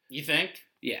 100%. You think?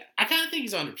 Yeah. I kind of think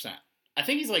he's 100%. I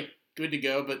think he's good to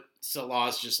go, but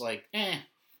Salah's just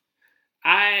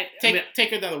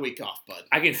Take another week off, bud.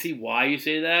 I can see why you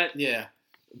say that. Yeah.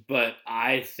 But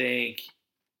I think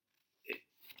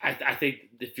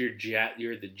if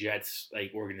you're the Jets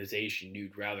organization,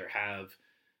 you'd rather have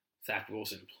Zach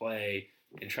Wilson play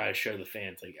and try to show the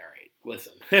fans all right,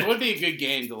 listen. It would be a good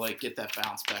game to get that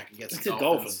bounce back against the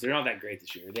Dolphins. They're not that great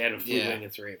this year. They had a fluke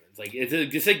against the Ravens.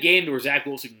 It's a game where Zach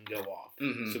Wilson can go off.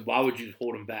 Mm-hmm. So why would you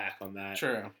hold him back on that?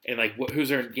 True. And who's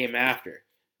their game after?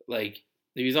 If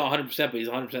he's not 100%, but he's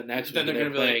 100% next week. Then they're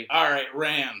going to be all right,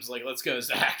 Rams. Let's go,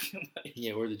 Zach.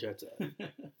 Yeah, where are the Jets at?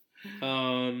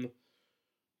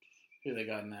 Who they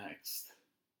got next?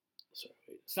 Sorry,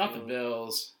 it's not the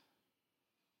Bills.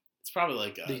 It's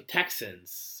probably the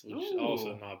Texans, which is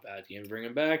also not a bad game to bring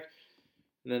them back.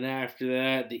 And then after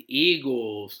that, the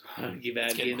Eagles. Bad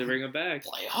game to bring them back.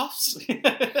 Playoffs?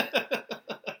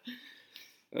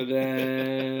 And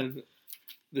then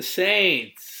the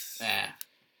Saints.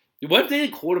 Nah. What if they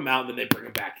quote them out and then they bring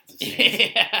them back to the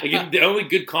Saints? Yeah. The only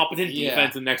good competent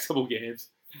defense in the next couple games.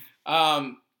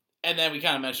 And then we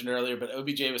kind of mentioned earlier, but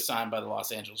OBJ was signed by the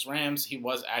Los Angeles Rams. He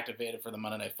was activated for the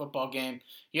Monday Night Football game.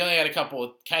 He only had a couple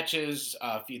of catches,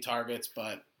 a few targets,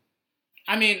 but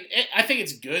I think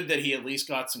it's good that he at least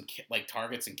got some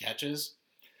targets and catches.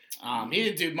 He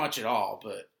didn't do much at all,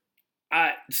 but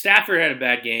Stafford had a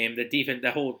bad game. The defense,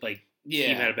 that whole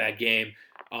team had a bad game.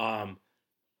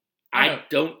 I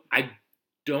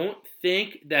don't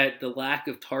think that the lack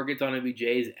of targets on OBJ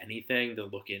is anything to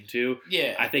look into.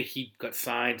 Yeah. I think he got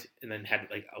signed and then had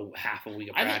a half a week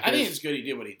of practice. I think it's good he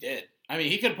did what he did.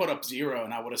 He could have put up 0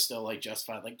 and I would have still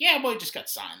justified he just got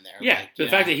signed there. Yeah, the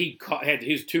fact that he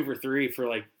was 2 for 3 for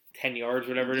 10 yards,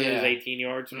 whatever it is, 18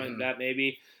 yards, something like that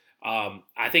maybe.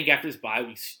 I think after this bye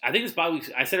week, I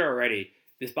said it already,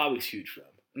 this bye week's huge for him.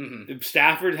 Mm-hmm.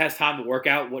 Stafford has time to work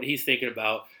out what he's thinking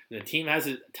about, and the team has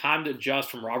time to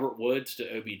adjust from Robert Woods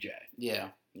to OBJ. Yeah.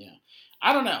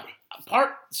 I don't know.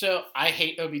 So I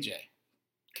hate OBJ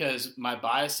because my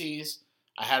biases.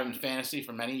 I had him in fantasy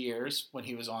for many years when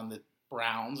he was on the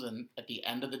Browns and at the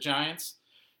end of the Giants,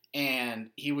 and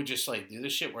he would just like do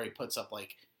this shit where he puts up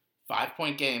like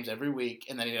 5-point games every week,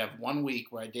 and then he'd have 1 week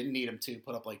where I didn't need him to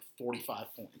put up like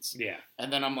 45 points. Yeah.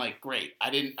 And then I'm like, great, I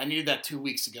needed that 2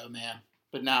 weeks ago, man.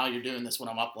 But now you're doing this when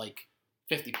I'm up like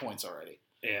 50 points already.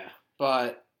 Yeah.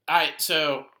 But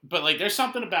like there's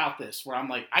something about this where I'm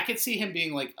like, I could see him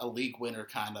being like a league winner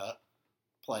kind of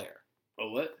player. A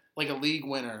what? Like a league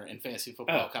winner in fantasy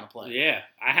football kind of player. Yeah.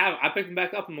 I picked him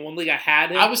back up in the one league I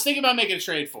had him. I was thinking about making a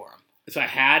trade for him. So I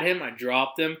had him, I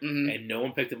dropped him, Mm-hmm. and no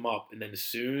one picked him up. And then as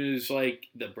soon as like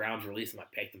the Browns released him, I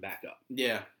picked him back up.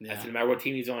 Yeah. I said, no matter what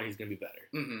team he's on, he's gonna be better.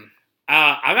 Mm-hmm.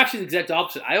 I'm actually the exact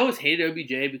opposite. I always hated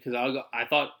OBJ because I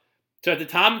thought so at the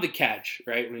time of the catch,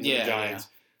 right, when he was on the Giants,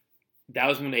 that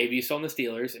was when AB was still on the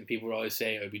Steelers, and people would always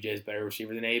say OBJ is a better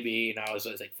receiver than AB, and I was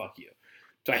always like, fuck you.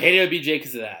 So I hated OBJ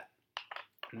because of that.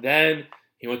 And then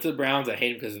he went to the Browns. I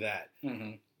hate him because of that.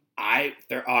 Mm-hmm.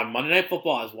 They're on Monday Night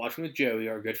Football. I was watching with Joey,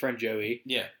 our good friend Joey.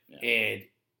 Yeah. And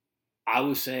I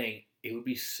was saying it would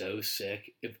be so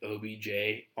sick if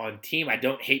OBJ on team I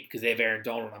don't hate because they have Aaron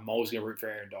Donald, and I'm always going to root for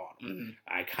Aaron Donald. Mm-hmm.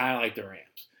 I kind of like the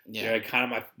Rams. Yeah. They're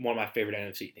kind of one of my favorite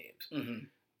NFC teams. Mm-hmm.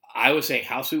 I was saying,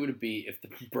 how sweet would it be if the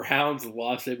Browns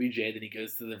lost OBJ, then he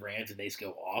goes to the Rams and they just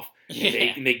go off, and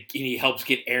he helps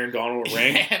get Aaron Donald a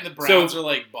ring, and the Browns are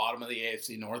like bottom of the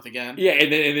AFC North again. Yeah, and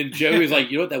then Joey's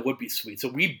like, you know what, that would be sweet. So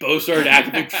we both started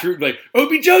acting true, like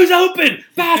OBJ's open,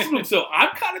 pass him. So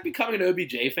I'm kind of becoming an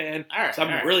OBJ fan. All right, so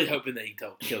I'm really hoping that he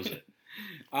kills it.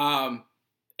 And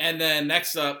then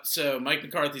next up, so Mike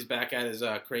McCarthy's back at his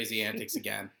crazy antics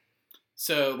again.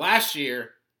 So last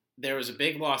year, there was a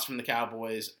big loss from the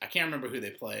Cowboys. I can't remember who they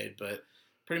played, but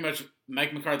pretty much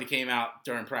Mike McCarthy came out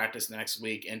during practice next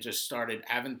week and just started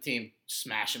having the team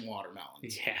smashing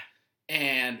watermelons. Yeah.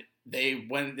 And they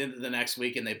went into the next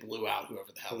week and they blew out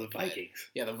whoever the hell the Vikings.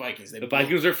 Yeah, the Vikings. The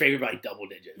Vikings are favored by double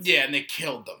digits. Yeah, and they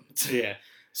killed them. Yeah.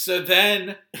 So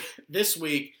then this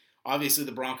week, obviously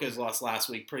the Broncos lost last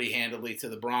week pretty handily to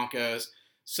the Broncos.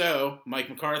 So Mike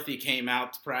McCarthy came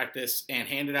out to practice and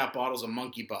handed out bottles of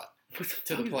monkey butt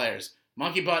to the players.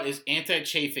 Monkey butt is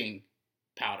anti-chafing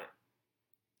powder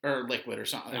or liquid or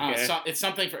something. Okay. It's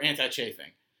something for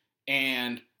anti-chafing.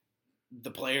 And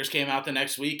the players came out the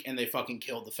next week and they fucking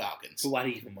killed the Falcons. So why do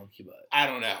you give a monkey butt? I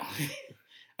don't know.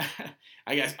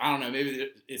 I guess, I don't know. Maybe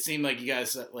it seemed like you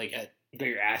guys like had... Got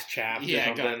your ass chapped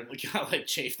yeah, or something? got like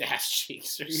chafed ass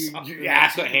cheeks or something. Your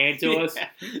ass got handed to us?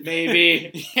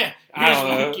 Maybe. Yeah. I don't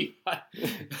know.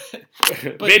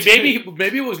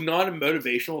 Maybe it was not a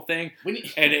motivational thing.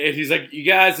 And he's like, you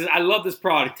guys, I love this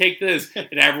product. Take this.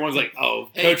 And everyone's like, oh,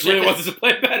 hey, Coach really wants us to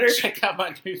play better. Check out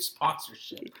my new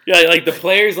sponsorship. Yeah, like the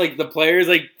players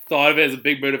thought of it as a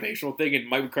big motivational thing, and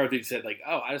Mike McCarthy said like,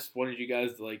 oh, I just wanted you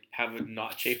guys to like have a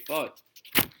not chafed butt.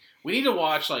 We need to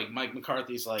watch like Mike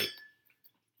McCarthy's like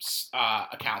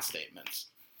account statements.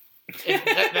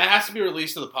 That has to be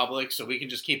released to the public so we can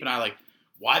just keep an eye like,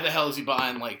 why the hell is he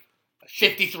buying like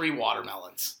 53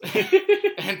 watermelons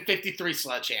and 53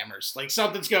 sledgehammers? Like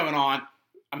something's going on.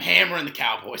 I'm hammering the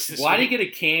Cowboys this Why week. did he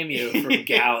get a cameo from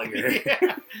Gallagher?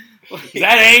 Yeah. Is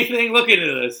that anything? Look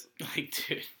into this. Like,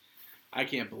 dude, I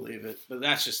can't believe it. But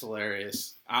that's just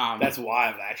hilarious. That's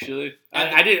wild, actually.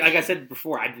 I did, like I said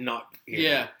before, I did not hear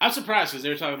yeah, that. I'm surprised because they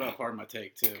were talking about part of my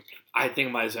take too. I think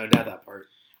I might have zoned out that part.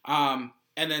 And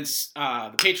then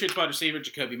the Patriots wide receiver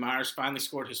Jacoby Myers finally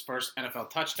scored his first NFL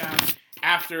touchdown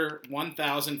after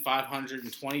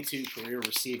 1,522 career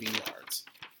receiving yards.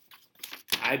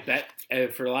 I bet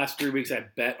for the last 3 weeks, I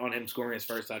bet on him scoring his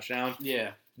first touchdown.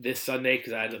 Yeah. This Sunday,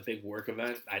 because I had a big work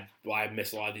event, I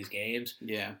missed a lot of these games.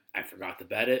 Yeah. I forgot to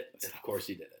bet it. And of course,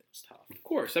 he did it. It's tough. Of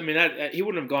course. I mean, he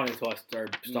wouldn't have gone until I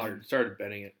started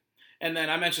betting it. And then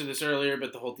I mentioned this earlier,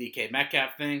 but the whole DK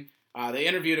Metcalf thing. They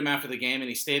interviewed him after the game, and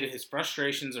he stated his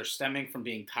frustrations are stemming from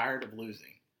being tired of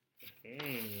losing.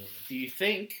 Do you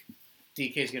think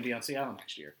DK is going to be on Seattle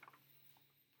next year?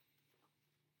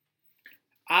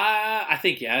 I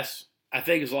think yes. I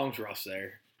think as long as Russ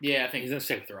there. Yeah, I think he's going to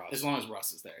stick with Russ. As long as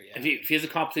Russ is there, yeah. If he has a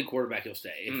competent quarterback, he'll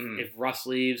stay. If Russ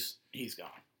leaves, he's gone.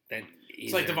 Then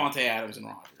it's like Devontae Adams and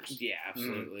Rodgers. Yeah,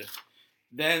 absolutely.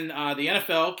 Then the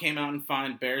NFL came out and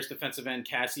fined Bears defensive end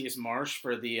Cassius Marsh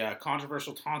for the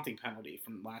controversial taunting penalty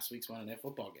from last week's Monday Night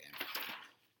Football game.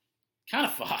 Kind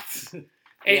of fucked. The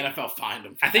NFL fined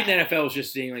him. I think the NFL is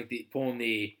just seeing like pulling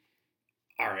the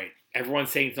all right,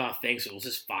 everyone's saying it's not a thing, so let's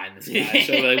just find this guy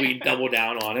so that we can double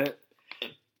down on it.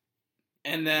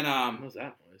 And then What was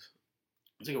that noise?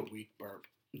 it's like a weak burp.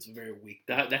 It's a very weak.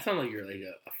 That sounds like you're like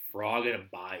a frog in a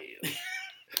bayou.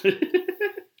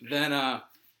 Then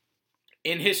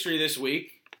in history this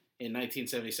week, in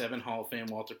 1977, Hall of Fame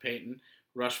Walter Payton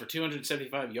rushed for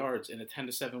 275 yards in a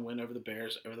 10-7 win over the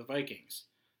Bears over the Vikings.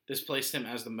 This placed him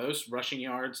as the most rushing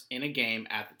yards in a game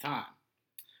at the time.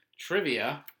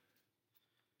 Trivia: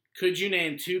 could you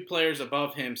name 2 players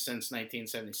above him since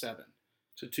 1977?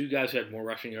 So 2 guys who had more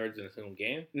rushing yards in a single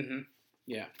game? Mm-hmm.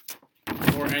 Yeah.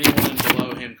 Or anyone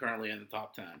below him currently in the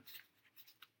top 10.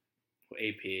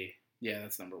 AP. Yeah,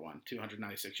 that's number 1.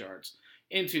 296 yards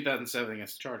in 2007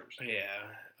 against the Chargers. Yeah.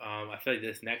 I feel like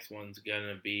this next one's going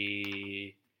to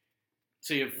be...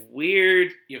 So you have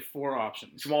weird. You have 4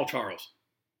 options. Jamal Charles.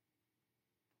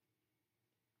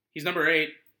 He's number 8,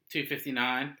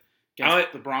 259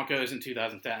 against the Broncos in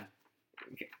 2010.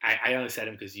 I only said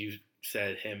him because you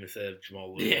said him instead of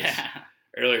Jamal Lewis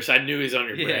earlier, so I knew he was on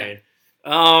your brain.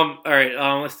 All right,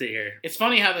 let's see here. It's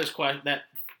funny how that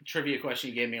trivia question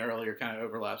you gave me earlier kind of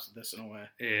overlaps with this in a way.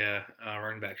 Yeah,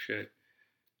 running back shit.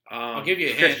 I'll give you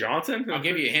a hint. Chris Johnson? I'll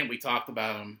give you a hint. We talked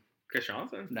about him. Chris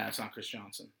Johnson? No, it's not Chris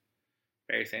Johnson.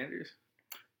 Barry Sanders?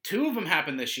 2 of them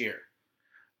happened this year.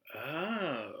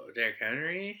 Oh, Derrick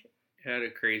Henry had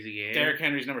a crazy game. Derrick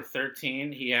Henry's number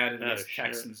 13. He had it against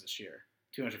Texans this year.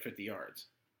 250 yards.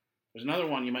 There's another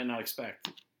one you might not expect.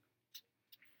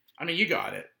 I mean, you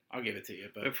got it. I'll give it to you.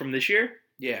 But from this year?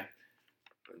 Yeah.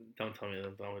 Don't tell me.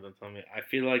 I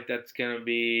feel like that's going to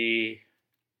be...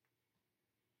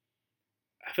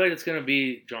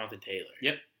 Jonathan Taylor.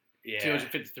 Yep. Yeah.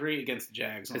 253 against the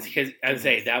Jags. Because I would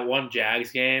say that one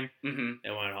Jags game, it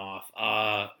went off.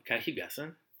 Can I keep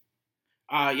guessing?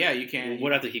 Yeah, you can. What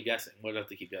do I have to keep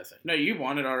guessing? No, you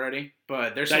won it already,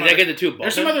 but there's some get the 2 above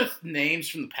there's some other names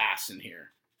from the past in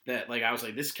here that I was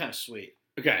like, this is kind of sweet.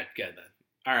 Okay, good then.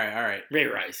 All right. Ray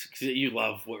Rice, because you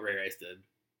love what Ray Rice did.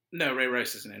 No, Ray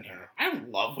Rice isn't in here. I don't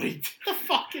love what he did. The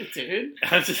fuck it, dude.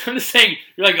 I'm just saying,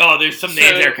 you're like, oh, there's some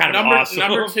names that are kind of awesome.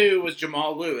 Number 2 was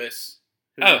Jamal Lewis.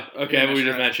 Okay, we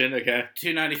just mentioned. Okay.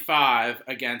 295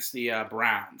 against the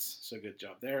Browns. So good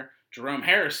job there. Jerome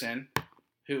Harrison,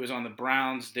 who was on the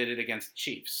Browns, did it against the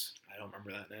Chiefs. I don't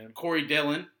remember that name. Corey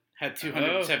Dillon had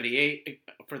 278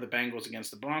 for the Bengals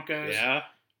against the Broncos. Yeah.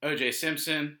 O.J.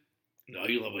 Simpson. No,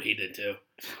 you love what he did too.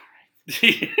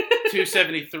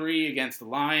 273 against the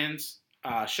Lions.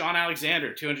 Sean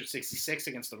Alexander, 266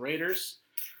 against the Raiders.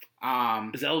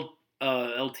 Is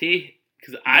LT?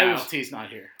 Because LT's not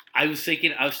here. I was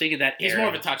thinking that he's more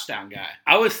of a touchdown guy.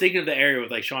 I was thinking of the area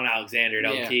with like Sean Alexander and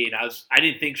LT, and I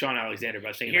didn't think Sean Alexander, but I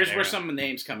was thinking. Here's where some of the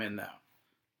names come in though.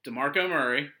 DeMarco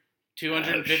Murray,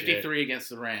 253 against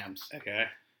the Rams. Okay.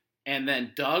 And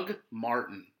then Doug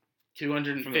Martin,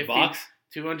 250 from the Bucs?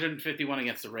 251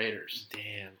 against the Raiders.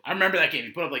 Damn. I remember that game.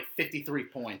 He put up like 53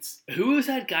 points. Who was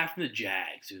that guy from the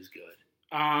Jags who was good?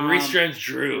 Maurice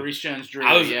Jones-Drew.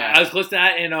 I was close to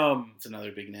that, and it's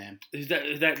another big name. Is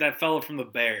that fellow from the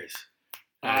Bears?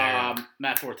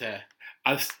 Matt Forte.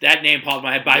 That name popped in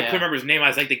my head, but I couldn't remember his name. I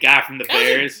was like the guy from the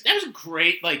Bears. That was a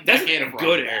great decade of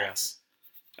good era.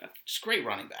 Just great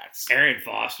running backs. Aaron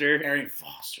Foster,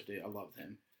 dude, I loved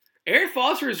him. Aaron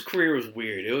Foster's career was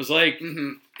weird. It was like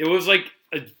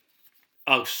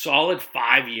a solid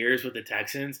 5 years with the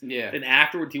Texans. Yeah. Then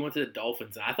afterwards, he went to the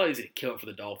Dolphins, and I thought he was going to kill it for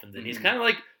the Dolphins. And he's kind of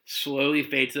like slowly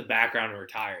fades to the background and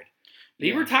retired. But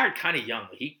he retired kind of young.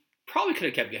 He probably could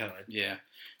have kept going. Yeah.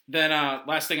 Then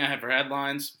last thing I have for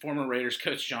headlines, former Raiders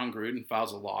coach John Gruden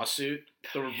files a lawsuit,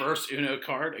 the reverse Uno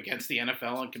card against the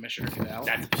NFL and Commissioner Goodell.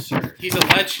 That's absurd.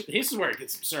 This is where it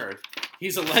gets absurd.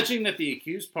 He's alleging that the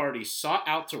accused party sought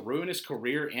out to ruin his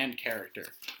career and character.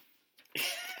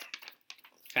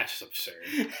 That's just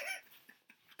absurd.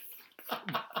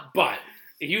 But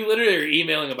if you literally are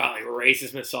emailing about like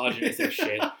racist, misogynistic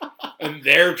shit, and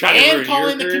they're trying to ruin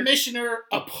calling your the commissioner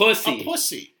a pussy. A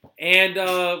pussy. And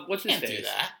what's his Can't face? do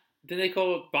that. Did they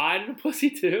call Biden a pussy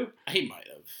too? He might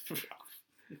have.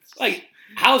 Like,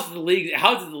 how's the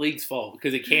league's fault?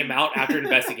 Because it came out after an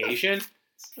investigation.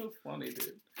 It's so funny,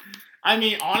 dude. I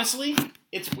mean, honestly,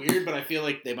 it's weird, but I feel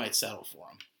like they might settle for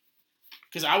him.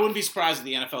 Because I wouldn't be surprised if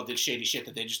the NFL did shady shit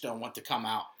that they just don't want to come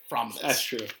out from this. That's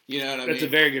true. You know what I mean? That's a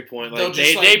very good point. Like,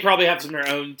 they probably have some of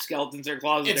their own skeletons in their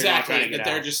closet. Exactly.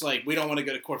 They're just like, we don't want to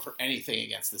go to court for anything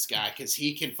against this guy because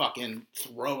he can fucking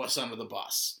throw us under the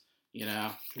bus. You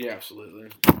know? Yeah, absolutely.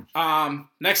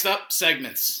 Next up,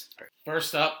 segments.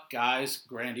 First up, guys,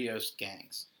 grandiose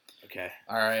gangs. Okay.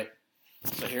 All right.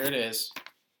 So here it is.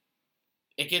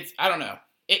 It gets, I don't know.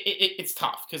 It's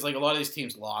tough because like a lot of these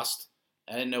teams lost.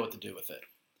 I didn't know what to do with it.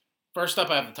 First up,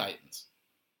 I have the Titans.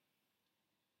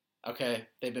 Okay,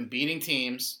 they've been beating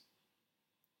teams.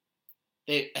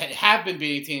 They have been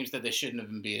beating teams that they shouldn't have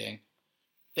been beating.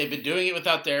 They've been doing it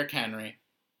without Derrick Henry.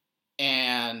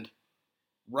 And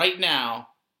right now,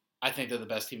 I think they're the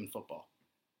best team in football.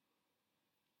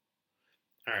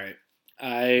 All right.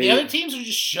 The other teams are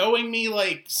just showing me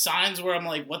like signs where I'm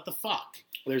like, what the fuck?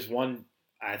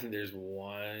 I think there's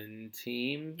one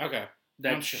team Okay.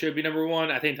 that should be number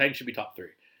one. I think Titans should be top 3.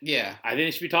 Yeah. I think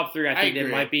it should be top 3. I think there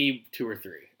might be 2 or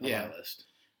 3 on my list.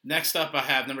 Next up, I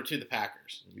have number 2, the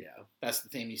Packers. Yeah. That's the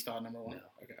team you thought number 1? No.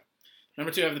 Okay.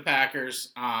 Number 2, I have the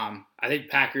Packers. I think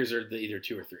Packers are either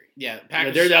 2 or 3. Yeah.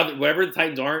 Packers. They're whatever the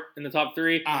Titans aren't in the top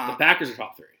 3, the Packers are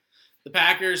top 3. The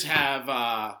Packers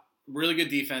have really good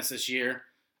defense this year.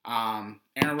 Aaron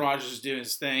Rodgers is doing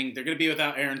his thing. They're going to be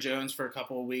without Aaron Jones for a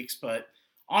couple of weeks, but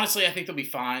honestly, I think they'll be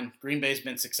fine. Green Bay's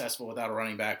been successful without a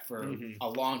running back for a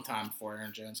long time before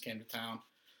Aaron Jones came to town.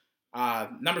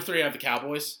 Number 3, I have the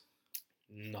Cowboys.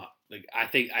 Not like I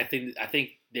think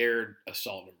they're a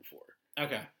solid number 4.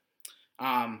 Okay.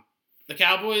 The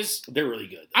Cowboys, they're really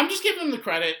good. I'm just giving them the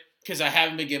credit because I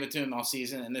haven't been given to them all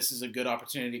season, and this is a good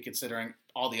opportunity considering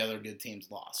all the other good teams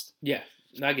lost. Yeah,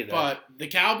 I get that. But the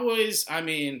Cowboys, I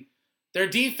mean, their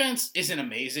defense isn't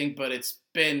amazing, but it's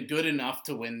been good enough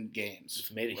to win games.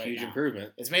 It's made a huge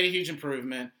improvement. It's made a huge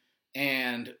improvement,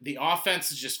 and the offense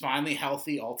is just finally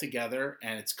healthy altogether,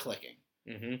 and it's clicking.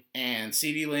 Mm-hmm. And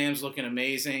CeeDee Lamb's looking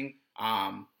amazing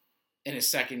in his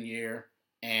second year,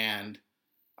 and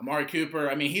Amari Cooper,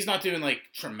 I mean, he's not doing, like,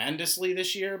 tremendously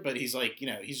this year, but he's, like,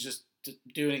 he's just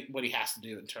doing what he has to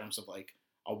do in terms of, like,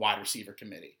 a wide receiver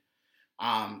committee.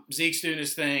 Zeke's doing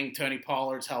his thing. Tony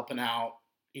Pollard's helping out.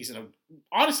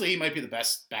 Honestly, he might be the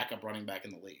best backup running back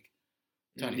in the league.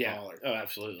 Tony Pollard. Oh,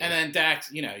 absolutely. And then Dak,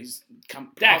 he's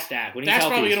Dak's Dak. When he's Dak's healthy,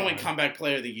 probably he's going to win fine. comeback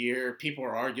player of the year. People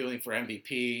are arguing for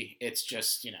MVP. It's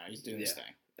just, he's doing his thing.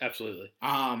 Absolutely.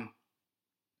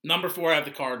 Number 4, I have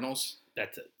the Cardinals.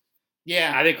 That's it.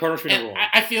 Yeah. I think Cardinals should be number 1.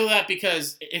 I feel that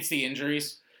because it's the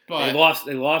injuries. But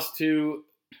They lost to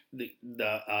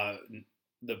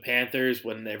the Panthers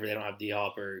whenever they don't have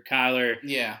D-Hop or Kyler.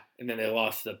 Yeah. And then they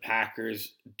lost to the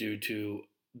Packers due to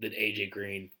the AJ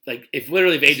Green. Like, if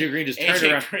AJ Green just turned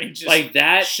around like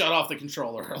that, shut off the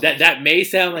controller early. That may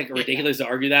sound like ridiculous to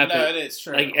argue that, but it is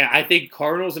true. Like, I think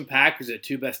Cardinals and Packers are the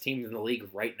 2 best teams in the league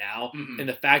right now. Mm-hmm. And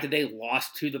the fact that they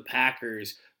lost to the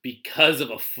Packers because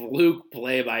of a fluke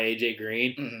play by AJ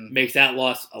Green makes that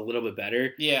loss a little bit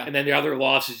better. Yeah. And then the other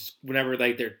loss is whenever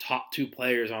like their top 2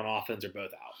 players on offense are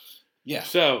both out. Yeah.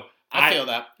 So I feel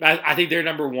that. I think they're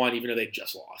number 1 even though they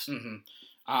just lost.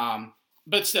 Mm-hmm.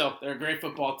 But still, they're a great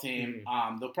football team.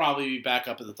 They'll probably be back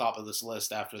up at the top of this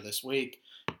list after this week.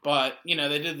 But, they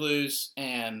did lose,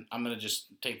 and I'm going to just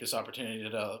take this opportunity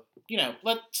to,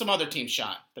 let some other teams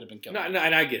shine that have been killing. No,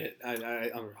 and I get it.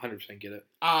 I 100% get it.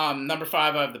 Number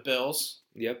 5, I have the Bills.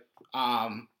 Yep.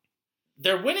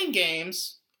 They're winning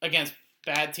games against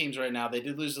bad teams right now. They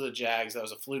did lose to the Jags. That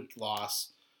was a fluke loss.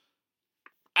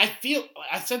 I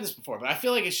said this before, but I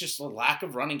feel like it's just a lack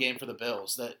of running game for the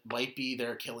Bills that might be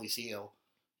their Achilles heel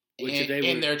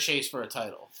in their chase for a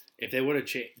title. If they would have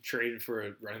traded for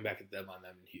a running back at the deadline,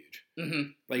 that would be huge.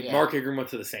 Mm-hmm. Mark Ingram went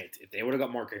to the Saints. If they would have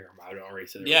got Mark Ingram, I would have already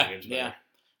said their running game's better.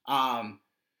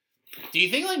 Do you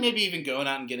think maybe even going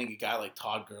out and getting a guy like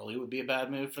Todd Gurley would be a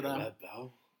bad move for them? Lev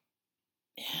Bell?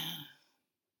 Yeah.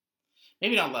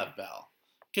 Maybe not Lev Bell.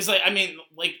 Because,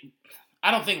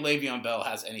 I don't think Le'Veon Bell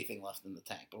has anything left in the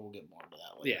tank, but we'll get more into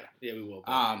that later. Yeah, we will.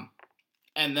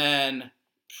 And then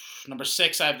number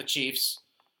 6, I have the Chiefs.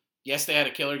 Yes, they had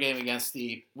a killer game against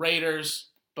the Raiders,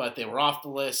 but they were off the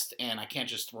list, and I can't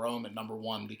just throw them at number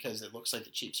 1 because it looks like the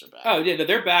Chiefs are back. Oh, yeah,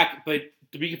 they're back, but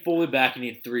to be fully back, you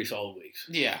need 3 solid weeks.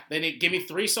 Yeah, give me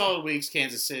 3 solid weeks,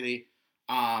 Kansas City.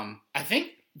 I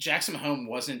think Jackson Mahomes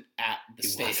wasn't at the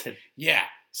state. Yeah.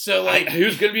 So, he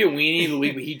was going to be a weenie the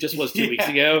week, but he just was 2 weeks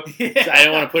ago. Yeah. So I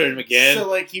didn't want to put him again.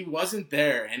 So, he wasn't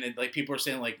there. And, people are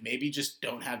saying, maybe just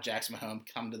don't have Jackson Mahomes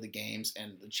come to the games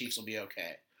and the Chiefs will be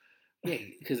okay. Yeah,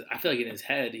 because I feel like in his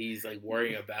head, he's,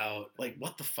 worrying about...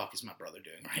 what the fuck is my brother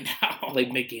doing right now?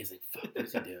 Mid-game's fuck, what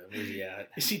is he doing? Where's he at?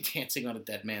 Is he dancing on a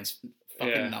dead man's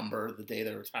fucking number the day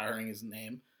they're retiring his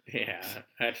name? Yeah,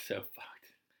 that's so fucked.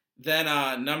 Then,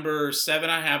 number 7,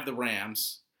 I have the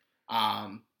Rams.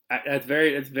 That's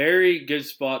very good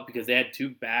spot because they had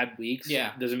 2 bad weeks.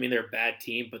 Yeah. Doesn't mean they're a bad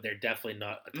team, but they're definitely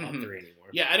not a top 3 anymore.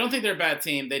 Yeah, I don't think they're a bad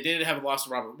team. They did have a loss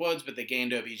to Robert Woods, but they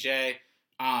gained OBJ.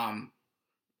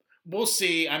 We'll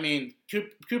see. I mean,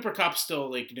 Cooper Kupp's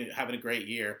still having a great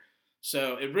year.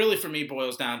 So it really, for me,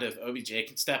 boils down to if OBJ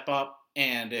can step up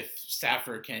and if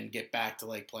Stafford can get back to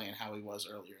like playing how he was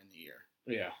earlier in the year.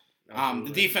 Yeah.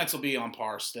 The defense will be on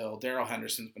par still. Darrell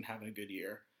Henderson's been having a good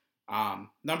year.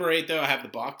 Number 8 though, I have the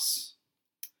Bucks.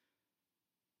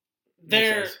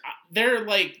 They're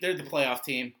the playoff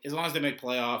team. As long as they make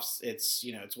playoffs, it's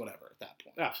whatever at that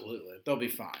point. Absolutely, they'll be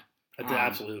fine. That's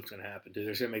absolutely what's going to happen, dude.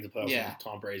 They're going to make the playoffs. Yeah.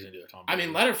 Tom Brady's going to do it. I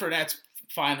mean, Leonard Fournette's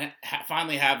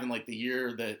finally having like the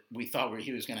year that we thought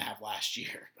he was going to have last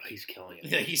year. Oh, he's killing it.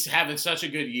 Yeah, he's having such a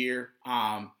good year.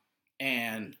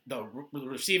 And the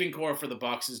receiving core for the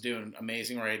Bucks is doing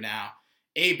amazing right now.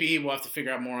 AB will have to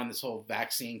figure out more on this whole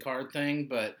vaccine card thing,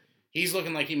 but he's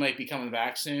looking like he might be coming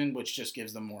back soon, which just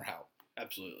gives them more help.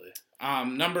 Absolutely.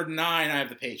 Number 9, I have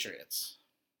the Patriots.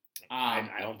 I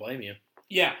don't blame you.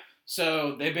 Yeah.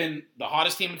 So they've been the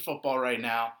hottest team in football right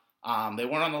now. They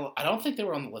weren't I don't think they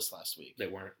were on the list last week. They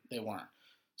weren't.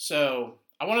 So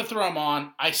I want to throw them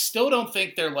on. I still don't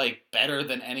think they're like better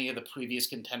than any of the previous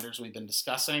contenders we've been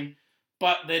discussing,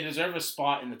 but they deserve a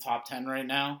spot in the top 10 right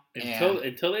now.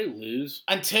 Until they lose.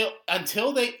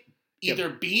 Until they either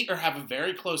beat or have a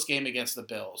very close game against the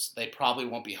Bills, they probably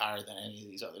won't be higher than any of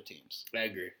these other teams. I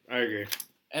agree.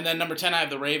 And then number 10, I have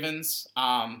the Ravens.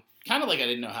 Kind of like I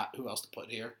didn't know who else to put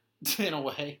here in a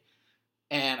way.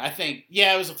 And I think,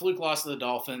 it was a fluke loss to the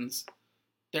Dolphins.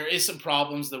 There is some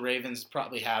problems the Ravens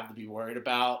probably have to be worried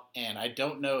about, and I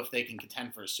don't know if they can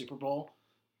contend for a Super Bowl,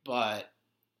 but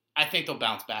I think they'll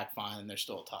bounce back fine, and they're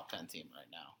still a top 10 team right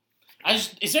now.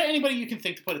 Is there anybody you can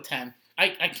think to put a 10?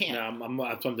 I can't. No,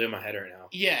 that's what I'm doing in my head right now.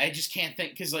 Yeah, I just can't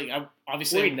think because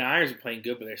obviously 49ers are playing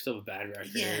good, but they're still a bad record.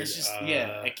 Yeah, it's just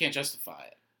I can't justify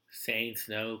it. Saints,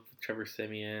 no. Trevor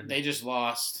Siemian. They just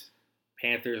lost.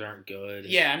 Panthers aren't good.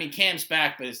 Yeah, I mean Cam's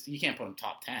back, but you can't put him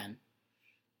top 10.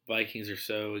 Vikings are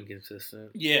so inconsistent.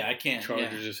 Yeah, I can't.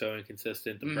 Chargers are so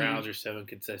inconsistent. The Browns are so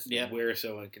inconsistent. Yep. We're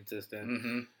so inconsistent.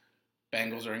 Mm-hmm.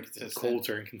 Bengals are inconsistent. Colts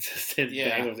are inconsistent.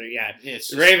 Yeah. Bengals are,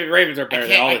 Just, Ravens are better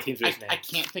than all the teams we just named. I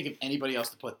can't think of anybody else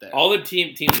to put there. All the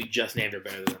teams we just named are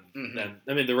better than.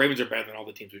 I mean, the Ravens are better than all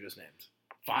the teams we just named.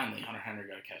 Finally, Hunter Henry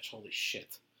got a catch. Holy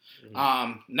shit.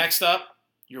 Mm-hmm. Next up,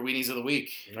 your weenies of the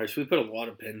week. All right, so we put a lot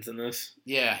of pins in this.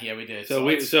 Yeah, we did. So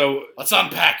let's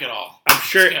unpack it all. I'm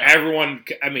sure everyone.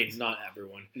 I mean, not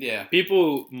everyone. Yeah.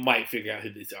 People might figure out who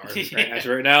these are as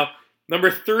right now. Number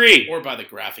 3. Or by the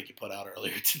graphic you put out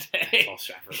earlier today. That's all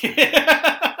Stratford.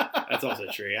 That's also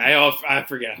true. I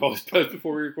forget. I always post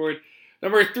before we record.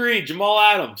 Number 3, Jamal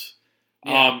Adams.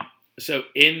 Yeah. So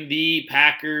in the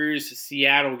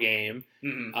Packers-Seattle game,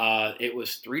 it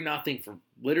was 3-0 for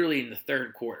literally in the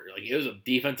third quarter. Like it was a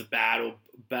defensive battle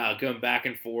going back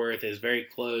and forth. It was very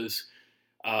close.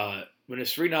 When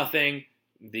it's 3-0,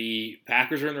 the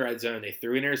Packers were in the red zone. They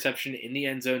threw an interception in the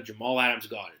end zone. Jamal Adams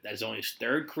got it. That is only his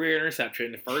 3rd career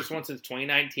interception, the first one since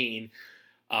 2019.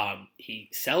 He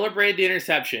celebrated the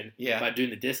interception by doing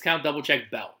the discount double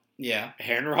check belt. Yeah.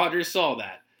 Aaron Rodgers saw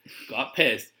that, got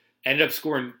pissed, ended up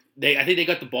scoring. I think they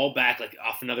got the ball back like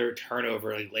off another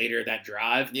turnover like later that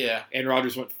drive. Yeah. And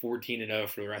Rodgers went 14-0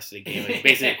 for the rest of the game. Like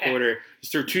basically a quarter.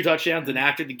 Just threw 2 touchdowns. And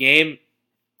after the game,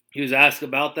 he was asked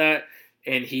about that.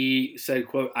 And he said,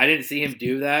 quote, I didn't see him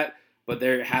do that, but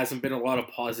there hasn't been a lot of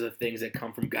positive things that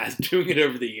come from guys doing it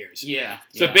over the years. Yeah.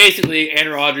 So basically,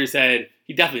 Aaron Rodgers said,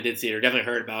 he definitely did see it or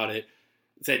definitely heard about it.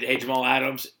 Said, hey, Jamal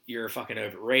Adams, you're fucking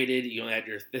overrated. You only had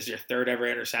this is your 3rd ever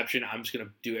interception. I'm just going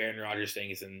to do Aaron Rodgers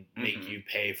things and make you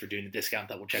pay for doing the discount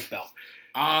double check belt.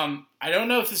 I don't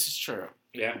know if this is true.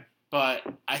 Yeah. But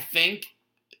I think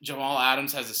Jamal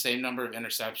Adams has the same number of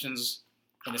interceptions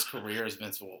in his career as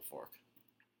Vince Wilfork.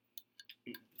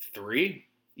 3?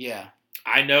 Yeah.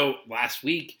 I know last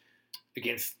week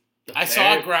against the I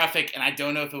saw a graphic, and I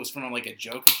don't know if it was from like a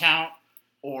joke account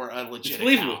or a legit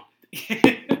account.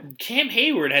 Cam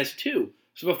Hayward has 2.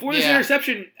 So before this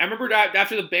interception, I remember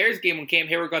after the Bears game when Cam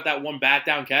Hayward got that one bat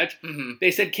down catch, they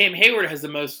said Cam Hayward has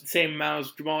the same amount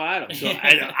as Jamal Adams. So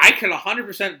I can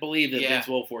 100% believe that Vince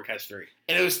Wilfork has 3.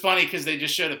 And it was funny because they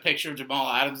just showed a picture of Jamal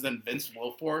Adams and Vince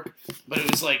Wilfork, but it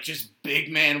was like just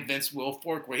big man Vince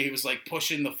Wilfork where he was like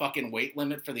pushing the fucking weight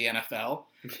limit for the NFL.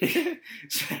 And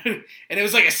it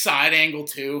was like a side angle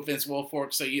too, Vince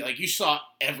Wilfork. So you saw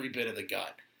every bit of the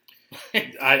gut.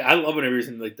 I love whenever he's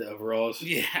in like the overalls.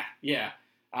 Yeah.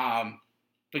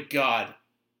 But God,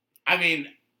 I mean,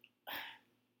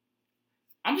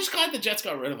 I'm just glad the Jets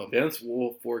got rid of him. Vince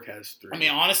Wilfork has 3. I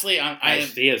mean, honestly,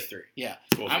 he has 3. Yeah,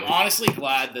 I'm honestly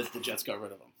glad that the Jets got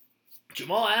rid of him.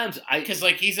 Jamal Adams, because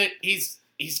like he's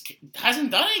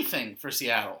hasn't done anything for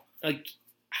Seattle. Like,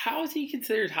 how is he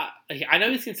considered high? Like, I know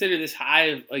he's considered this high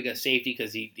of like a safety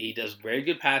because he does very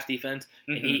good pass defense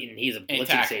and he's a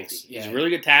blitzing safety. Yeah. He's a really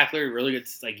good tackler, really good.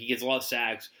 Like he gets a lot of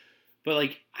sacks. But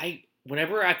like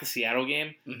whenever we're at the Seattle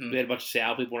game, Mm-hmm. we had a bunch of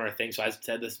Seattle people on our thing, so I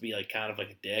said this to be like kind of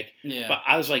like a dick. Yeah. But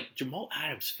I was like, Jamal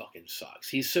Adams fucking sucks.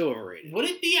 He's so overrated. Would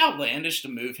it be outlandish to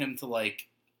move him to like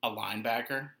a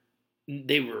linebacker?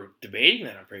 They were debating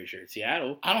that, I'm pretty sure, in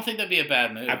Seattle. I don't think that'd be a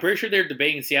bad move. I'm pretty sure they're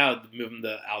debating in Seattle to move him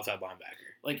to outside linebacker.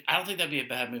 Like, I don't think that'd be a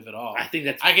bad move at all. I think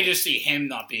that's... I could just see him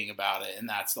not being about it, and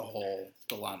that's the whole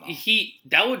dilemma.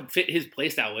 That would fit his play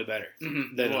style way better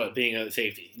Mm-hmm. than being a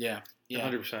safety. Yeah.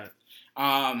 100%.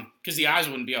 Because the eyes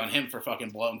wouldn't be on him for fucking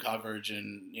blown coverage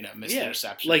and, missed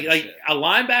interceptions. Like shit. a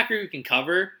linebacker who can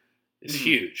cover is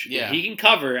huge. Yeah. He can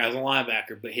cover as a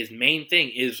linebacker, but his main thing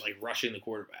is like rushing the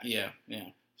quarterback. Yeah.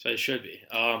 So it should be.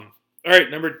 All right,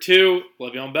 number 2,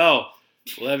 Le'Veon Bell.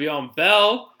 Le'Veon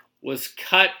Bell was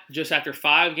cut just after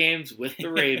 5 games with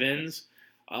the Ravens.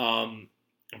 I'm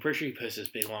pretty sure he posted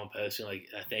this big long post saying, like,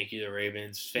 thank you to the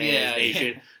Ravens fans,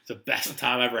 nation. It's the best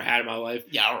time I've ever had in my life.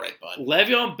 Yeah, all right, bud.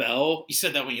 Le'Veon Bell. You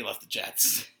said that when you left the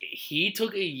Jets. He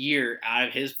took a year out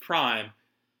of his prime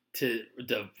to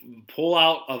pull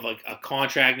out of a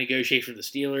contract negotiation with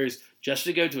the Steelers just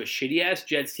to go to a shitty-ass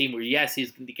Jets team where, yes,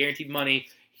 he's guaranteed money.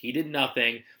 He did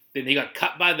nothing. Then he got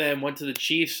cut by them, went to the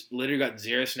Chiefs, literally got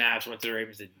 0 snaps, went to the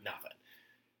Ravens, did nothing.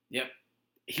 Yep.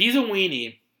 He's a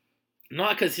weenie.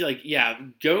 Not because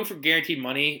going for guaranteed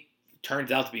money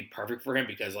turns out to be perfect for him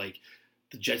because, like,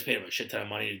 the Jets paid him a shit ton of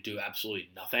money to do absolutely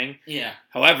nothing. Yeah.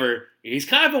 However, he's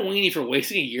kind of a weenie for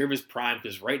wasting a year of his prime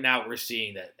because right now we're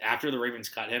seeing that after the Ravens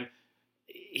cut him,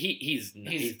 he's done.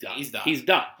 He's done. He's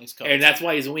done. And that's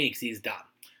why he's a weenie because he's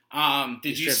done.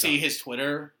 Did you see his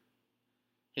Twitter?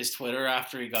 His Twitter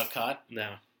after he got cut? No.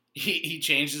 He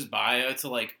changed his bio to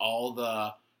like all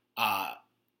the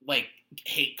like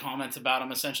hate comments about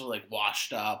him, essentially like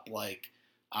washed up, like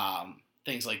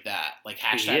things like that, like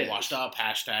hashtag washed up,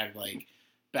 hashtag like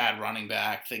bad running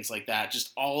back, things like that,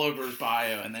 just all over his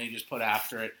bio, and then he just put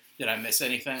after it, did I miss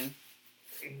anything?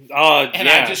 And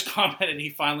I just commented he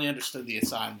finally understood the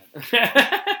assignment.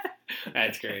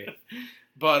 That's great.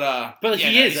 But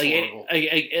he is like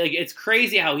it's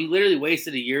crazy how he literally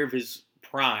wasted a year of his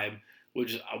prime,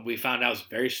 which we found out was a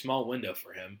very small window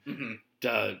for him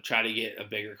to try to get a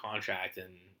bigger contract. And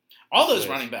all those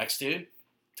running backs, dude.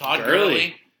 Todd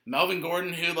Gurley, Melvin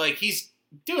Gordon, who like he's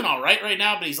doing all right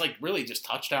now, but he's like really just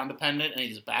touchdown dependent, and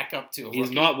he's back up to a He's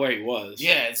rookie. not where he was.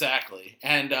 Yeah, exactly.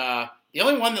 And the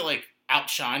only one that like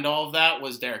outshined all of that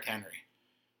was Derrick Henry,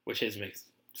 which his makes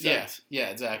sense. Yeah,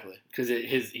 exactly. Because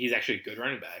he's actually a good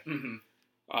running back. Mm-hmm.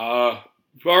 All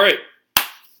right,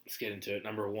 let's get into it.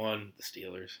 Number 1, the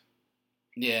Steelers.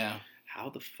 Yeah. How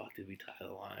the fuck did we tie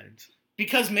the Lions?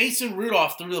 Because Mason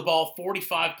Rudolph threw the ball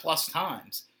 45 plus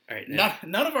times. All right,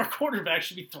 none of our quarterbacks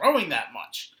should be throwing that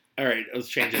much. All right, let's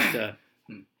change this to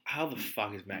how the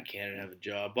fuck does Matt Canada have a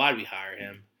job? Why did we hire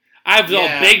him? I was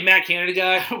a big Matt Canada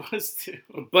guy. I was too.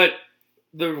 But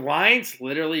the Lions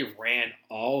literally ran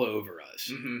all over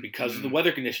us because of the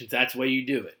weather conditions. That's the way you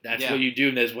do it. That's what you do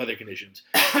in those weather conditions.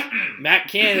 Matt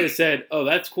Canada said, oh,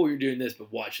 that's cool you're doing this,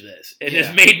 but watch this. And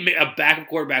this made a backup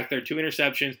quarterback throw 2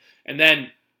 interceptions. And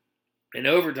then in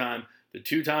overtime, the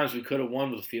 2 times we could have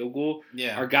won with a field goal,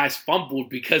 our guys fumbled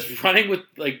because running with,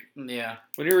 like, when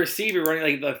you're a receiver running,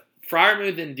 like, the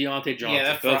Freiermuth and Deontay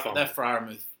Johnson both fumbled. That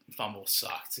Freiermuth fumble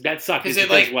sucked. That sucked. Because it,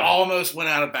 like, almost went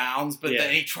out of bounds, but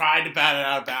then he tried to bat it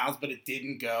out of bounds, but it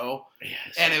didn't go.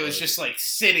 And it was just, like,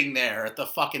 sitting there at the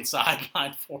fucking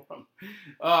sideline for him.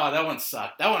 Oh, that one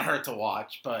sucked. That one hurt to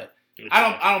watch, but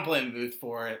I don't blame Booth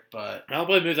for it, but I don't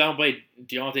blame Booth. I don't blame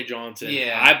Deontay Johnson.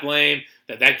 Yeah. I blame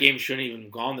that game shouldn't even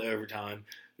have gone to overtime.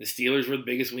 The Steelers were the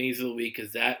biggest weenies of the week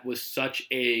because that was such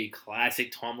a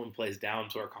classic Tomlin plays down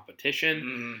to our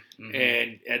competition.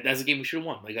 And that's a game we should have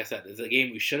won. Like I said, it's a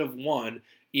game we should have won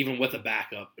even with a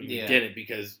backup. And we didn't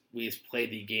because we just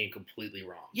played the game completely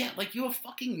wrong. Yeah, like you have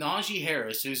fucking Najee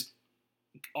Harris, who's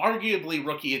arguably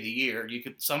Rookie of the Year.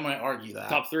 Some might argue that.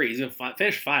 Top 3. He's going to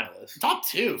finish finalist. Top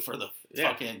 2 for the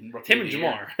fucking Rookie Tim of and the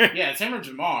Jamar. Year. Yeah, it's him or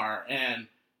Jamar. And,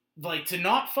 like, to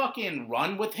not fucking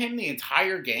run with him the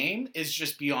entire game is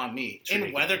just beyond me. It's in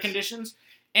ridiculous. Weather conditions.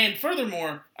 And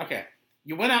furthermore, okay,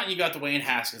 you went out and you got Dwayne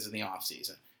Haskins in the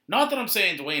offseason. Not that I'm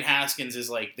saying Dwayne Haskins is,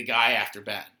 like, the guy after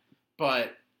Ben.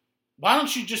 But why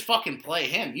don't you just fucking play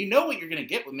him? You know what you're going to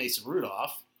get with Mason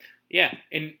Rudolph. Yeah,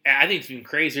 and I think it's even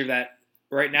crazier that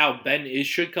right now Ben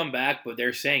should come back, but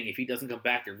they're saying if he doesn't come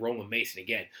back, they're rolling with Mason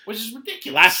again. Which is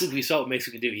ridiculous. Last week we saw what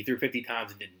Mason could do. He threw 50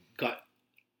 times and got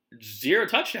 0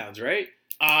 touchdowns, right?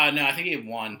 No, I think he had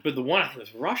 1. But the one I think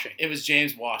was rushing. It was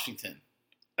James Washington.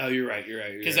 Oh, you're right.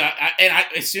 Because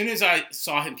as soon as I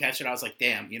saw him catch it, I was like,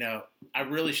 damn, I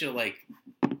really should have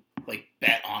like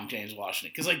bet on James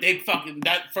Washington because like they fucking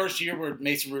that first year where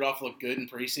Mason Rudolph looked good in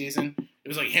preseason, it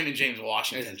was like him and James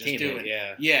Washington just doing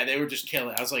it. Yeah, they were just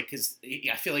killing. I was like, because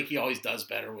I feel like he always does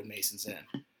better when Mason's in.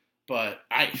 But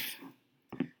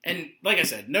and like I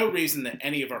said, no reason that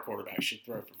any of our quarterbacks should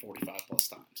throw for 45 plus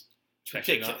times.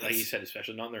 Especially not, like you said,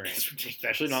 especially not in the rain.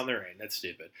 Especially not in the rain. That's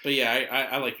stupid. But yeah,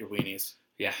 I like your weenies.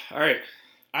 Yeah. All right.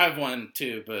 I have one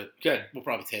too, but good. We'll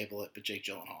probably table it. But Jake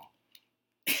Gyllenhaal.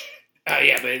 Oh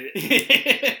yeah, but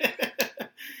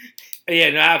yeah,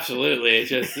 no, absolutely. It's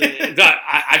just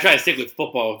I try to stick with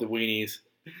football with the weenies.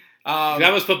 I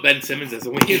almost put Ben Simmons as a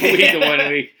week to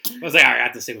 1 week. I was like, all right, I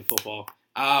have to stick with football.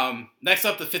 Next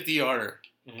up, the 50-yarder.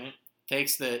 Mm-hmm.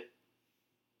 Takes that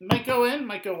might go in,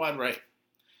 might go wide right.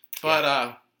 But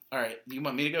all right, you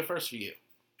want me to go first or you?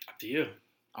 Up to you.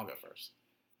 I'll go first.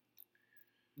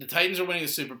 The Titans are winning the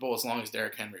Super Bowl as long as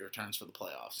Derrick Henry returns for the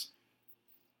playoffs.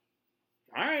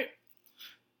 All right.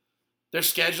 Their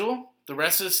schedule, the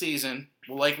rest of the season,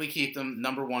 will likely keep them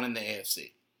number one in the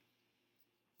AFC.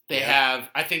 They have,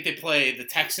 I think they play the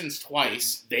Texans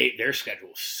twice. Their schedule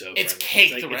is so it's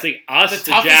cake. It's like us,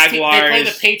 the they Jaguars. play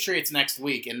the Patriots next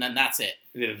week, and then that's it.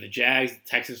 The Jags, the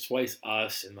Texans twice,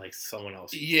 us, and like someone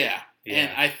else. Yeah.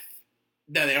 And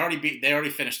they already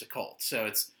finished the Colts, so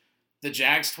it's the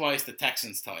Jags twice, the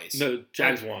Texans twice. No,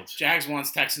 Jags once. Jags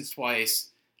once, Texans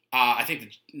twice. I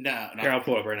think no. Here, I'll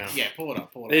pull it up right now. Yeah, pull it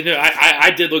up. No,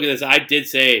 I did look at this. I did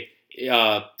say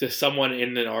to someone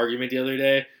in an argument the other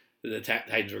day that the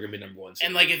Titans were going to be number one seed.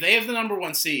 And like if they have the number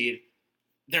one seed,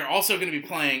 they're also going to be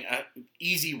playing an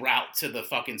easy route to the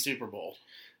fucking Super Bowl.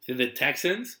 To the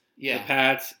Texans, the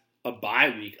Pats, a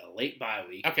bye week, a late bye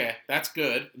week. Okay, that's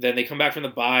good. Then they come back from the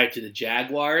bye to the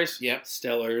Jaguars,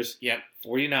 Steelers,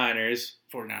 49ers.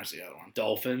 49ers the other one.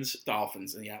 Dolphins,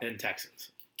 and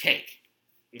Texans. Cake.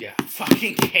 Yeah.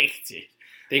 Fucking cake, dude.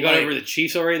 They got over the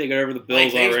Chiefs already. They got over the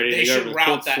Bills already. They should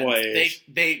route that. Twice.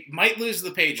 They might lose to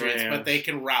the Patriots, Rams. but they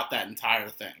can route that entire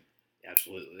thing.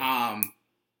 Absolutely.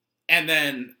 And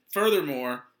then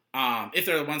furthermore, if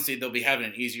they're the one seed, they'll be having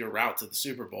an easier route to the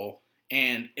Super Bowl.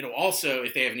 And it'll also,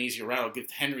 if they have an easier route, it'll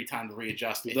give Henry time to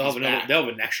readjust. They'll have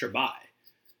an extra bye.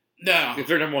 No, if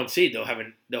they're number one seed, they'll have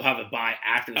a bye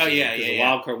after the season. Because the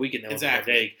wild card weekend they'll have a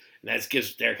day, and that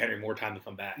gives Derrick Henry more time to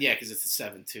come back. Yeah, because it's a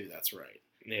 7-2. That's right.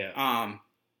 Yeah.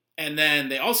 And then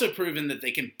they also proven that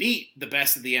they can beat the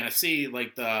best of the NFC,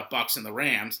 like the Bucs and the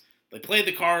Rams. They played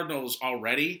the Cardinals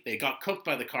already. They got cooked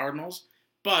by the Cardinals.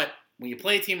 But when you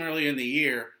play a team earlier in the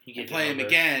year, you play them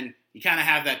again, you kind of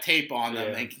have that tape on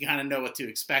them and you kind of know what to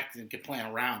expect and can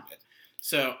plan around it.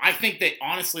 So I think they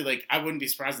honestly, I wouldn't be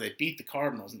surprised if they beat the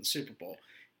Cardinals in the Super Bowl.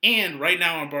 And right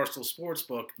now on Barstool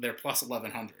Sportsbook, they're plus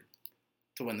 1,100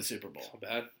 to win the Super Bowl. Not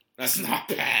bad. That's not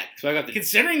bad. So I got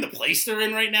considering the place they're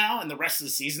in right now and the rest of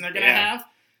the season they're going to have,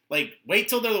 wait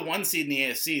till they're the one seed in the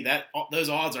AFC. Those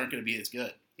odds aren't going to be as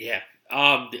good. Yeah.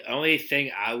 The only thing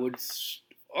I would,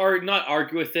 or not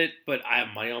argue with it, but I have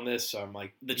money on this, so I'm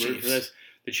like the Chiefs. For this.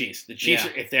 The Chiefs. The Chiefs,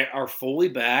 if they are fully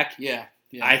back, yeah.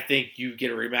 I think you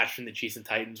get a rematch from the Chiefs and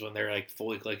Titans when they're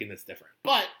fully clicking. That's different.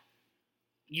 But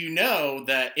you know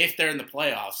that if they're in the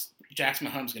playoffs, Jackson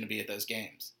Mahomes is going to be at those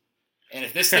games. And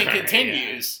if this thing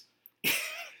continues,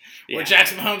 where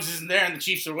Jackson Mahomes isn't there and the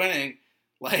Chiefs are winning,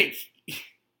 what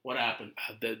happened?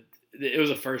 It was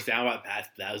a first down by Pats.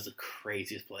 That was the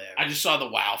craziest play ever. I just saw the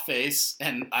wow face,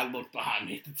 and I looked behind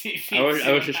me at the TV.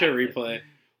 I wish I should replay.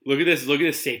 Look at this. Look at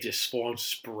this safety just spawn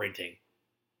sprinting.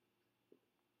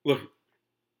 Look.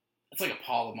 It's like a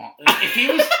Paul Lamar.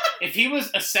 If he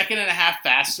was a second and a half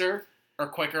faster or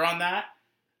quicker on that,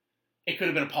 it could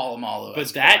have been a Paul Lamar. But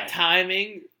that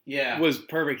timing was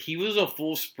perfect. He was a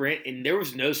full sprint, and there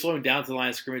was no slowing down to the line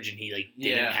of scrimmage, and he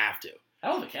didn't have to.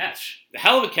 Hell of a catch.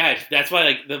 Hell of a catch. That's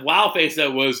why the wow face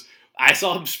that was. I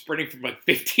saw him sprinting from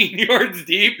 15 yards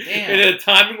deep, and the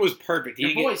timing was perfect.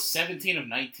 Your boy's 17 of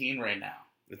 19 right now.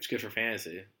 It's good for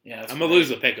fantasy. Yeah, I'm gonna lose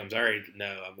the pick'ems. I already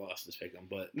know I've lost this pick'em,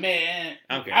 but man,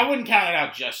 I don't care. I wouldn't count it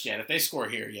out just yet. If they score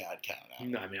here, I'd count it out.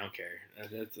 No, I mean I don't care.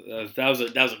 That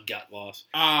was a gut loss.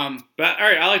 But all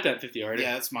right, I like that 50-yarder.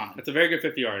 Yeah, that's mine. That's a very good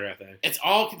 50-yarder, I think. It's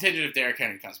all contingent if Derrick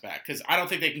Henry comes back because I don't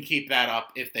think they can keep that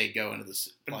up if they go into the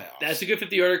playoffs. That's a good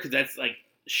 50-yarder because that's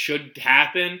should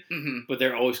happen, but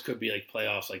there always could be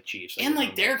playoffs Chiefs.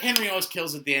 And Derrick Henry always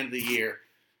kills at the end of the year.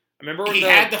 I remember when he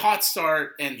had the hot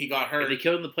start and he got hurt. They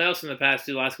killed in the playoffs in the past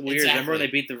last couple years. Remember when they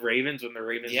beat the Ravens when the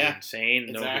Ravens were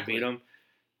insane? No one could beat them.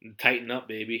 Tighten up,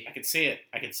 baby. I can see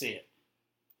it.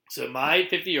 So my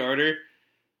 50-yarder,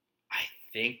 I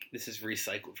think this is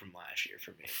recycled from last year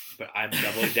for me, but I'm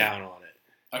doubling down on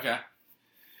it. Okay.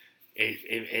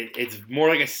 It's more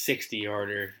like a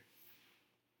 60-yarder,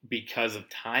 because of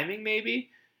timing,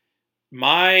 maybe.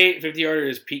 My 50-yarder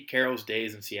is Pete Carroll's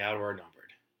days in Seattle are numbered.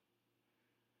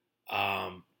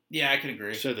 Yeah, I can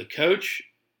agree. So the coach,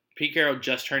 Pete Carroll,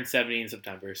 just turned 70 in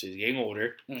September, so he's getting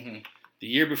older. Mm-hmm. The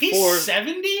year before, he's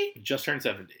 70. Just turned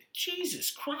 70. Jesus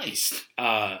Christ.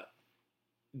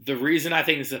 The reason I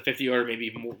think this is a 50-yarder, maybe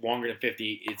more, longer than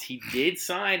 50, is he did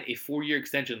sign a 4-year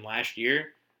extension last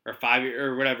year, or 5-year,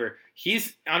 or whatever.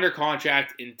 He's under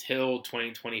contract until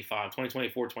 2024,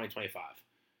 2025.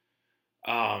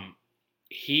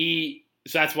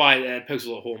 So that's why that pokes a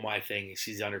little hole in my thing.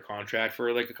 He's under contract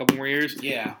for like a couple more years.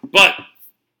 Yeah. But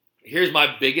here's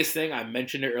my biggest thing. I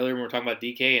mentioned it earlier when we were talking about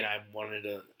DK, and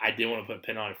I did want to put a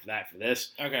pin on it for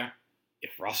this. Okay.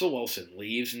 If Russell Wilson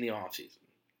leaves in the offseason,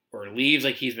 or leaves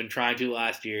like he's been trying to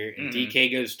last year, and DK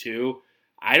goes too,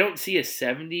 I don't see a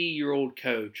 70-year-old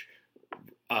coach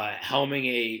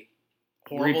helming a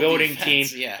horrible rebuilding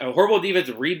defense, team, a horrible defense,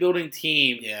 rebuilding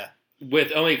team,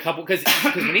 with only a couple. Because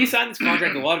when he signed this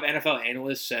contract, a lot of NFL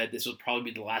analysts said this will probably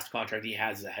be the last contract he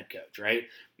has as a head coach, right?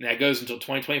 And that goes until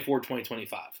 2024,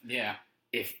 2025. Yeah.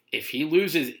 If he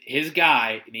loses his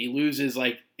guy and he loses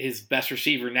like his best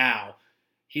receiver now,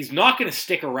 he's not going to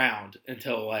stick around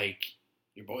until like.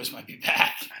 Your boys might be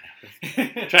back.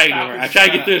 I try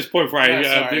to get to this point before I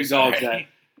acknowledge that.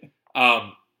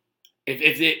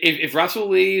 If Russell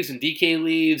leaves and DK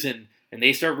leaves and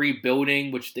they start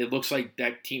rebuilding, which it looks like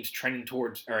that team's trending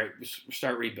towards, all right,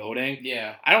 start rebuilding.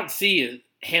 Yeah, I don't see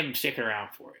him sticking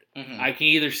around for it. Mm-hmm. I can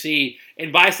either see,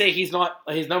 and by say he's not,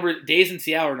 his days in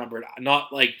Seattle are numbered,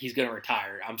 not like he's going to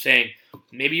retire. I'm saying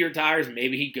maybe he retires,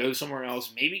 maybe he goes somewhere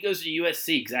else, maybe he goes to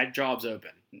USC because that job's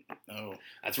open. Oh,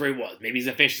 that's where he was. Maybe he's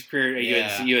going to finish his career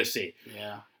at USC.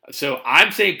 Yeah. So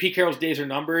I'm saying Pete Carroll's days are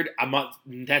numbered. I'm not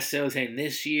necessarily saying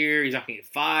this year he's not going to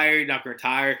get fired, not going to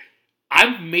retire.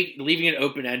 I'm leaving it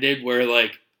open-ended where,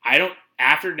 like,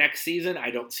 after next season,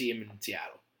 I don't see him in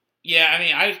Seattle. Yeah, I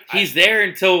mean, he's there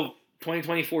until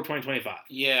 2024, 2025.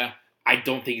 Yeah. I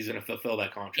don't think he's going to fulfill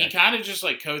that contract. He kind of just,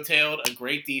 like, coattailed a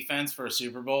great defense for a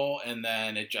Super Bowl, and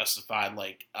then it justified,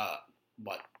 like,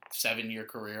 7-year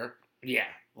career? Yeah.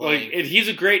 I think he's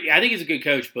a good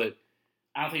coach, but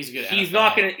I don't think he's a good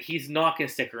He's not gonna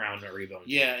stick around in a rebuild.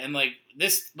 Yeah, and like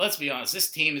this, let's be honest, this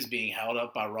team is being held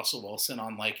up by Russell Wilson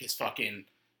on like his fucking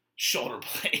shoulder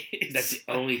blades. That's the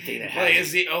only thing that has. Like,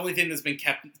 it's the only thing that's been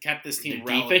kept this team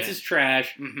relevant. Defense is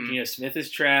trash. Mm-hmm. Geno Smith is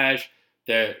trash.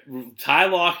 The Ty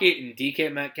Lockett and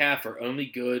DK Metcalf are only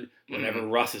good whenever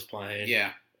Russ is playing.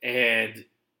 Yeah, and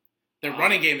their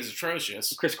running game is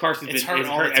atrocious. Chris Carson's is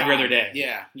hurt every other day.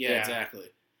 Yeah, exactly.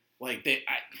 Like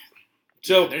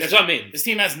So that's what I mean. This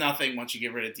team has nothing once you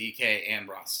get rid of DK and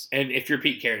Russ. And if you're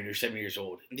Pete Carroll and you're 7 years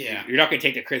old, you're not going to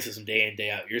take the criticism day in, day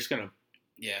out. You're just going to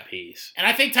peace. And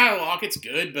I think Tyler Lockett's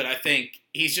good, but I think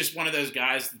he's just one of those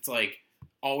guys that's like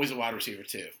always a wide receiver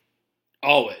too.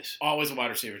 Always a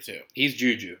wide receiver too. He's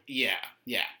Juju. Yeah.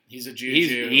 He's a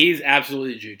Juju. He's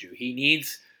absolutely Juju. He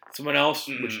needs someone else,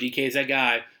 which DK is that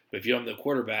guy. But if you don't have the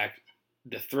quarterback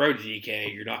to throw to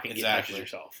DK, you're not going to get touches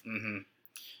yourself. Mm-hmm.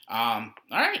 All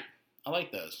right. I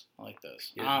like those.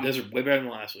 Yeah, those are way better than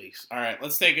last week's. All right.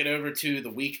 Let's take it over to the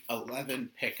Week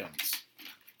 11 pick'ems.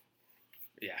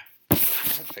 Yeah.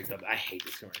 I hate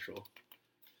this commercial.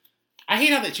 I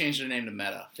hate how they changed their name to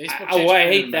Meta. I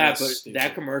hate that, but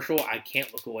that commercial, I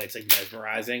can't look away. It's like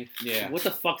mesmerizing. Yeah. What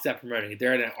the fuck's that promoting?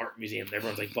 They're at an art museum. And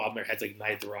everyone's like bobbing their heads like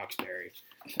Night at the Roxbury.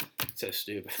 So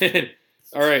stupid.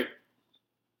 All right.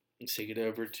 Let's take it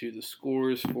over to the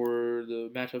scores for the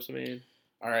matchups, I mean.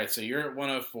 All right, so you're at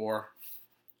 104.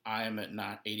 I am at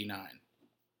 89.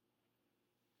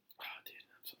 Oh, dude,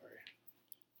 I'm sorry.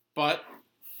 But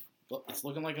it's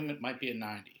looking like it might be a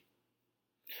 90.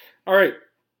 All right.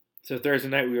 So Thursday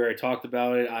night, we already talked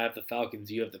about it. I have the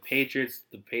Falcons. You have the Patriots.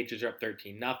 The Patriots are up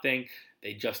 13-0.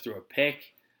 They just threw a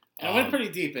pick. And I went pretty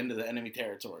deep into the enemy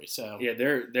territory. So yeah,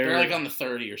 they're like on the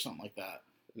 30 or something like that.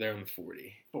 They're on the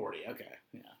 40. 40, okay.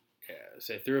 Yeah. Yeah,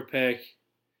 so they threw a pick,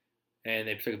 and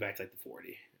they took it back to like the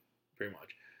 40, pretty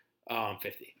much.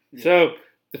 50. Yeah. So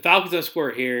the Falcons don't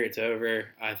score here. It's over,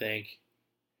 I think.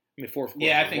 I mean, fourth quarter.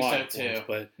 Yeah, I think so too. Points,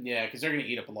 but yeah, because they're going to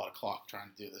eat up a lot of clock trying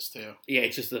to do this too. Yeah,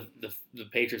 it's just the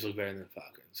Patriots look better than the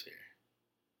Falcons here.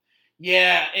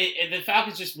 Yeah, the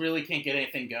Falcons just really can't get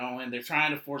anything going. They're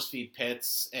trying to force feed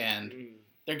Pitts, and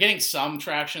they're getting some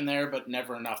traction there, but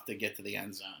never enough to get to the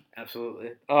end zone.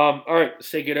 Absolutely. All right, let's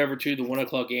take it over to the 1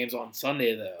 o'clock games on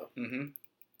Sunday, though. Mm-hmm.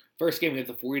 First game, we get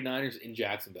the 49ers in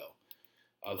Jacksonville.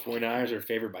 The 49ers are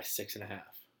favored by 6.5.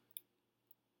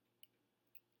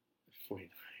 49ers.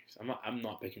 I'm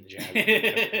not picking the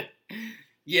Jaguars.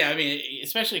 Yeah, I mean,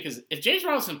 especially because if James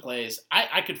Robinson plays,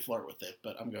 I could flirt with it,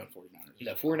 but I'm going 49ers.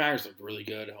 The 49ers look really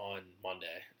good on Monday.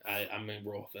 I'm going to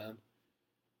roll with them.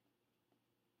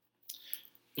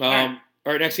 All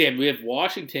right, next game. We have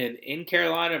Washington in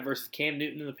Carolina versus Cam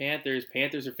Newton and the Panthers.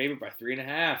 Panthers are favored by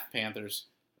 3.5. Panthers.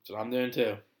 That's what I'm doing,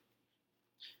 too.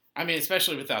 I mean,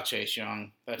 especially without Chase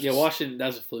Young. Washington,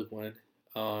 that's a fluke win.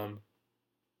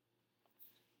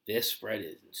 This spread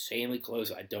is insanely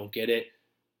close. I don't get it.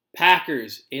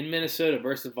 Packers in Minnesota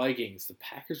versus the Vikings. The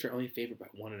Packers are only favored by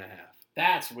 1.5.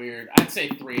 That's weird. I'd say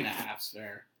 3.5's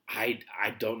fair. I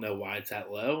don't know why it's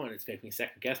that low, and it's making me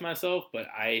second guess myself. But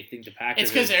I think the Packers.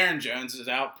 It's because Aaron Jones is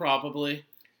out, probably.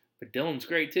 But Dylan's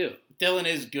great too. Dylan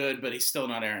is good, but he's still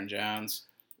not Aaron Jones.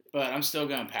 But I'm still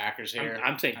going Packers here.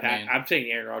 I'm saying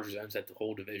Aaron Rodgers owns that the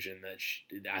whole division.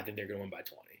 I think they're going to win by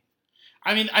 20.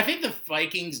 I mean, I think the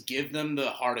Vikings give them the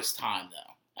hardest time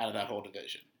though out of that whole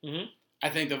division. Mm-hmm. I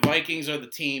think the Vikings are the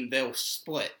team they'll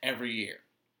split every year.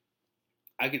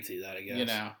 I could see that, I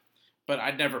guess. But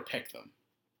I'd never pick them.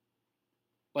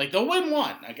 Like, they'll win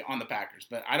one on the Packers,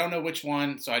 but I don't know which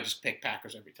one, so I just pick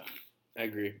Packers every time. I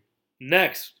agree.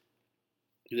 Next,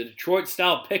 the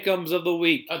Detroit-style pick'ems of the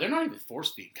week. Oh, they're not even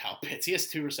force-feeding Kyle Pitts. He has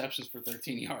 2 receptions for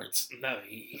 13 yards. No,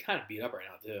 he kind of beat up right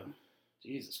now, too.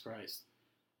 Jesus Christ.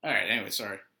 All right, anyway,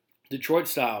 sorry.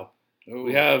 Detroit-style. Ooh.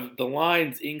 We have the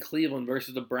Lions in Cleveland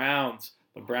versus the Browns.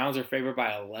 The Browns are favored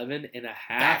by 11.5.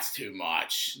 That's too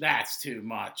much. It's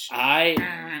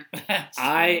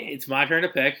my turn to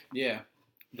pick. Yeah.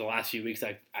 The last few weeks,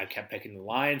 I kept picking the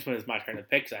Lions when it's my turn to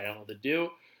pick because I don't know what to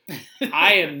do.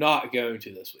 I am not going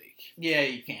to this week. Yeah,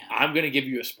 you can. I'm going to give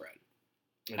you a spread.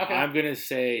 And Okay. I'm going to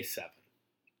say 7.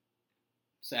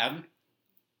 7?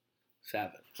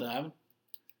 7.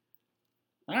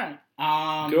 All right.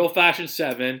 Good old-fashioned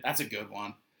 7. That's a good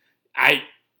one. I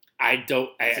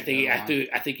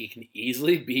think it can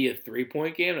easily be a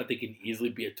 3-point game, and I think it can easily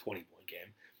be a 20-point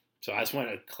game. So I just want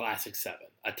a classic 7,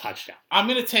 a touchdown. I'm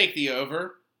going to take the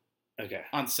over. Okay.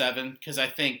 On 7, because I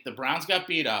think the Browns got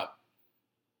beat up.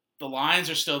 The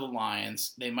Lions are still the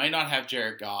Lions. They might not have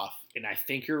Jared Goff. And I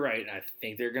think you're right, and I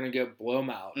think they're going to go blow them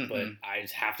out. Mm-hmm. But I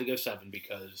just have to go 7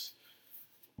 because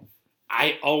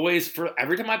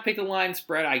every time I pick the line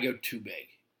spread, I go too big.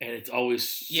 And it's always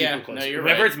super close. No, you're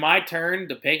Whenever right. it's my turn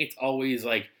to pick, it's always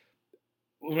like,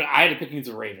 when I had to pick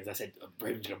against the Ravens, I said, the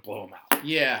Ravens are going to blow them out.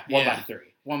 Yeah. 1 by 3.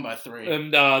 1 by 3.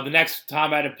 And the next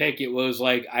time I had to pick, it was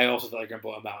like, I also thought they were going to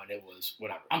blow them out, and it was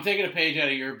whatever. I'm taking a page out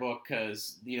of your book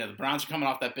because, the Browns are coming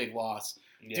off that big loss.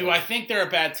 Yeah. Do I think they're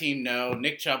a bad team? No.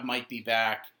 Nick Chubb might be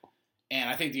back. And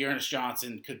I think Ernest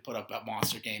Johnson could put up a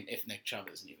monster game if Nick Chubb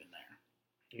isn't even there.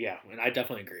 Yeah, and I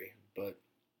definitely agree. But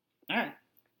all right.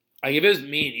 Like, if it was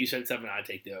me and you said 7, I'd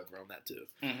take the over on that too.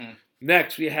 Mm-hmm.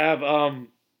 Next, we have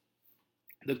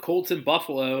the Colts in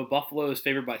Buffalo. Buffalo is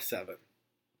favored by 7.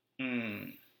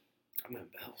 I'm going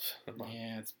Bills.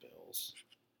 Yeah, it's Bills.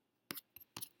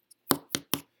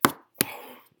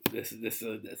 This is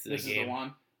the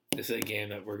one. This is a game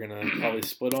that we're gonna probably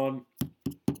split on.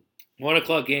 1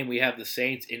 o'clock game. We have the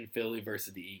Saints in Philly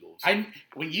versus the Eagles.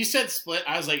 When you said split,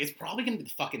 I was like, it's probably gonna be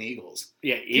the fucking Eagles.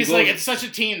 Yeah, Eagles. It's like it's such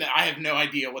a team that I have no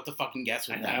idea what to fucking guess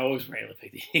with. I always randomly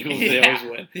pick the Eagles. They always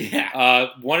win. Yeah.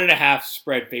 1.5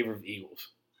 spread favor of the Eagles.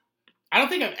 I don't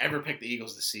think I've ever picked the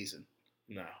Eagles this season.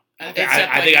 No. I think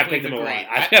I picked them a lot.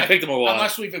 I think I picked them a lot.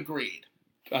 Unless we've agreed.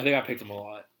 I think I picked them a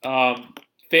lot.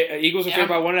 Eagles are favored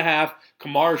by 1.5.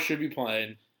 Kamara should be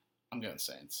playing. I'm going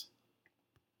Saints.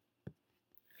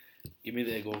 Give me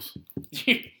the Eagles.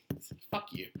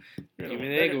 Fuck you. Give me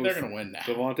the Eagles. They're going to win now.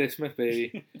 Devontae Smith,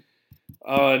 baby.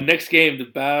 Next game, the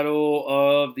battle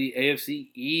of the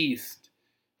AFC East.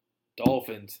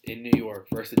 Dolphins in New York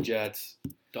versus the Jets.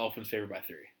 Dolphins favored by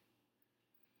 3.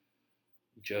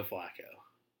 Joe Flacco.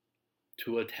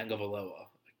 Tua Tagovailoa.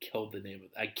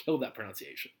 I killed that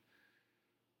pronunciation.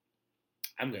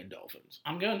 I'm going Dolphins.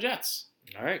 I'm going Jets.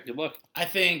 All right, good luck. I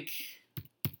think.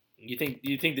 You think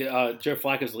that Joe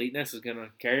Flacco's eliteness is going to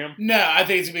carry him? No, I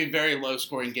think it's going to be a very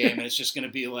low-scoring game, and it's just going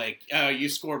to be like, oh, you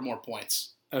scored more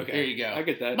points. Okay. Here you go. I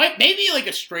get that. Maybe like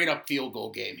a straight-up field goal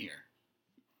game here.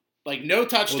 Like, no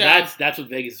touchdown. Well, that's what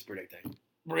Vegas is predicting.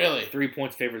 Really? 3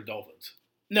 points favor the Dolphins.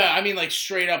 No, I mean like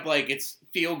straight up, like it's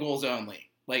field goals only.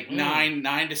 Like 9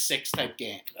 to 6 type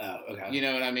game. Oh, okay. You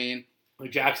know what I mean?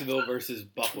 Like Jacksonville versus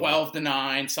Buffalo.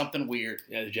 12-9, something weird.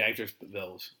 Yeah, the Jags versus the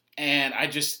Bills. And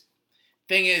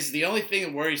the only thing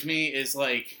that worries me is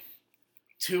like,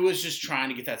 Tua's just trying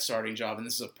to get that starting job, and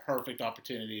this is a perfect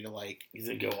opportunity to like. He's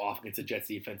gonna go off against the Jets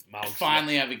defense.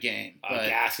 Finally have a game. But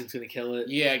Gaskin's gonna kill it.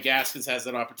 Yeah, Gaskins has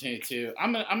that opportunity too.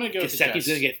 I'm gonna go with the Jets. Gesicki's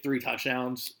gonna get 3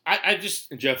 touchdowns. And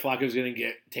Joe Flacco's gonna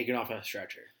get taken off on a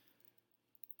stretcher.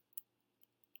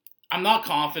 I'm not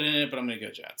confident in it, but I'm gonna go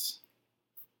Jets.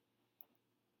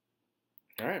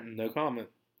 All right, no comment.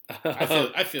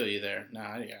 I feel you there.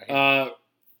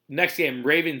 Next game,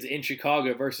 Ravens in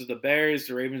Chicago versus the Bears.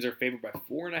 The Ravens are favored by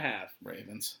 4.5.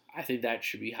 Ravens. I think that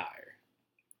should be higher.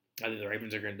 I think the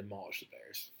Ravens are going to demolish the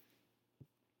Bears.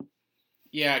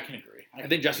 Yeah, I can agree. I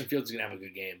think Justin Fields is going to have a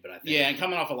good game, but I think and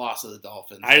coming off a loss to the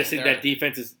Dolphins, I just think that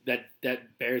defense is that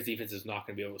Bears defense is not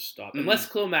going to be able to stop unless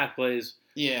Khalil Mack plays.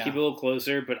 Yeah, keep it a little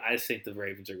closer, but I just think the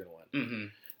Ravens are going to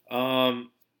win. Mm-hmm.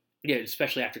 Yeah,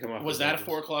 especially after coming off. Was that a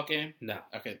 4:00 game? No.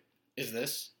 Okay. Is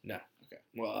this? No. Okay.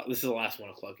 Well, this is the last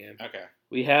 1:00 game. Okay.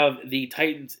 We have the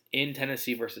Titans in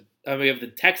Tennessee versus. We have the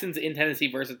Texans in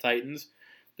Tennessee versus Titans.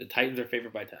 The Titans are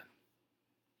favored by 10.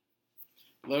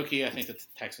 Low key, I think the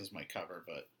Texans might cover,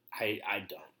 but I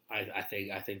don't. I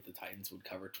think the Titans would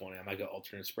cover 20. I might go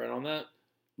alternate spread on that.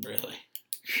 Really?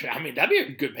 I mean, that'd be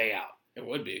a good payout. It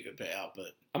would be a good payout,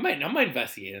 but I might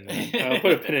investigate in that. I'll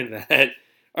put a pin in that.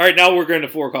 All right, now we're going to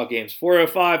 4:00 games.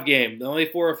 4:05 game. The only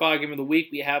 4:05 game of the week,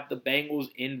 we have the Bengals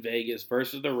in Vegas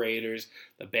versus the Raiders.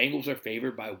 The Bengals are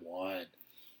favored by 1.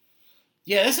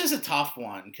 Yeah, this is a tough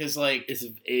one because like this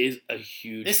is a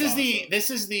huge. This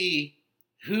is the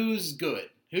who's good,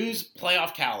 who's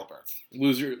playoff caliber.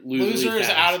 Losers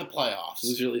out of the playoffs.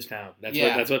 Loser leaves town.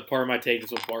 That's what part of my take.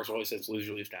 That's what Bars always says.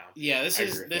 Loser leaves town. Yeah, this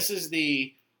is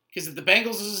the. Because if the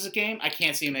Bengals lose this game, I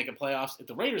can't see them making playoffs. If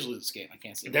the Raiders lose this game, I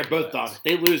can't see them. They're both done. If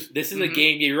they lose, this is a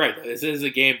game. You're right. Though. This is a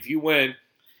game. If you win,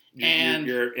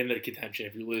 you're in the contention.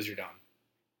 If you lose, you're done.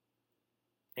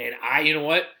 And you know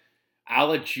what? I'll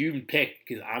let you pick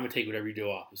because I'm gonna take whatever you do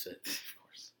opposite. Of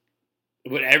course.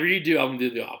 Whatever you do, I'm gonna do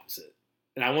the opposite.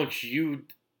 And I want you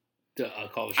to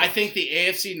call the shots. I think the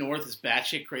AFC North is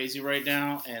batshit crazy right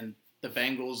now, and the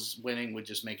Bengals winning would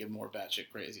just make it more batshit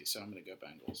crazy. So I'm gonna go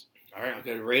Bengals. All right, I'll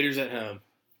go to Raiders at home.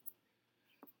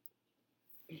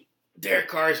 Derek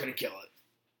Carr is going to kill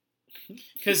it.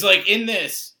 Because, like, in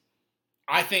this,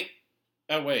 I think...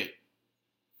 Oh, wait.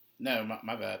 No,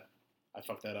 my bad. I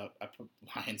fucked that up. I put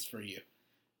Lions for you.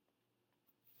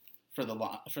 For the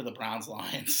Browns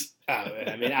Lions. Oh,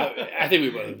 I mean, I think we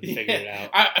would have figured it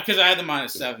out. Because I had the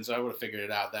 -7, so I would have figured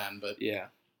it out then. But yeah.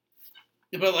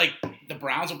 But, like, the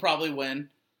Browns will probably win.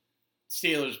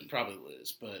 Steelers will probably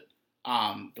lose, but...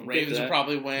 the Ravens will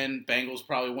probably win. Bengals will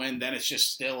probably win. Then it's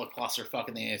just still a clusterfuck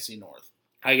in the AFC North.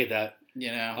 I get that.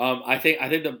 You know? I think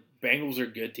the Bengals are a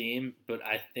good team, but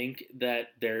I think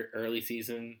that their early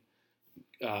season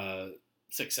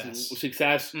success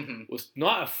was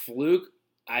not a fluke.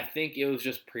 I think it was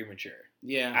just premature.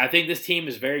 Yeah. I think this team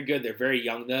is very good. They're very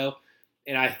young, though.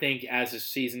 And I think as the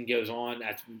season goes on,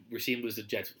 we're seeing them lose the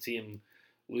Jets. We're seeing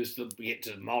them get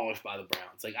demolished by the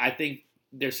Browns. Like, I think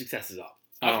their success is up.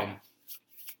 Okay.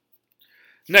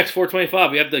 Next,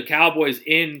 4:25, we have the Cowboys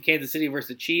in Kansas City versus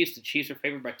the Chiefs. The Chiefs are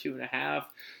favored by 2.5.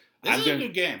 This is a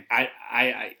good game.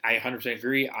 I 100%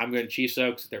 agree. I'm going to Chiefs, though,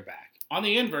 because they're back. On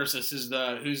the inverse, this is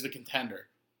who's the contender.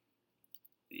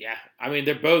 Yeah. I mean,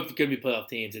 they're both going to be playoff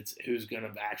teams. It's who's going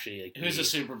to actually... who's a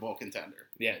Super Bowl contender.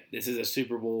 Yeah, this is a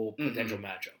Super Bowl potential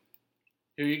matchup.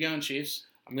 Who are you going, Chiefs?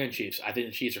 I'm going Chiefs. I think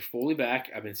the Chiefs are fully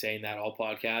back. I've been saying that all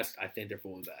podcast. I think they're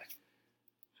fully back.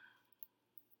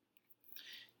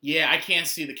 Yeah, I can't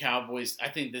see the Cowboys. I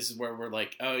think this is where we're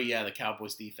like, oh, yeah, the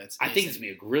Cowboys defense. I think this will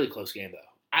be a really close game, though.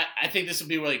 I think this will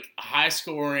be like high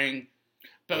scoring,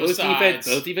 both sides.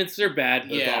 Both defenses are bad.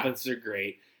 Both Yeah. offenses are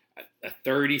great. A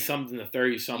 30-something to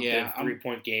 30-something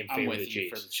 3-point game favor the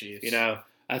Chiefs. For the Chiefs. You know,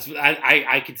 that's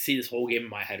I could see this whole game in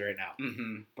my head right now.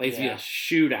 Mm-hmm. Like, it's be a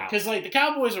shootout. Because, like, the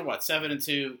Cowboys are,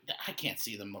 7-2? I can't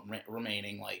see them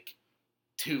remaining,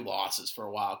 2 losses for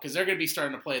a while because they're going to be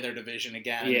starting to play their division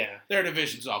again. Yeah. Their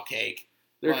division's all cake.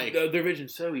 Their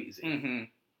division's so easy. Mm-hmm.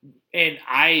 And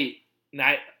I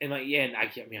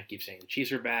keep saying the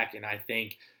Chiefs are back, and I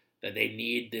think that they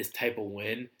need this type of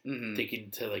win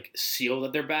to seal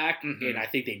that they're back, and I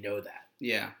think they know that.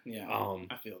 Yeah.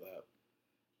 I feel that.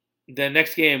 The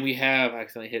next game we have, I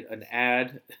accidentally hit an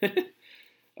ad.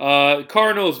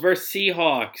 Cardinals versus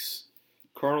Seahawks.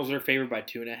 Cardinals are favored by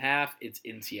 2.5. It's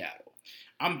in Seattle.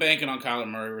 I'm banking on Kyler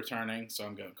Murray returning, so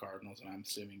I'm going Cardinals, and I'm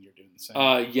assuming you're doing the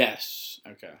same. Yes.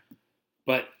 Okay.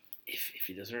 But if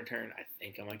he doesn't return, I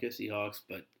think I might go Seahawks,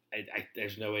 but I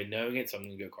there's no way knowing it, so I'm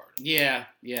going to go Cardinals.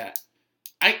 Yeah.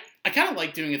 I kind of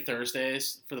like doing it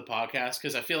Thursdays for the podcast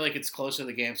because I feel like it's closer to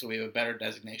the game, so we have a better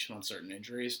designation on certain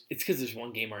injuries. It's because there's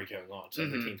one game already going on, so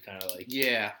every team's kind of like...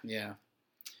 Yeah.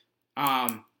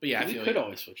 But yeah, I feel we could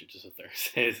always switch it just to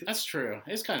Thursdays. That's true.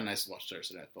 It's kind of nice to watch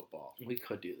Thursday Night Football. We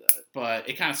could do that. But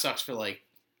it kind of sucks for, like,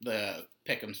 the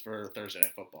pick'ems for Thursday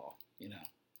Night Football, you know.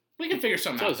 We can figure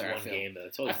something out there.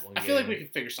 It's always one game. I feel like we can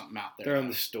figure something out there. They're on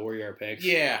the story, our picks.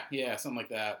 Yeah, something like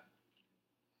that.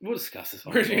 We'll discuss this.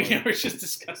 We're just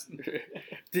discussing.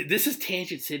 This is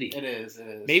Tangent City. It is.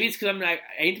 Maybe it's because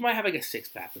anytime I have like a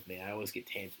 6-pack with me, I always get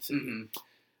Tangent City. Mm-hmm.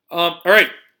 All right,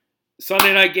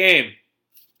 Sunday night game.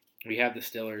 We have the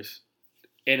Steelers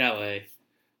in LA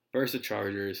versus the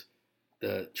Chargers.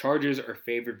 The Chargers are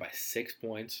favored by 6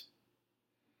 points.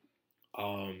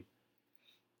 You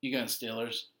going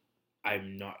Steelers?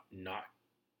 I'm not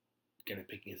gonna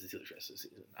pick against the Steelers the rest of the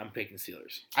season. I'm picking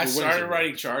Steelers. I started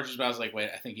writing Chargers, but I was like,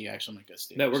 wait, I think you actually might go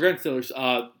Steelers. No, we're going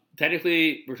Steelers.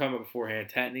 Technically, we're talking about beforehand.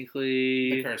 Technically,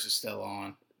 the curse is still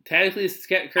on. Technically,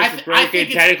 the curse is broken.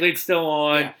 Technically, it's still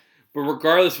on. Yeah. But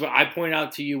regardless of what I point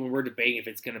out to you when we're debating if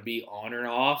it's going to be on or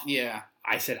off, yeah,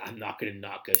 I said I'm not going to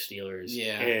not go Steelers.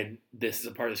 Yeah. And this is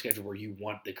a part of the schedule where you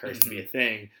want the curse to be a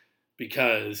thing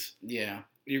because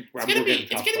it's going to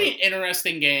be an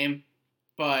interesting game.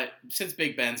 But since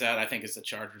Big Ben's out, I think it's the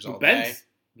Chargers all day. Ben's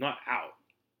not out.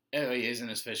 Oh, he isn't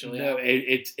officially out? No,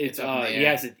 it's up in the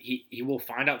air. He will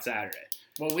find out Saturday.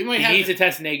 Well, we might He needs to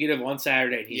test negative on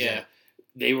Saturday. And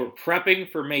they were prepping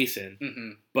for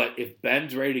Mason, but if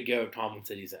Ben's ready to go, Tomlin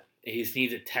said he's in. He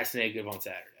needs to test negative on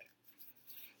Saturday.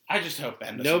 I just hope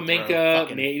Ben doesn't no Minka,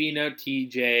 maybe no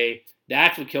TJ.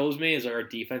 That's what kills me is our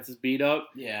defense is beat up.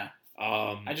 Yeah.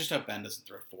 I just hope Ben doesn't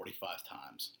throw 45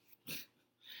 times.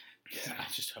 Yeah,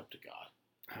 I just hope to God.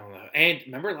 I don't know. And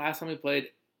remember last time we played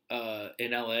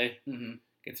in LA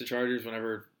against the Chargers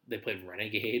whenever they played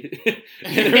Renegade?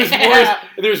 And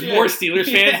there was more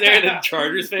Steelers fans there than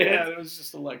Chargers fans. Yeah, it was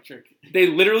just electric. They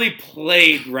literally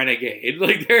played Renegade.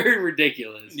 Like, they're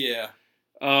ridiculous. Yeah.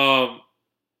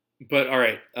 But, all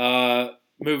right.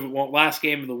 Last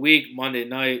game of the week, Monday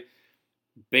night.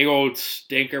 Big old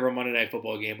stinker of a Monday Night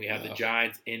Football game. We have the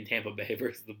Giants in Tampa Bay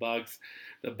versus the Bucs.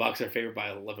 The Bucs are favored by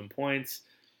 11 points.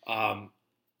 We're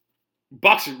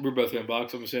both going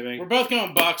Bucs, I'm assuming. We're both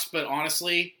going Bucs, but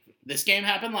honestly, this game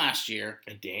happened last year.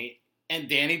 And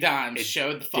Danny Dimes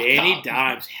showed the fuck Danny up.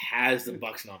 Dimes has the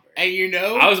Bucs number. And you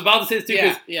know... I was about to say this too,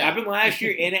 because it happened last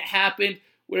year, and it happened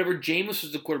whenever Jameis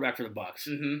was the quarterback for the Bucs.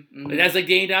 Mm-hmm. And that's like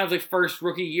Danny Dimes' first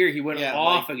rookie year. He went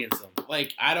off against them.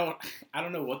 Like, I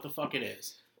don't know what the fuck it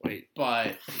is. Wait.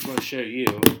 But... I'm going to show you.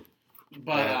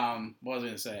 But, what was I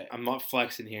going to say? I'm not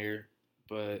flexing here,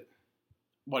 but...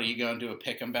 What, are you going to do a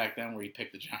pick 'em back then where you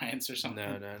pick the Giants or something?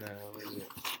 No. Where is it?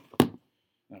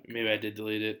 Maybe I did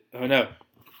delete it. Oh, no.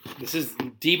 This is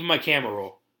deep in my camera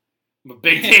roll. I'm a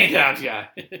big Danny Dimes guy.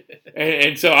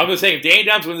 and so I'm just saying, if Danny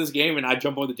Dimes wins this game and I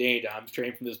jump on the Danny Dimes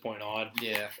train from this point on,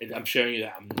 and I'm showing you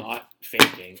that I'm not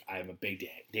faking. I'm a big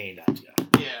Danny Dimes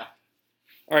guy. Yeah.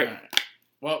 All right.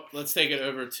 Well, let's take it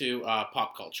over to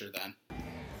pop culture then.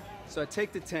 So I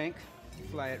take the tank,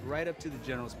 fly it right up to the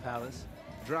General's Palace,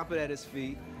 drop it at his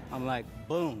feet. I'm like,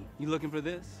 boom, you looking for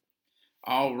this?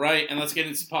 All right, and let's get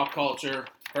into pop culture.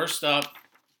 First up,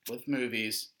 with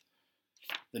movies,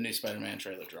 the new Spider-Man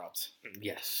trailer dropped.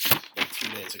 Yes. Like 2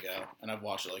 days ago, and I've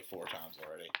watched it like 4 times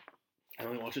already. I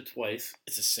only watched it twice.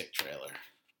 It's a sick trailer.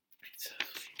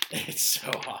 It's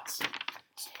so awesome.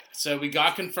 So we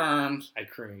got confirmed. I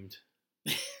crooned.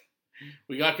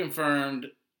 We got confirmed.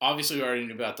 Obviously, we already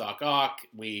knew about Doc Ock.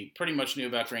 We pretty much knew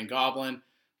about Green Goblin.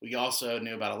 We also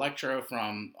knew about Electro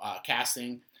from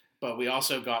casting. But we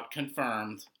also got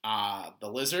confirmed the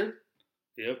Lizard.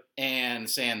 Yep. And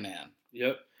Sandman.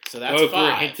 Yep. So that's both 5.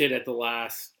 were hinted at the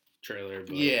last trailer.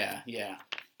 But... Yeah.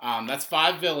 That's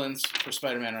 5 villains for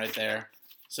Spider-Man right there.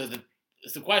 So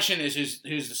the question is,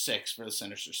 who's the 6 for the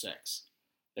Sinister Six?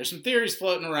 There's some theories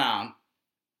floating around,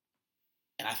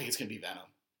 and I think it's going to be Venom.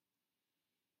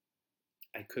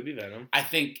 I could be Venom. I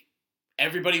think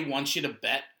everybody wants you to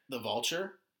bet the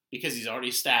Vulture because he's already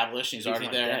established and he's already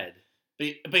there.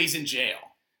 Dead. But he's in jail.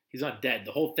 He's not dead.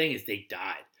 The whole thing is they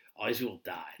died. All these people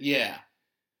died. Yeah.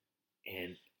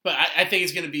 But I think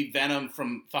it's going to be Venom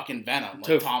from fucking Venom,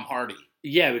 like Tom Hardy.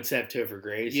 Yeah, but have Topher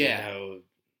Grace. Yeah.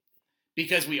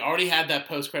 Because we already had that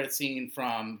post-credit scene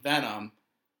from Venom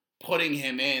putting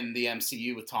him in the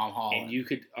MCU with Tom Holland. And you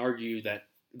could argue that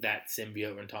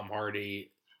symbiote and Tom Hardy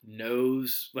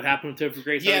knows what happened with Topher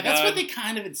Grace. Yeah, that's what they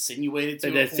kind of insinuated to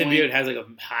that symbiote has like a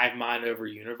hive mind over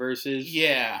universes.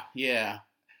 Yeah.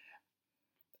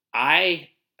 I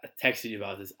texted you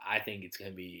about this. I think it's going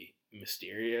to be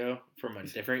Mysterio from a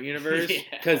different universe Yeah.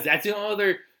 because that's the only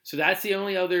other. So that's the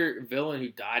only other villain who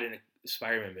died in a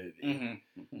Spider-Man movie,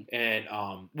 and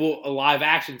a live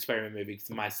action Spider-Man movie.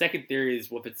 Cause my second theory is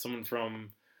what if it's someone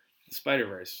from the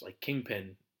Spider-Verse, like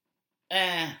Kingpin,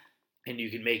 and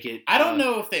you can make it. I don't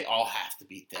know if they all have to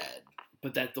be dead,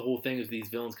 but that's the whole thing is these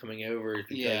villains coming over,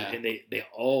 because, and they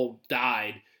all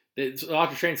died.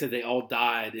 Doctor Strange said they all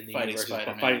died in the universe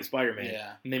fighting Spider-Man,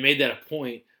 and they made that a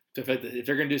point. So if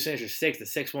they're going to do Sinister Six, the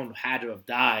sixth one had to have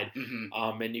died.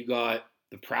 And you got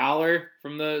the Prowler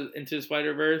from the Into the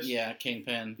Spider-Verse. Yeah,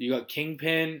 Kingpin. You got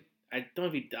Kingpin. I don't know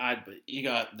if he died, but you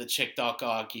got the Chick Doc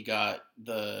Ock. You got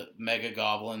the Mega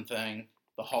Goblin thing.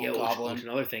 The Hulk Goblin. Which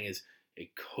another thing is, it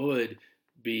could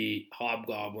be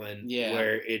Hobgoblin. Yeah.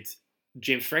 Where it's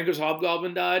James Franco's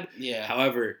Hobgoblin died. Yeah.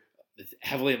 However, it's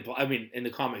heavily implied. I mean, in the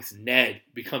comics, Ned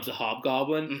becomes a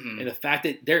Hobgoblin, and the fact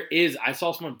that I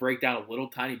saw someone break down a little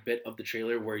tiny bit of the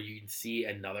trailer where you can see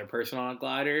another person on a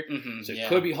glider. So it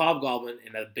could be Hobgoblin,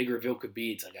 and a big reveal could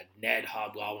be it's like a Ned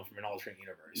Hobgoblin from an alternate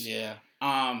universe. Yeah.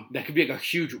 That could be like a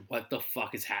huge "what the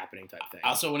fuck is happening" type thing. I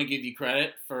also want to give you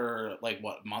credit for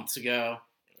months ago.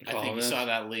 I think you saw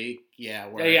that leak. Yeah.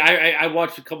 I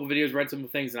watched a couple videos, read some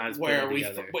things, and I was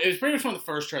it was pretty much when the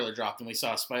first trailer dropped, and we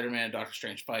saw Spider-Man and Doctor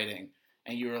Strange fighting,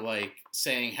 and you were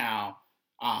saying how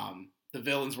the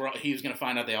villains he was going to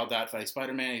find out they all died fighting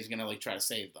Spider-Man, and he's going to try to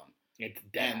save them. It's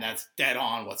dead on. That's dead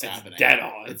on what's happening. Dead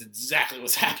on. It's exactly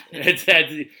what's happening.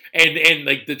 And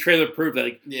the trailer proved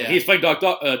that when he's fighting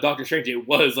Doctor Strange, it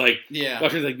was Doctor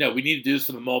Strange's no, we need to do this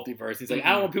for the multiverse. He's I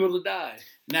don't want people to die.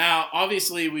 Now,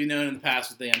 obviously, we've known in the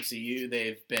past with the MCU,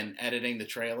 they've been editing the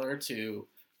trailer to,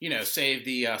 save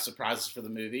the surprises for the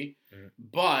movie.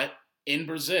 But in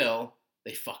Brazil,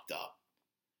 they fucked up.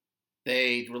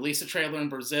 They released a trailer in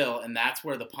Brazil, and that's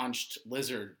where the punched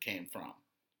lizard came from.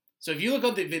 So if you look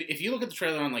at the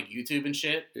trailer on YouTube and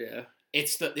shit, you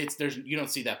don't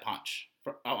see that punch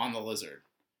on the lizard.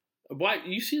 Why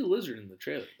you see the lizard in the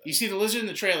trailer? Though. You see the lizard in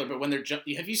the trailer, but when have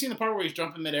you seen the part where he's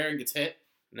jumping midair and gets hit?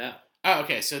 No. Oh,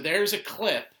 okay. So there's a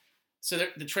clip. So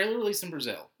the trailer released in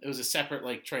Brazil. It was a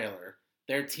separate trailer.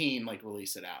 Their team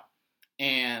released it out,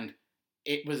 and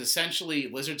it was essentially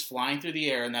lizards flying through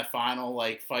the air in that final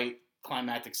fight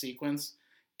climactic sequence,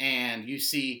 and you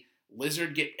see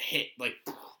lizard get hit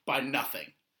by nothing.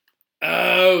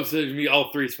 Oh, so there's going to be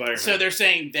all three Spider-Man. So they're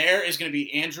saying there is going to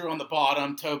be Andrew on the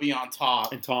bottom, Toby on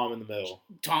top. And Tom in the middle.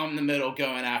 Tom in the middle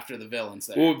going after the villains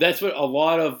there. Well, that's what a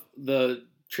lot of the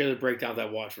trailer breakdowns I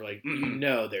watched were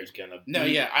there's going to be. No,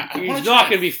 yeah. He's not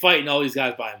going to be fighting all these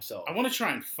guys by himself. I want to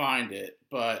try and find it,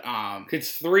 but...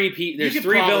 There's three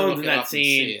villains in that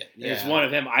scene. There's one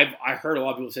of him. I heard a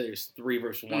lot of people say there's 3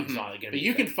 versus 1. It's not going to be... But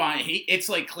you can find... It's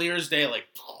clear as day,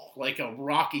 like a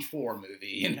Rocky IV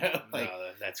movie, no,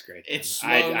 that's great. It's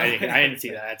I didn't see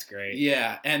that. That's great.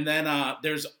 Yeah, and then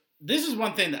this is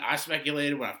one thing that I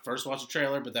speculated when I first watched the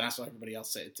trailer, but then I saw everybody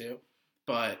else say it too.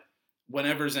 But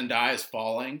whenever Zendaya is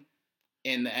falling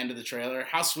in the end of the trailer,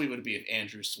 how sweet would it be if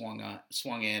Andrew swung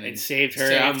in and saved her?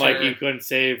 I'm you couldn't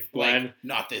save Glenn.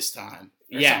 Not this time.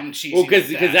 Yeah, well, because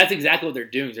that's exactly what they're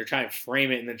doing. They're trying to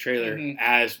frame it in the trailer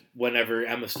as whenever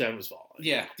Emma Stone was falling.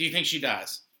 Yeah. Do you think she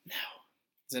dies? No.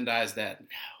 Zendaya's dead. No.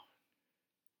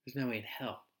 There's no way in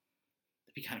hell.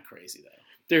 That'd be kind of crazy though.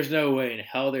 There's no way in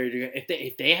hell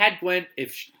if they had Gwen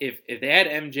if they had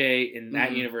MJ in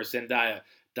that universe, Zendaya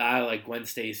die like Gwen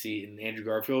Stacy and Andrew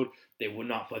Garfield, they would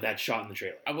not put that shot in the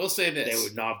trailer. I will say this: they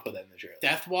would not put that in the trailer.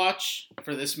 Death Watch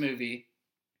for this movie: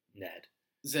 Ned,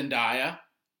 Zendaya,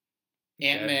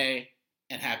 Aunt May,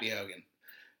 and Happy Hogan.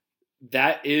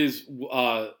 That is,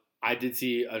 I did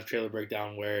see a trailer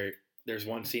breakdown where there's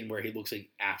one scene where he looks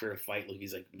after a fight,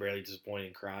 he's really disappointed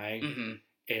and crying,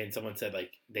 and someone said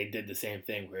they did the same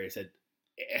thing where it said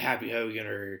Happy Hogan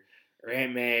or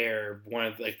Aunt May or one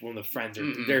of the friends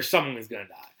or there's someone who's gonna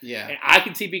die. Yeah, and I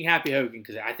can see being Happy Hogan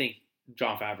because I think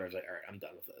Jon Favreau's all right, I'm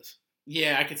done with this.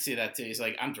 Yeah, I could see that too. He's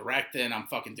I'm directing. I'm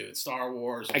fucking doing Star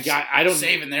Wars. I don't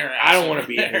saving their ass. I don't want to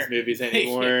be in his movies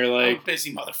anymore. I'm a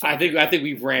busy motherfucker. I think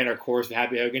we've ran our course with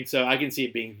Happy Hogan, so I can see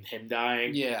it being him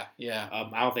dying. Yeah. I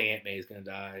don't think Aunt May is gonna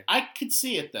die. I could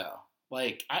see it though.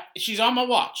 She's on my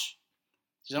watch.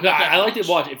 I like to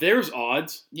watch if there's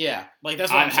odds. Yeah, that's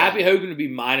what I'm saying. Happy Hogan would be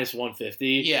minus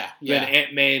 150. Yeah. Then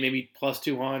Aunt May maybe plus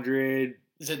 200.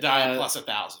 Zendaya plus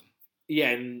 1,000.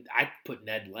 Yeah, and I put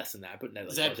Ned less than that. I put Ned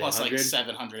plus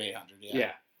 700, 800.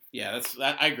 Yeah. Yeah, that's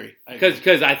that. I agree.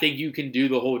 Because I think you can do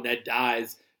the whole Ned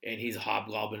dies and he's a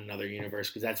Hobgoblin in another universe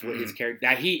because that's what his character.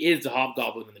 That he is the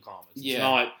Hobgoblin in the comics. It's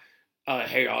not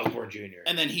Harry Osborn Jr.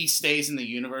 And then he stays in the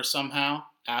universe somehow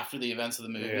after the events of the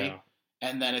movie.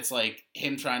 and then it's like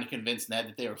him trying to convince Ned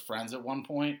that they were friends at one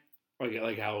point.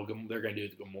 Like how they're gonna do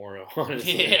with Gamora.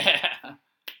 Honestly,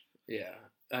 yeah.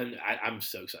 And I'm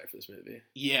so excited for this movie.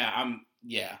 Yeah,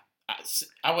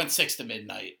 I went 6 to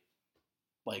midnight,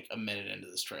 like a minute into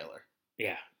this trailer.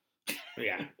 Yeah.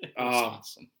 It was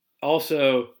awesome.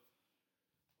 Also,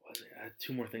 I had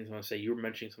 2 more things I want to say. You were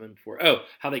mentioning something before. Oh,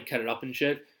 how they cut it up and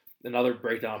shit. Another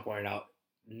breakdown pointed out,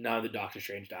 none of the Doctor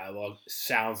Strange dialogue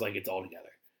sounds like it's all together.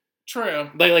 True.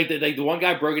 Like the one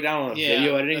guy broke it down on a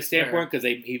video editing standpoint because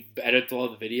he edits all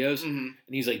the videos, and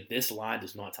he's like, this line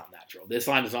does not sound natural. This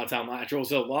line does not sound natural.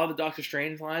 So a lot of the Doctor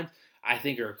Strange lines, I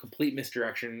think, are a complete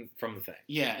misdirection from the thing.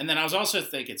 Yeah, and then I was also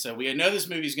thinking, so we know this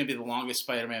movie is going to be the longest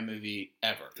Spider-Man movie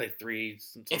ever. It's like 3.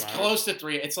 It's close to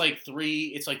 3. It's like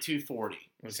 3. It's like 240,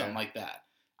 something like that.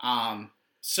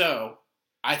 So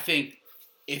I think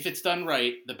if it's done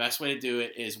right, the best way to do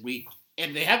it is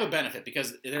and they have a benefit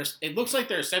because it looks like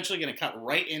they're essentially going to cut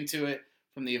right into it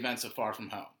from the events of Far From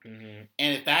Home. Mm-hmm.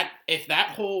 And if that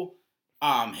whole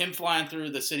him flying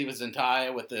through the city with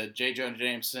Zendaya with the J. Jonah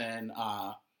Jameson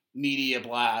media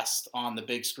blast on the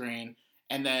big screen,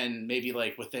 and then maybe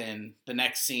like within the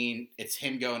next scene, it's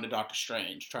him going to Doctor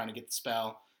Strange trying to get the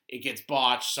spell. It gets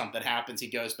botched, something happens, he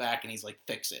goes back and he's like,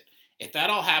 fix it. If that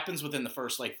all happens within the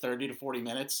first like 30 to 40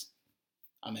 minutes,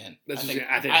 I'm in.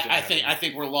 I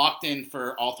think we're locked in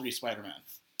for all 3 Spider-Man.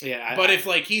 Yeah, but if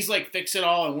like he's like fix it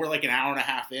all and we're like an hour and a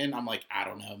half in, I'm like, I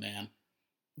don't know, man.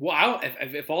 Well,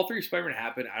 if all 3 Spider-Man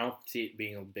happen, I don't see it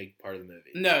being a big part of the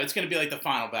movie. No, it's going to be like the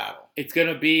final battle. It's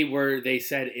going to be where they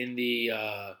said in the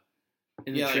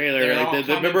trailer, like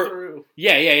remember? Through.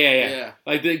 Yeah.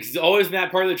 Like always in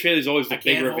that part of the trailer, there's always the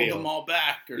big reveal. Hold them all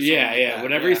back. Or something yeah. Like that.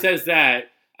 Whenever he says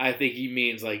that, I think he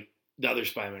means like the other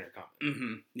Spider-Man are coming.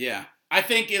 Mm-hmm. Yeah, I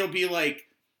think it'll be like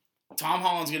Tom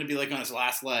Holland's going to be like on his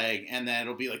last leg, and then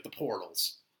it'll be like the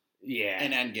Portals. Yeah.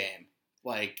 In Endgame,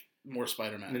 like more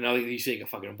Spider-Man. And then you see like a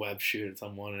fucking web shoot at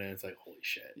someone, and it's like, holy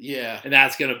shit. Yeah. And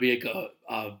that's going to be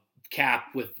a Cap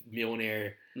with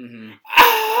Mjolnir. Mm-hmm.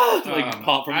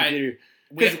 Pop from the theater.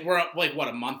 We're like what,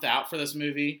 a month out for this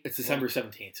movie? It's December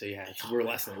 17th, so yeah, we're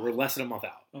less than a month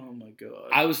out. Oh my god!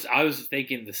 I was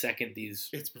thinking the second these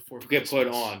get put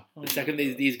on,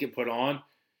 these get put on.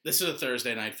 This is a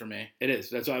Thursday night for me. It is.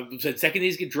 That's why I said. Second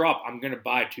these get dropped, I'm gonna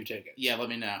buy 2 tickets. Yeah, let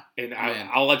me know. And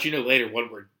I'll let you know later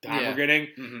what we're getting.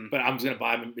 Mm-hmm. But I'm just gonna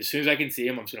buy them as soon as I can see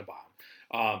them. I'm just gonna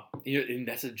buy them. And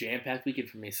that's a jam-packed weekend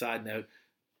for me. Side note.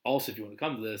 Also, if you want to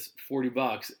come to this,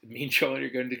 $40. Me and Joel are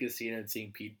going to the casino and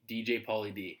seeing DJ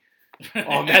Pauly D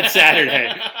on that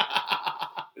Saturday.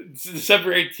 It's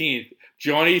December 18th.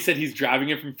 Johnny said he's driving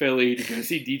in from Philly to go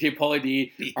see DJ Pauly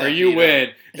D. Are you in?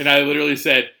 And I literally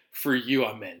said, for you,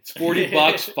 I'm in. It's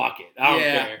 $40. Fuck it. I don't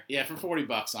care. Yeah, for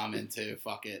 $40, I'm in too.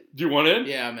 Fuck it. Do you want in?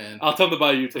 Yeah, I'm in. I'll tell him to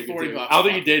buy you a ticket. For $40. I don't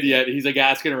think he did yet. He's like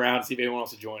asking around to see if anyone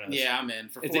wants to join us. Yeah, I'm in.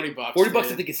 For $40.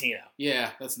 $40 at the casino. Yeah,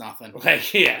 that's nothing.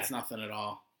 That's nothing at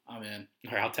all. I'm in.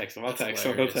 All right, I'll text him.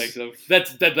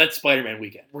 That's Spider-Man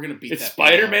weekend. We're going to beat It's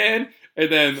Spider-Man,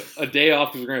 and then a day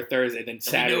off because we're going to Thursday, and then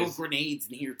Saturday. No grenades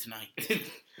in here tonight.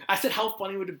 I said, how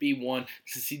funny would it be, 1,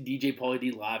 to see DJ Pauly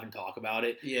D live and talk about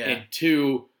it, yeah, and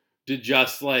 2, to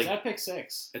just like... Is that pick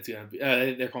 6? It's going to be...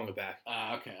 they're calling it back.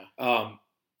 Okay.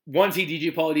 1, see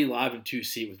DJ Pauly D live, and 2,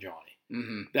 see it with Johnny.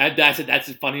 Mm-hmm. That's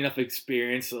a funny enough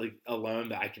experience like alone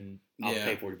that I'll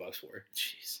pay $40 for.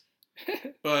 Jeez.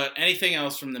 But anything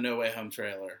else from the No Way Home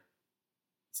trailer?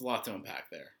 It's a lot to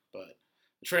unpack there, but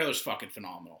the trailer's fucking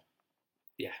phenomenal.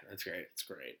 Yeah, that's great. It's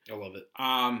great. I love it.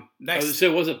 Next, so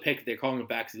it was a pick. They're calling it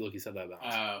back because he said that about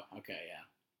us. Oh, okay, yeah.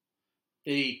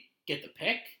 Did he get the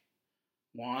pick?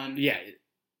 1? Yeah.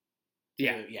 2,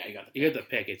 yeah, you got the pick. You got the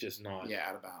pick. It's just not. Yeah,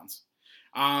 out of bounds.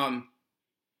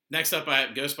 Next up,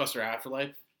 Ghostbuster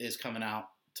Afterlife is coming out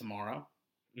tomorrow.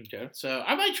 Okay. So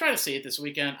I might try to see it this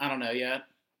weekend. I don't know yet.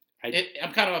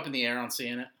 I'm kind of up in the air on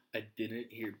seeing it. I didn't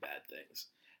hear bad things.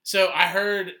 So I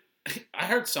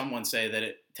heard someone say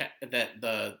that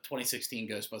the 2016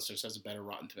 Ghostbusters has a better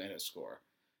Rotten Tomatoes score,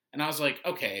 and I was like,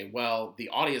 okay, well, the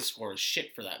audience score is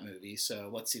shit for that movie, so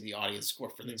let's see the audience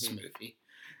score for this movie.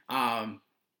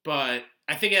 But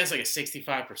I think it has like a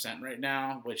 65% right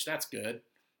now, which that's good,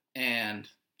 and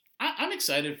I'm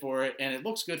excited for it, and it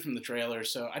looks good from the trailer,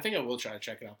 so I think I will try to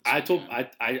check it out.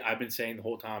 I've been saying the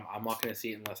whole time I'm not going to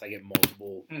see it unless I get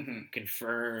multiple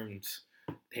confirmed.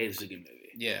 Hey, this is a good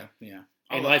movie. Yeah.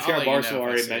 And Lightscar Barstool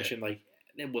already mentioned like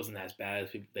it wasn't as bad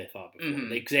as they thought before.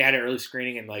 Because they had an early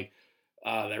screening and like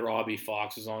that Robbie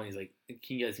Fox was on. He's like, "Can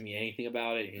you guys give me anything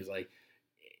about it?" And he's like,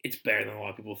 "It's better than a lot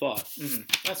of people thought."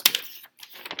 That's good.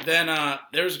 Then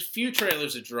there was a few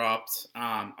trailers that dropped.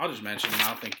 I'll just mention them. I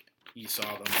don't think you saw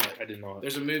them. But I didn't know it.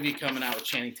 there's a movie coming out with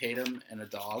Channing Tatum and a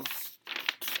dog.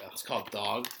 It's called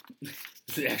Dog.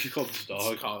 Is it actually called this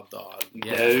dog? It's called Dog.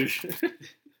 Yeah. Doge.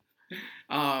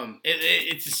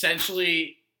 It's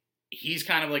essentially he's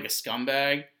kind of like a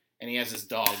scumbag, and he has this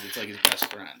dog that's like his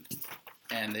best friend,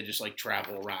 and they just like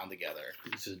travel around together.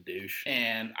 This is a douche.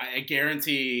 And I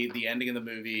guarantee the ending of the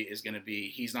movie is going to be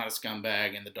he's not a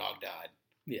scumbag and the dog died.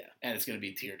 Yeah. And it's going to be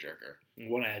a tearjerker.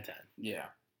 1 out of 10. Yeah.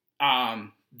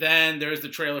 Then there's the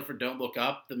trailer for Don't Look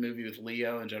Up, the movie with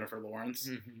Leo and Jennifer Lawrence.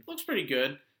 Mm-hmm. Looks pretty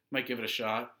good. Might give it a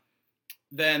shot.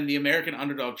 Then the American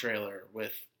Underdog trailer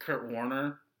with Kurt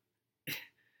Warner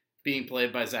being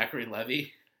played by Zachary Levi.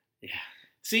 Yeah.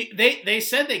 See, they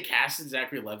said they casted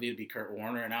Zachary Levi to be Kurt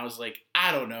Warner, and I was like,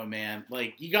 I don't know, man.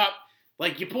 Like, you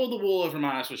pulled the wool over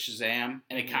my eyes with Shazam,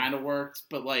 and it kind of worked,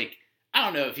 but, like, I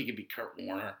don't know if he could be Kurt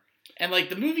Warner. And, like,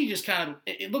 the movie just kind of,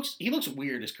 he looks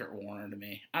weird as Kurt Warner to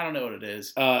me. I don't know what it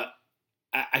is.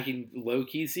 I can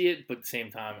low-key see it, but at the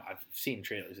same time, I've seen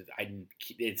trailers. It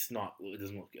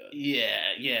doesn't look good.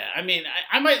 Yeah. I mean,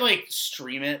 I might, like,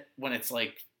 stream it when it's,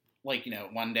 like,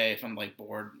 one day if I'm, like,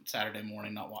 bored Saturday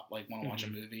morning, want to watch a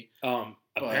movie.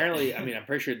 Apparently, I mean, I'm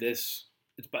pretty sure is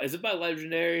it by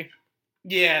Legendary?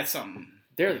 Yeah, it's something.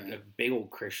 They're like a big old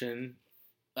Christian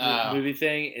movie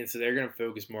thing, and so they're gonna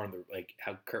focus more on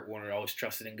how Kurt Warner always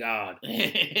trusted in God,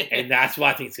 and that's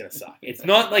why I think it's gonna suck. It's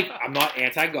not like I'm not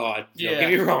anti-God. Don't get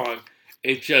me wrong.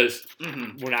 It's just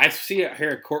when I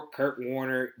hear Kurt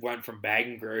Warner went from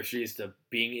bagging groceries to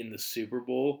being in the Super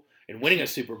Bowl and winning a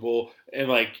Super Bowl, and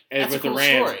that's with a cool the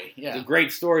Rams, story. Yeah. it's a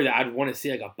great story that I'd want to see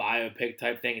like a biopic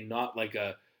type thing, and not like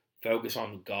a focus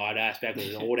on the God aspect of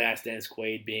the old ass Dennis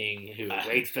Quaid being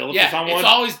Wade Phillips or someone. It's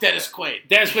always Dennis Quaid.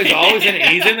 Dennis Quaid's always in it.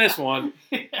 He's in this one,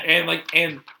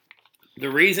 and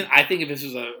the reason I think if this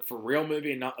was a for real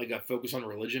movie and not like a focus on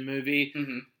religion movie,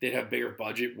 they'd have bigger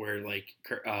budget where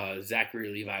Zachary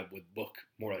Levi would look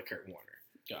more like Kurt Warner.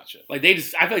 Gotcha. I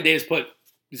feel like they just put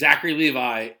Zachary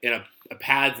Levi in a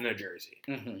pads and a jersey.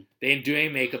 They didn't do any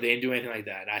makeup. They didn't do anything like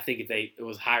that. And I think if it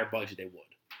was higher budget, they would.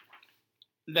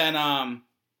 Then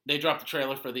they dropped the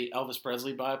trailer for the Elvis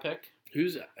Presley biopic.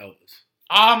 Who's Elvis?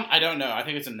 I don't know. I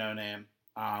think it's a no name.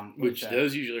 Which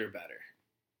those usually are better.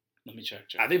 Let me check.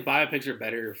 I think biopics are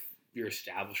better if you're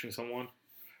establishing someone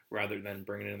rather than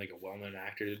bringing in like a well-known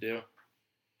actor to do.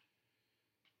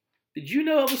 Did you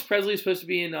know Elvis Presley is supposed to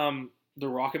be in the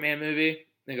Rocket Man movie?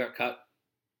 They got cut.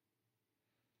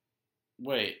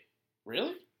 Wait,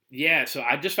 really? Yeah, so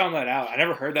I just found that out. I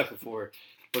never heard that before.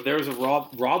 But there was a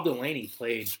Rob Delaney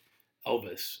played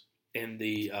Elvis in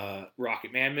the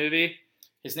Rocket Man movie.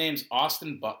 His name's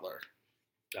Austin Butler.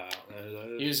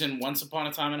 He was in Once Upon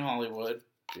a Time in Hollywood.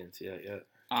 Didn't see that yet.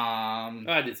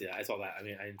 I did see that. I saw that. I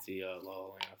mean, I didn't see La La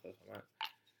Land.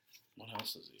 What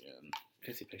else is he in?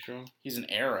 Can I see a picture of him? He's an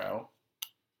Arrow.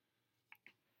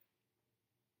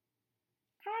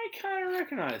 I kind of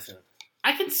recognize him.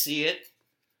 I can see it.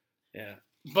 Yeah.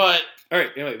 But all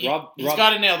right. Anyway, he's got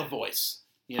to nail the voice.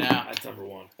 You know, that's number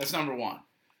one.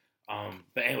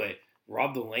 But anyway,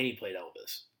 Rob Delaney played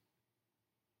Elvis.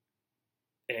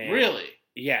 And really?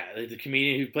 Yeah, like the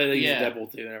comedian who played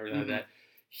Deadpool 2 and everything like that.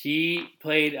 He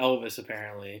played Elvis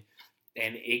apparently,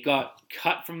 and it got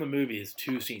cut from the movie as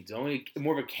 2 scenes, only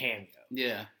more of a cameo.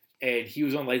 Yeah. And he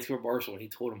was on Lightspeed Barstool, and he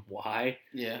told him why.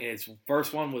 Yeah. And his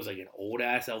first one was like an old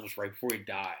ass Elvis right before he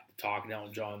died, talking to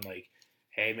Elton John like,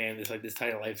 "Hey man, this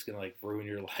type of life's gonna ruin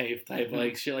your life,"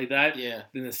 type shit like that. Yeah.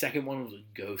 Then the second one was a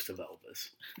ghost of Elvis.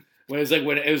 It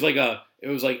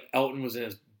was like Elton was in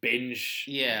his binge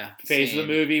phase of the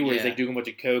movie where he's doing a bunch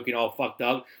of coke and all fucked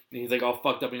up, and he's all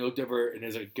fucked up, and he looked over and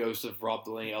there's a ghost of Rob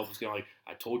Delaney. Elvis going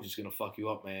 "I told you it's gonna fuck you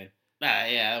up, man."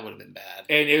 Yeah, that would have been bad.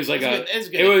 And it was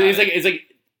it's like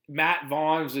Matt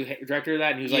Vaughn was the director of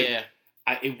that, and he was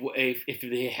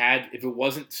if it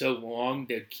wasn't so long,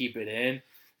 they'd keep it in.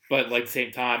 But at the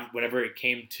same time, whenever it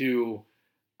came to,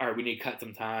 all right, we need to cut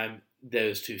some time,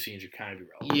 those 2 scenes are kind of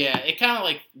irrelevant. Yeah, it kind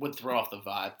of would throw off the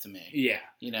vibe to me. Yeah,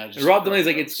 just Rob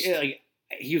Delaney's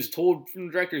he was told from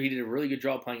the director he did a really good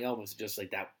job playing Elvis, just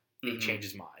like that, he changed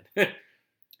his mind.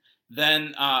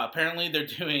 Then apparently they're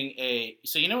doing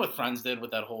so you know what Friends did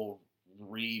with that whole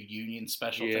reunion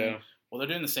special thing? Well, they're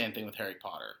doing the same thing with Harry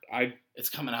Potter. It's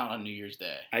coming out on New Year's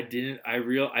Day.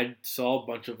 I saw a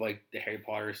bunch of the Harry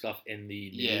Potter stuff in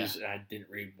the news, and I didn't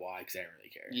read why because I didn't really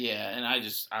care. Yeah, and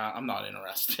I'm not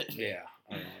interested. Yeah,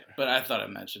 but I thought I'd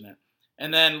mention it.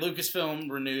 And then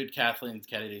Lucasfilm renewed Kathleen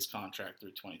Kennedy's contract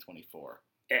through 2024.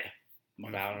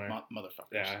 Motherfuckers.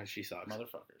 Yeah, she sucks.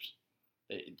 Motherfuckers.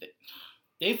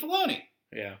 Dave Filoni.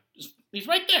 Yeah, he's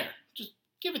right there. Just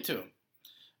give it to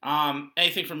him.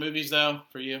 Anything for movies though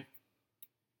for you?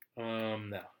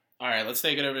 No. All right, let's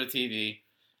take it over to TV.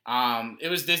 It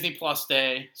was Disney Plus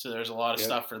Day, so there's a lot of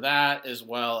stuff for that, as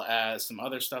well as some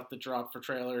other stuff that dropped for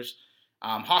trailers.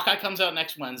 Hawkeye comes out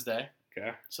next Wednesday.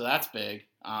 Okay. So that's big.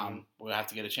 We'll have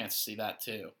to get a chance to see that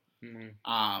too.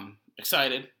 Mm-hmm.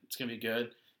 Excited. It's going to be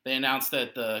good. They announced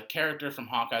that the character from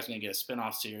Hawkeye is going to get a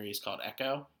spin-off series called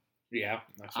Echo. Yeah.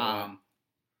 I saw that.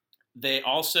 They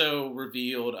also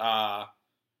revealed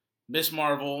Miss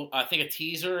Marvel, I think a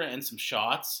teaser and some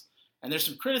shots. And there's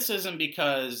some criticism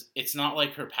because it's not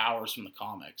like her powers from the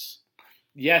comics.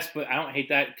 Yes, but I don't hate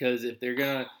that because if they're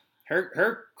going to...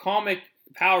 Her comic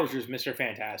powers is Mr.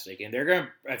 Fantastic. And they're going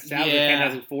to establish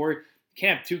Fantastic Four. You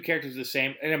can't have two characters the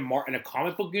same. In a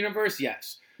comic book universe,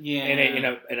 yes. Yeah. In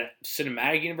a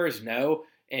cinematic universe, no.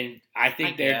 And I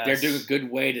think they're doing a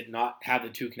good way to not have the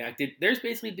two connected. They're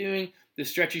basically doing the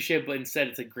stretchy shit, but instead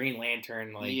it's a Green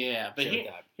Lantern. Like, yeah, but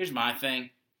here's my thing.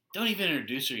 Don't even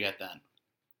introduce her yet then.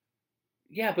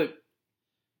 Yeah, but...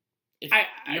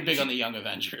 You're big on the Young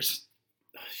Avengers.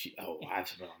 I have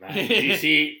something on that. Did you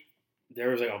see... There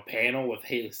was like a panel with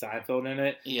Haley Steinfeld in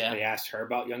it. Yeah. They asked her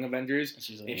about Young Avengers.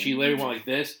 And she literally went like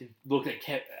this and looked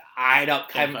at eyed up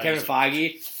Kevin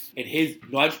Feige and his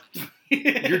nudge.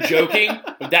 You're joking?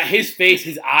 But that his face,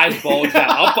 his eyes bulged out.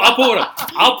 I'll pull it up.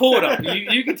 I'll pull it up.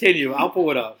 You continue. I'll pull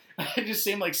it up. I just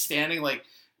seem like standing like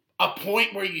a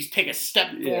point where you take a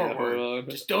step forward.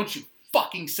 Just don't you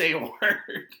fucking say a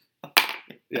word.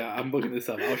 Yeah, I'm looking this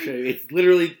up. I'll show you. It's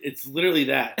literally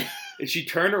that. And she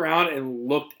turned around and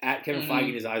looked at Kevin Feige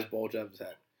and his eyes bulged out of his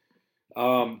head.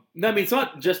 No, I mean, it's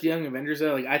not just the Young Avengers,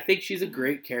 though. Like, I think she's a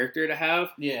great character to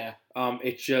have. Yeah.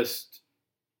 It's just,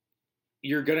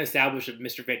 you're going to establish a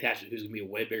Mr. Fantastic who's going to be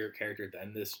a way bigger character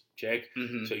than this chick.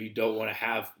 Mm-hmm. So you don't want to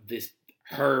have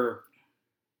her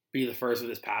be the first with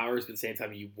his powers, but at the same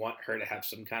time, you want her to have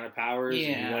some kind of powers. Yeah.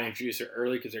 And you want to introduce her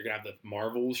early because they're going to have the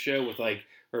Marvels show with, like,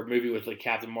 her movie with, like,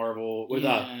 Captain Marvel. With,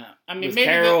 I mean, with maybe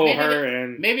Carol,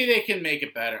 and maybe they can make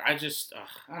it better. I just,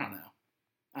 I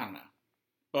don't know.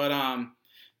 But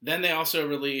then they also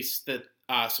released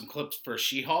some clips for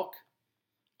She-Hulk.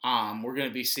 We're going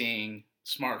to be seeing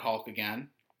Smart Hulk again.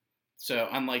 So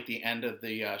unlike the end of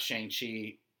the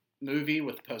Shang-Chi movie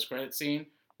with the post-credit scene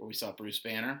where we saw Bruce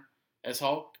Banner as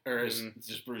Hulk, or as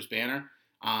just Bruce Banner,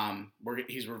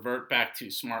 he's revert back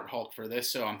to Smart Hulk for this.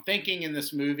 So I'm thinking in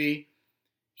this movie,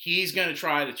 he's going to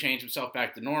try to change himself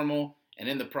back to normal, and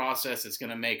in the process, it's going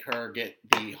to make her get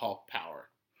the Hulk power.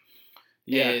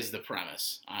 Yeah. Is the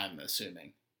premise, I'm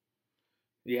assuming.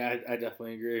 Yeah, I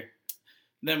definitely agree.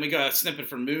 Then we got a snippet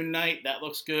for Moon Knight. That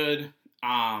looks good.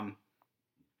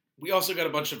 We also got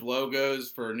a bunch of logos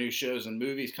for new shows and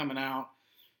movies coming out.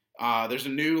 There's a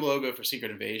new logo for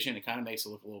Secret Invasion. It kind of makes it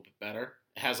look a little bit better.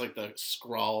 It has like the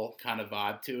Skrull kind of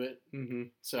vibe to it. Mm-hmm.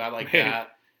 So I like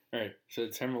that. All right, so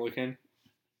it's him looking.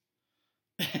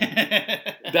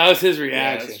 That was his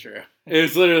reaction. Yeah, that's true. It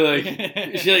was literally like,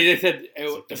 they said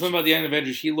something about the Young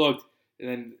Avengers. She looked, and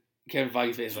then Kevin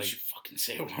Feige's face like, "You fucking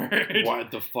say a word. What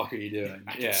the fuck are you doing?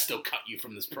 I can still cut you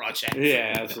from this project."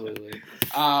 Yeah, absolutely.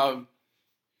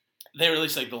 They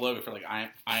released like the logo for like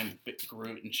I'm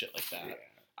Groot and shit like that.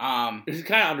 Yeah. It was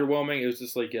kind of underwhelming. It was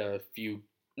just like a few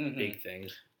big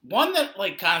things. One that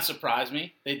like kind of surprised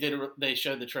me. They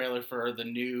showed the trailer for the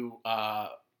new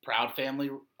Proud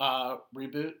Family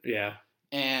reboot. Yeah.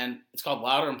 And it's called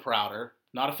Louder and Prouder.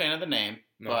 Not a fan of the name,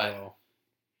 but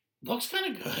looks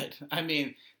kind of good. I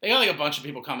mean, they got like a bunch of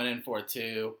people coming in for it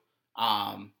too.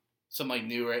 Some like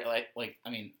new like I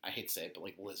mean, I hate to say it, but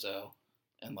like Lizzo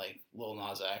and like Lil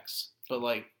Nas X, but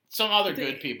like some other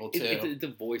good people too. It's the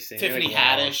voicing. Tiffany like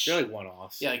Haddish. They're like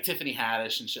one-offs. Yeah, like Tiffany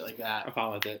Haddish and shit like that. I'm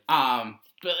fine with it.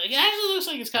 But it actually looks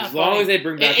like it's kind of as long as they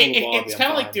bring back it's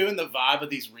kind of like doing the vibe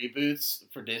of these reboots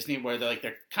for Disney, where they're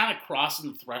kind of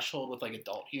crossing the threshold with like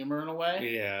adult humor in a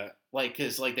way. Yeah, like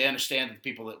because like they understand that the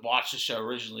people that watched the show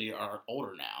originally are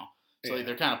older now, so like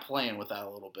they're kind of playing with that a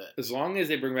little bit. As long as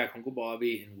they bring back Uncle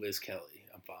Bobby and Wiz Kelly,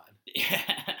 I'm fine.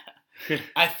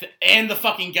 Yeah, and the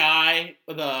fucking guy,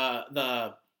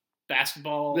 the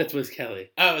basketball. That's Wiz Kelly.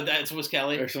 Oh, that's Wiz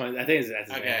Kelly? Or something. I think that's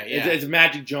his name. Yeah. It's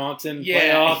Magic Johnson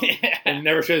playoff. Yeah. And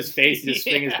never shows his face. He just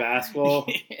swing his basketball.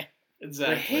 Yeah,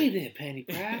 exactly. Like, hey there, Penny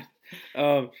Pratt.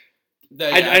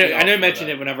 I know I mentioned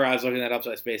it whenever I was looking that up,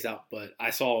 so I spaced out. But I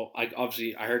heard what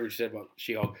you said about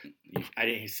She-Hulk. I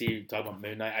didn't see you talk about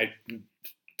Moon Knight. I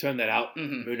turned that out.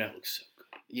 Mm-hmm. Moon Knight looks so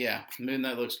good. Yeah, Moon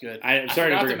Knight looks good. I'm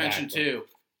sorry to mention too.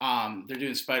 They're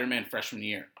doing Spider-Man freshman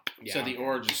year. Yeah, so the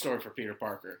origin story for Peter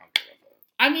Parker.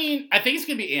 I mean, I think it's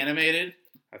going to be animated.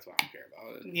 That's why I don't care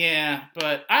about it. Yeah,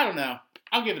 but I don't know.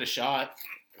 I'll give it a shot.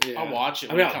 Yeah. I'll watch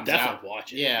it when it comes out. I'll definitely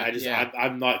watch it. Yeah,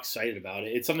 I'm not excited about it.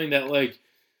 It's something that, like,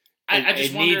 I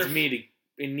just wonder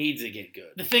it needs to get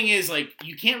good. The thing is, like,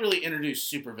 you can't really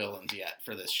introduce supervillains yet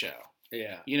for this show.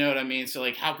 Yeah. You know what I mean? So,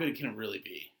 like, how good can it really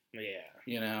be? Yeah.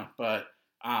 You know? But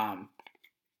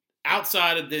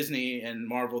outside of Disney and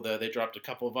Marvel, though, they dropped a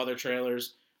couple of other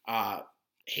trailers.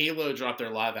 Halo dropped their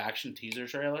live-action teaser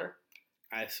trailer.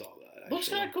 I saw that. Looks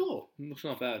kind of cool. Looks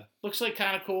not bad. Looks like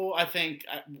kind of cool. I think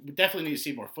we definitely need to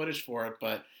see more footage for it,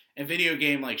 but in video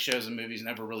game like shows and movies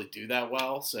never really do that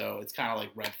well, so it's kind of like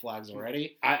red flags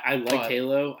already. I liked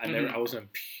Halo. I wasn't a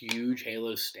huge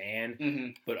Halo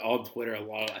stan, but on Twitter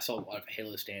I saw a lot of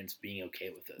Halo stans being okay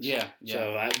with this. Yeah.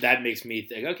 So that makes me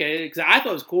think, okay, because I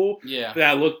thought it was cool. Yeah. But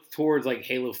I looked towards like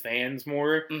Halo fans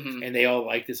more, and they all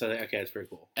liked it. So I think, okay, that's pretty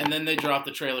cool. And then they dropped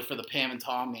the trailer for the Pam and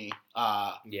Tommy.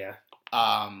 Biopic.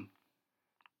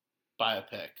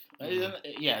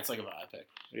 Yeah, it's like a biopic.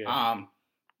 Yeah.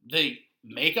 The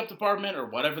makeup department or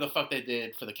whatever the fuck they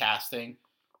did for the casting,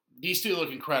 these two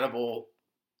look incredible.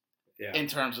 Yeah. In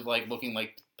terms of like looking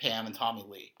like Pam and Tommy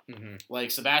Lee.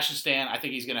 Like Sebastian Stan, I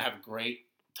think he's gonna have a great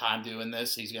time doing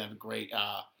this. He's gonna have a great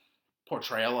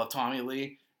portrayal of Tommy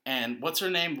Lee. And what's her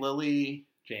name? Lily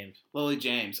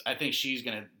James. I think she's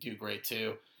gonna do great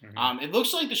too. It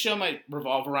looks like the show might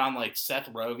revolve around like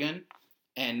Seth Rogen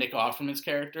and Nick Offerman's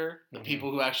character, the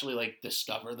people who actually like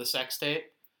discover the sex tape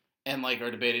and like are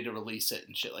debated to release it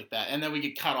and shit like that. And then we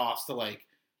get cut off to like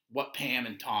what Pam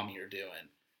and Tommy are doing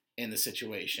in the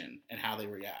situation and how they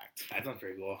react. That sounds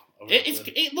pretty cool.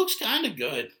 It looks kind of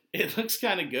good. It looks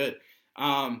kind of good.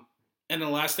 And the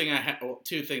last thing I had,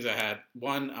 two things I had.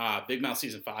 One, Big Mouth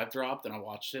season 5 dropped and I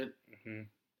watched it.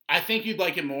 I think you'd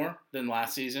like it more than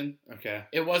last season. Okay.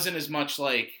 It wasn't as much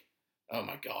like, oh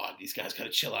my God, these guys got to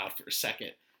chill out for a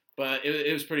second. But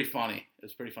it was pretty funny. It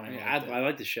was pretty funny. I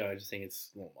like the show. I just think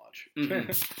it's a little much.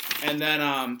 And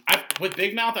then with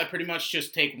Big Mouth, I pretty much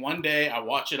just take one day, I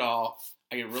watch it all,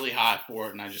 I get really hot for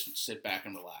it, and I just sit back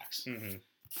and relax. And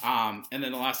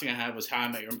then the last thing I had was How I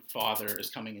Met Your Father is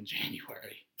coming in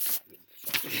January.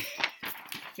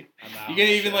 You gonna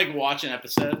even like watch an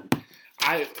episode?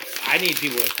 I need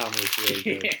people to tell me it's really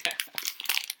good. Yeah.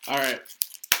 All right,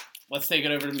 let's take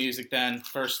it over to music then.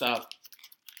 First up,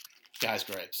 Guys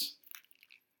Grapes.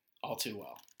 All Too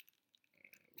Well.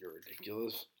 You're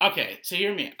ridiculous. Okay, so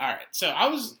hear me. All right, so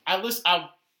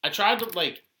I tried to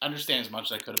like understand as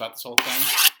much as I could about this whole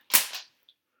thing.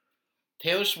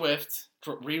 Taylor Swift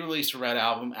re-released her Red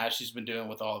album as she's been doing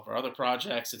with all of her other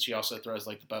projects, and she also throws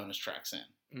like the bonus tracks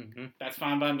in. That's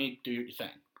fine by me. Do your thing.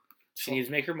 She needs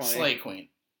to make her money. Slay Queen.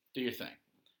 Do your thing.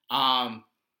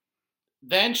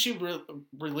 Then she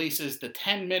releases the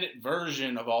 10-minute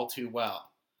version of All Too Well,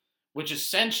 which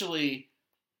essentially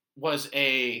was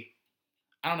I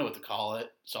don't know what to call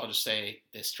it, so I'll just say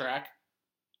diss track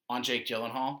on Jake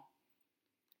Gyllenhaal.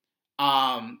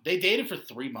 They dated for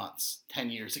 3 months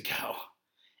 10 years ago.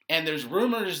 And there's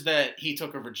rumors that he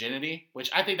took her virginity, which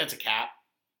I think that's a cap.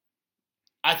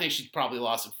 I think she probably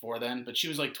lost it before then, but she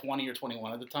was like 20 or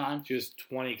 21 at the time. She was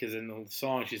 20 because in the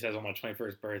song she says on my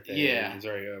 21st birthday. Yeah. It's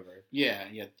already over. Yeah,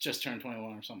 just turned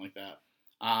 21 or something like that.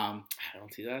 I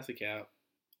don't see that as a cap.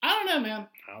 I don't know, man.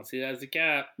 I don't see that as a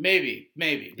cap. Maybe,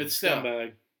 but still.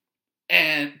 Scumbag.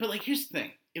 But like, here's the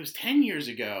thing. It was 10 years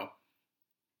ago.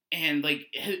 And like,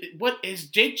 what is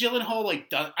Jake Gyllenhaal like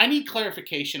done? I need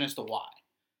clarification as to why.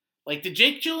 Like, did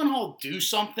Jake Gyllenhaal do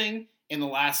something in the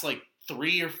last like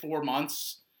 3 or 4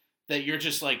 months that you're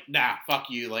just like, nah, fuck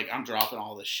you. Like, I'm dropping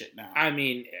all this shit now. I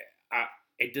mean,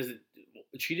 it doesn't.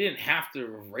 She didn't have to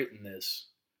have written this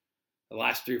the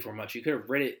last 3 or 4 months. You could have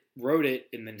wrote it,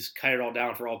 and then just cut it all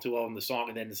down for All Too Well in the song,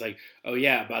 and then it's like, oh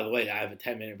yeah, by the way, I have a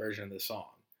 10-minute version of this song.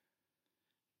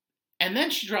 And then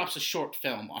she drops a short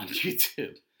film on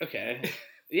YouTube. Okay.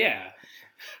 Yeah.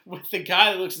 With the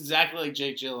guy that looks exactly like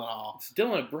Jake Gyllenhaal. It's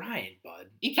Dylan O'Brien, bud.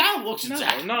 He kind of looks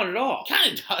exactly. Not at all.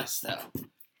 Kind of does, though.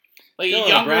 Like Dylan a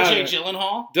younger O'Brien, Jake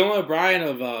Gyllenhaal. Dylan O'Brien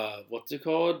of, what's it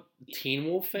called? Teen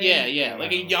Wolf fame? Yeah.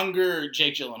 Like a younger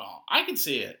Jake Gyllenhaal. I can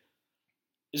see it.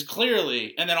 Is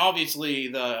clearly, and then obviously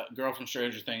the girl from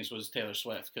Stranger Things was Taylor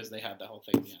Swift because they had the whole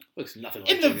thing at the end. Looks nothing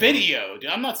like in the video, dude.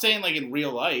 I'm not saying like in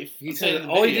real life. He said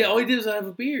all he did is have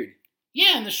a beard.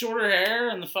 Yeah, and the shorter hair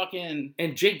and the fucking.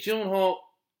 And Jake Gyllenhaal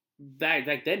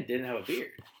back then didn't have a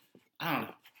beard. I don't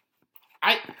know.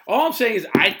 All I'm saying is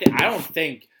I don't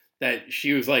think that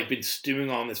she was like been stewing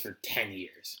on this for 10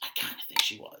 years. I kind of think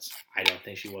she was. I don't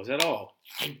think she was at all.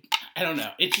 I don't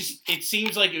know. It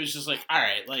seems like it was just like, all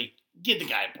right, like, give the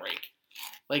guy a break.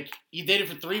 Like, you dated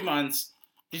for 3 months.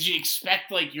 Did you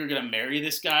expect, like, you're going to marry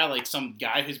this guy, like some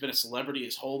guy who's been a celebrity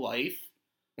his whole life?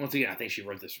 Once again, I think she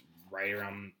wrote this right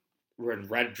around when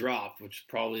Red dropped, which is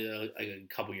probably like a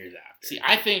couple years after. See,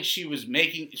 I think she was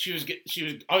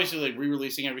obviously like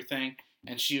re-releasing everything,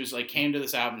 and she was like came to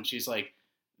this album. And she's like,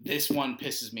 this one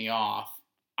pisses me off.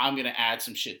 I'm gonna add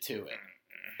some shit to it.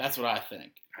 That's what I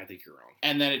think. I think you're wrong.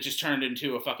 And then it just turned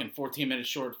into a fucking 14-minute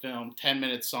short film,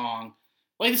 10-minute song.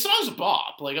 Like the song's a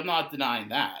bop. Like I'm not denying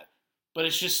that, but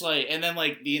it's just like, and then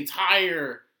like the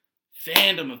entire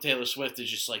fandom of Taylor Swift is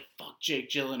just like, fuck Jake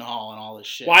Gyllenhaal and all this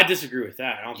shit. Well, I disagree with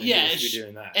that. I don't think she should be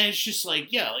doing that. And it's just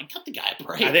like, yeah, like cut the guy a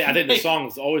break. I think the song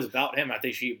was always about him. I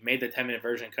think she made the 10-minute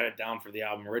version, cut it down for the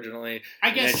album originally.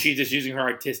 I guess and she's just using her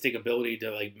artistic ability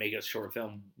to like make a short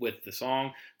film with the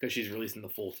song because she's releasing the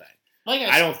full thing. Like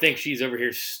I don't think she's over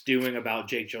here stewing about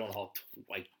Jake Gyllenhaal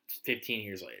like 15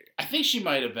 years later. I think she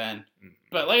might have been.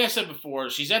 But like I said before,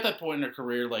 she's at that point in her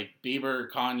career, like Bieber,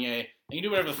 Kanye, they can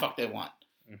do whatever the fuck they want.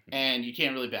 And you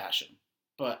can't really bash them.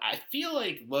 But I feel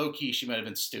like low-key she might have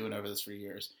been stewing over this for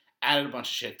years. Added a bunch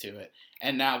of shit to it.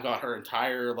 And now got her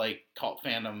entire like cult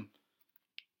fandom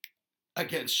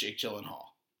against Jake Gyllenhaal.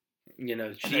 You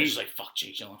know, And they're just like, fuck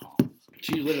Jake Gyllenhaal.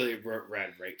 She literally wrote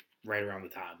Red right around the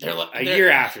time. They're a year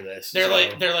after this. They're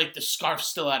like the scarf's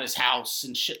still at his house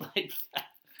and shit like that.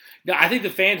 No, I think the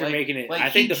fans Like, are making it. Like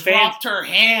I think he the fans dropped her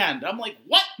hand. I'm like,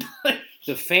 what?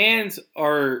 the fans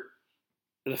are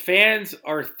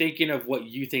thinking of what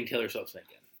you think Taylor Swift's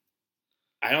thinking.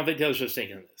 I don't think Taylor Swift's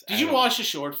thinking of this. Did you watch the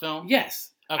short film?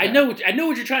 Yes. Okay. I know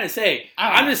what you're trying to say.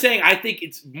 I'm know. just saying I think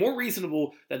it's more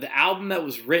reasonable that the album that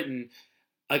was written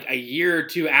like a year or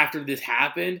two after this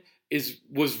happened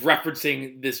was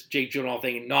referencing this Jake Gyllenhaal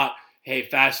thing and not, hey,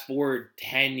 fast forward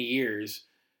 10 years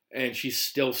and she's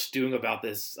still stewing about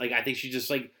this. Like I think she just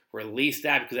like released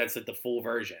that because that's like the full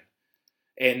version.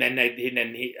 And then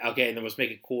let's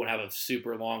make it cool and have a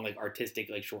super long like artistic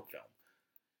like short film.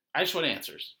 I just want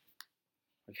answers.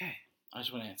 Okay. I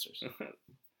just want answers.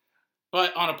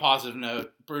 But on a positive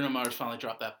note, Bruno Mars finally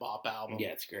dropped that bop album. Yeah,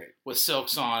 it's great. With Silk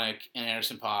Sonic and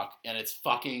Anderson .Paak, and it's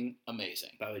fucking amazing.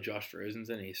 By the way, Josh Rosen's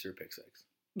in, he threw pick six.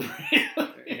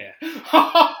 Yeah.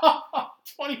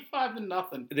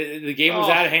 25-0. The game was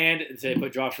out of hand, and so they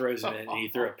put Josh Rosen in, and he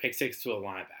threw a pick six to a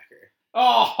linebacker.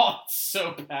 Oh, it's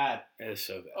so bad. It was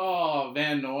so bad. Oh,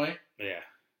 Van Noy. Yeah.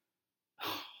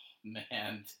 Oh,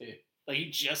 man, dude. Like, he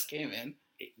just came in.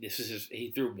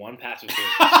 He threw one pass before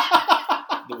this.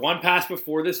 The one pass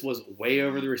before this was way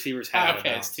over the receiver's head.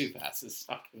 Okay, it's two passes.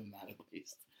 I'll give him that at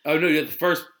least. Oh, no,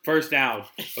 the first down,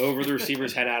 over the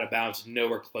receiver's head out of bounds,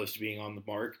 nowhere close to being on the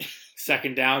mark.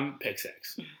 Second down, pick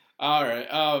six. All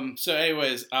right. So,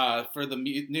 anyways, for the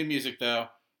new music, though,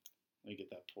 let me get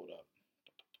that pulled up.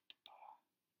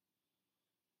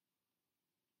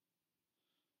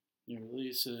 New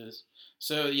releases.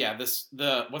 So, yeah,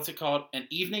 what's it called? An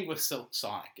Evening with Silk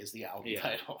Sonic is the album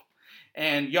title.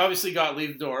 And you obviously got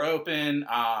Leave the Door Open,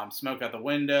 Smoke Out the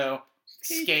Window,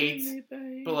 Skates,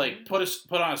 but like put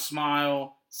on a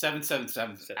Smile.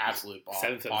 777 is an absolute ball,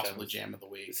 possibly jam of the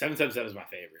week. 777 is my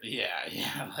favorite.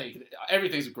 Yeah, like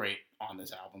everything's great on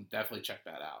this album. Definitely check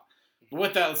that out. But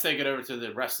with that, let's take it over to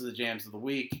the rest of the jams of the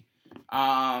week.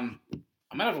 I'm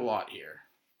gonna have a lot here,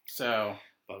 so.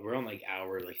 But we're on like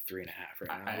hour 3.5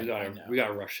 right now. We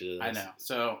gotta rush through this. I know.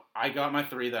 So I got my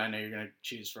 3 that I know you're gonna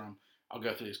choose from. I'll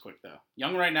go through these quick though.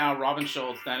 Young right now, Robin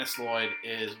Schulz, Dennis Lloyd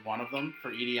is one of them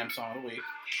for EDM Song of the Week.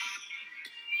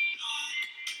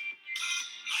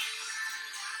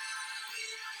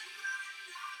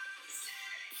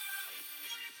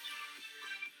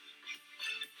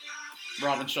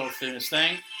 Robin Schulz doing his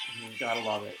thing. Gotta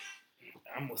love it.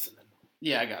 I'm listening.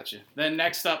 Yeah, I got you. Then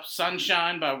next up,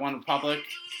 Sunshine by One Republic.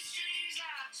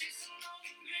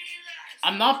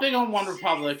 I'm not big on One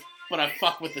Republic, but I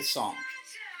fuck with this song.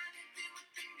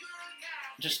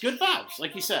 Just good vibes,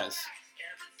 like he says.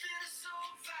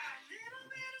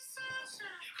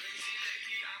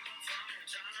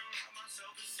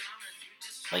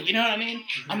 Like, you know what I mean?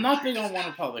 I'm not big on One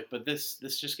Republic, but this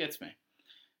just gets me.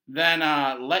 Then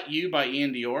Let You by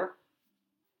Ian Dior.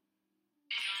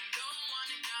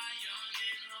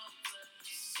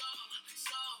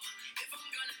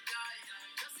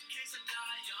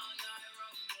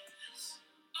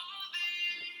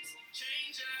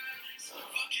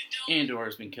 Ian Dior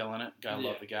has been killing it. Gotta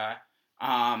love the guy.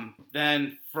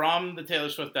 Then from the Taylor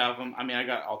Swift album, I mean, I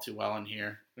got All Too Well in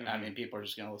here. Mm-hmm. I mean, people are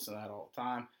just gonna listen to that all the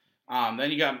time.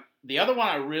 Then you got the other one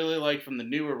I really like from the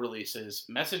newer releases,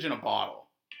 Message in a Bottle.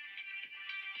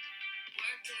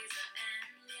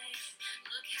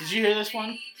 Did you hear this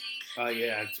one?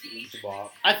 Yeah, it's a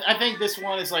bop. I think this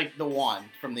one is like the one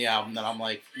from the album that I'm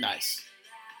like, nice.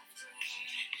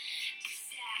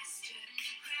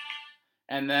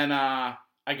 And then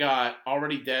I I got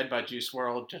Already Dead by Juice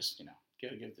WRLD. Just,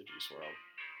 give it to Juice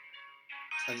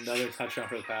WRLD. Another touchdown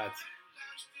for the Pats.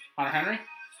 Hunter Henry?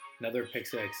 Another pick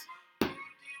six.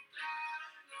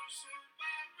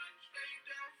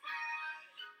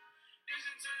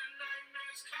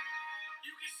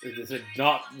 This is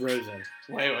not Rosen.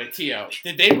 Wait, T.O.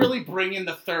 Did they really bring in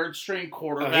the third string Oh,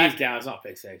 quarterback? he's down. It's not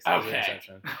pick six. Okay.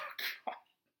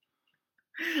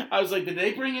 I was like, did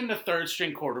they bring in the third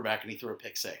string quarterback and he threw a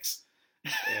pick six?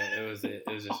 Yeah, it was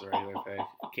just a regular pick.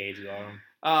 Cage got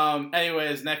him.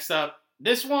 Anyways, next up.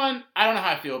 This one, I don't know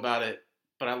how I feel about it,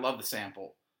 but I love the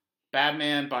sample.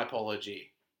 Badman by Polo G.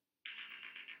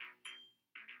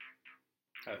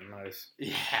 That's nice.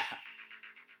 Yeah.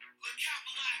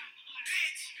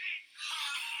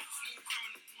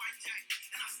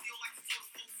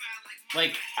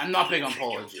 Like, I'm not big on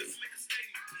Polo G,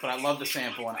 but I love the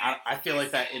sample, and I feel like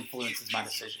that influences my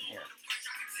decision here.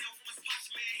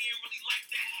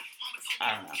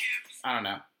 I don't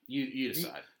know. You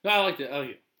decide. No, I liked it. I like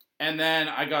it. And then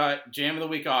I got Jam of the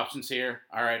Week options here.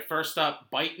 All right, first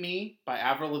up, Bite Me by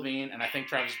Avril Lavigne, and I think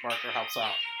Travis Barker helps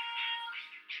out.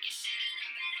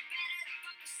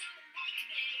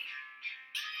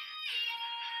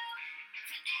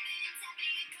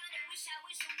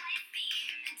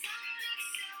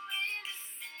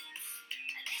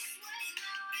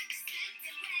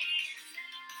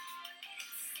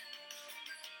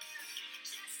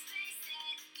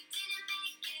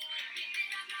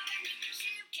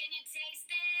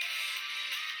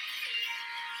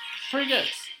 Pretty good.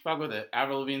 Fuck with it.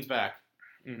 Avril Lavigne's back.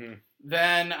 Mm-hmm.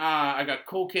 Then I got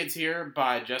Cool Kids here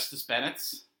by Justice Bennett.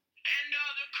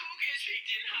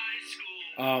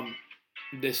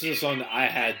 This is a song that I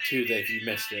had too. That you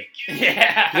missed it.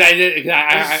 Yeah, I did.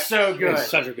 It's so good. It's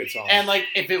such a good song. And like,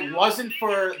 if it wasn't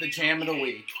for the Jam of the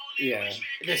Week, yeah,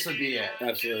 this would be it.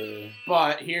 Absolutely.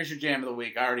 But here's your Jam of the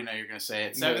Week. I already know you're gonna say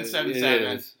it.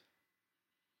 777.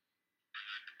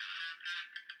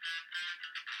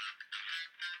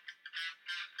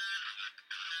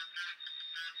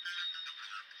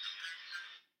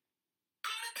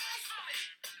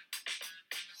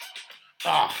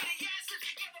 Oh.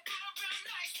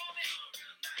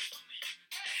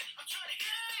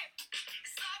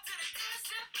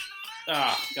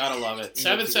 Gotta love it.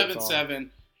 777,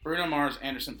 Bruno Mars,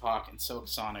 Anderson .Paak, and Silk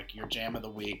Sonic, your Jam of the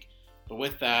Week. But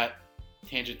with that,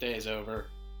 Tangent Day is over.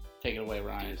 Take it away,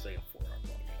 Ryan. It's like a 4-hour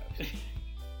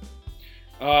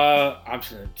podcast. I'm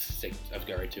just gonna stick. I've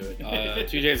got right to it.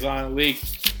 2 days on the week.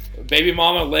 Baby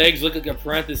mama legs look like a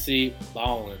parenthesis.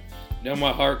 Ballin'. Know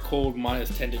my heart cold,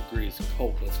 minus 10 degrees.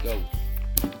 Cold. Let's go.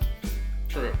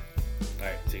 True. All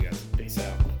right. See you guys. Peace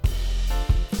out.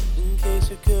 In case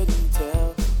you couldn't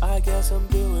tell, I guess I'm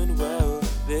doing well.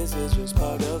 This is just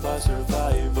part of our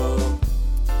survival.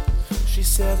 She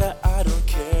said that I don't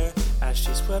care as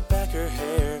she swept back her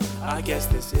hair. I guess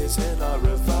this isn't our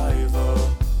revival.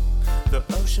 The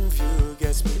ocean view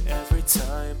gets me every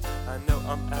time. I know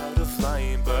I'm out of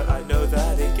line, but I know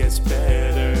that it gets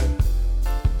better.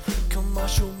 Come on,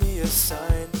 show me a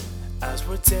sign as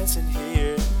we're dancing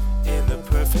here in the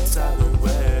perfect silent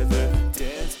weather.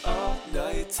 Dance all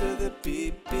night to the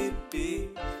beat, beat,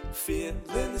 beat.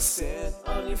 Feeling the sand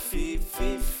on your feet,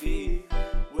 feet, feet.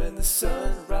 When the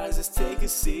sun rises, take a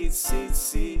seat, seat,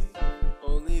 seat.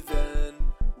 Only then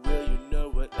will you know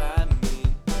what I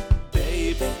mean.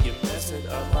 Baby, you're messing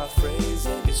up my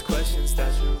phrasing. These questions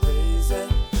that you're raising,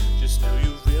 just know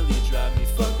you really drive me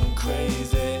fucking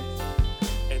crazy.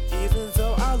 And even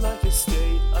though I like your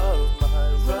state of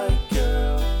mind, right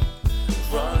girl,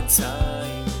 wrong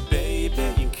time.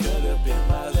 Baby, you could have been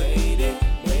my lady,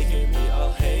 making me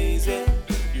all hazy.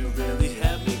 You really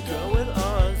had me going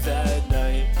on that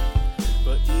night.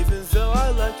 But even though I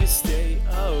like your state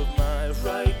of mind,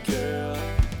 right girl,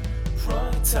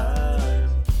 wrong time.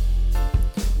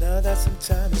 Now that some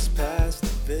time has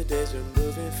passed, the days are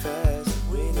moving fast.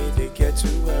 We need to get to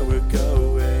where we're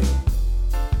going.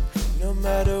 No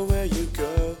matter where you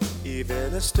go,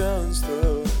 even a stone's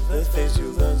throw, the things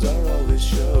you learn are always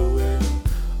showing.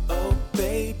 Oh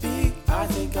baby, I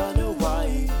think I know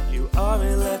why you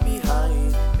aren't left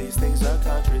behind. These things are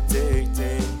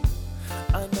contradicting.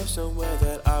 I know somewhere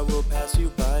that I will pass you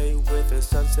by with a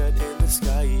sunset in the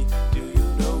sky. Do you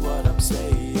know what I'm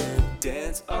saying?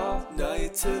 Dance all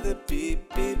night to the beat,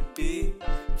 beat, beat.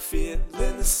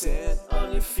 Feeling the sand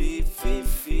on your feet, feet,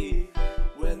 feet.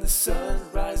 When the sun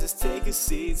rises, take a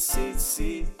seat, seat,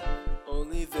 seat.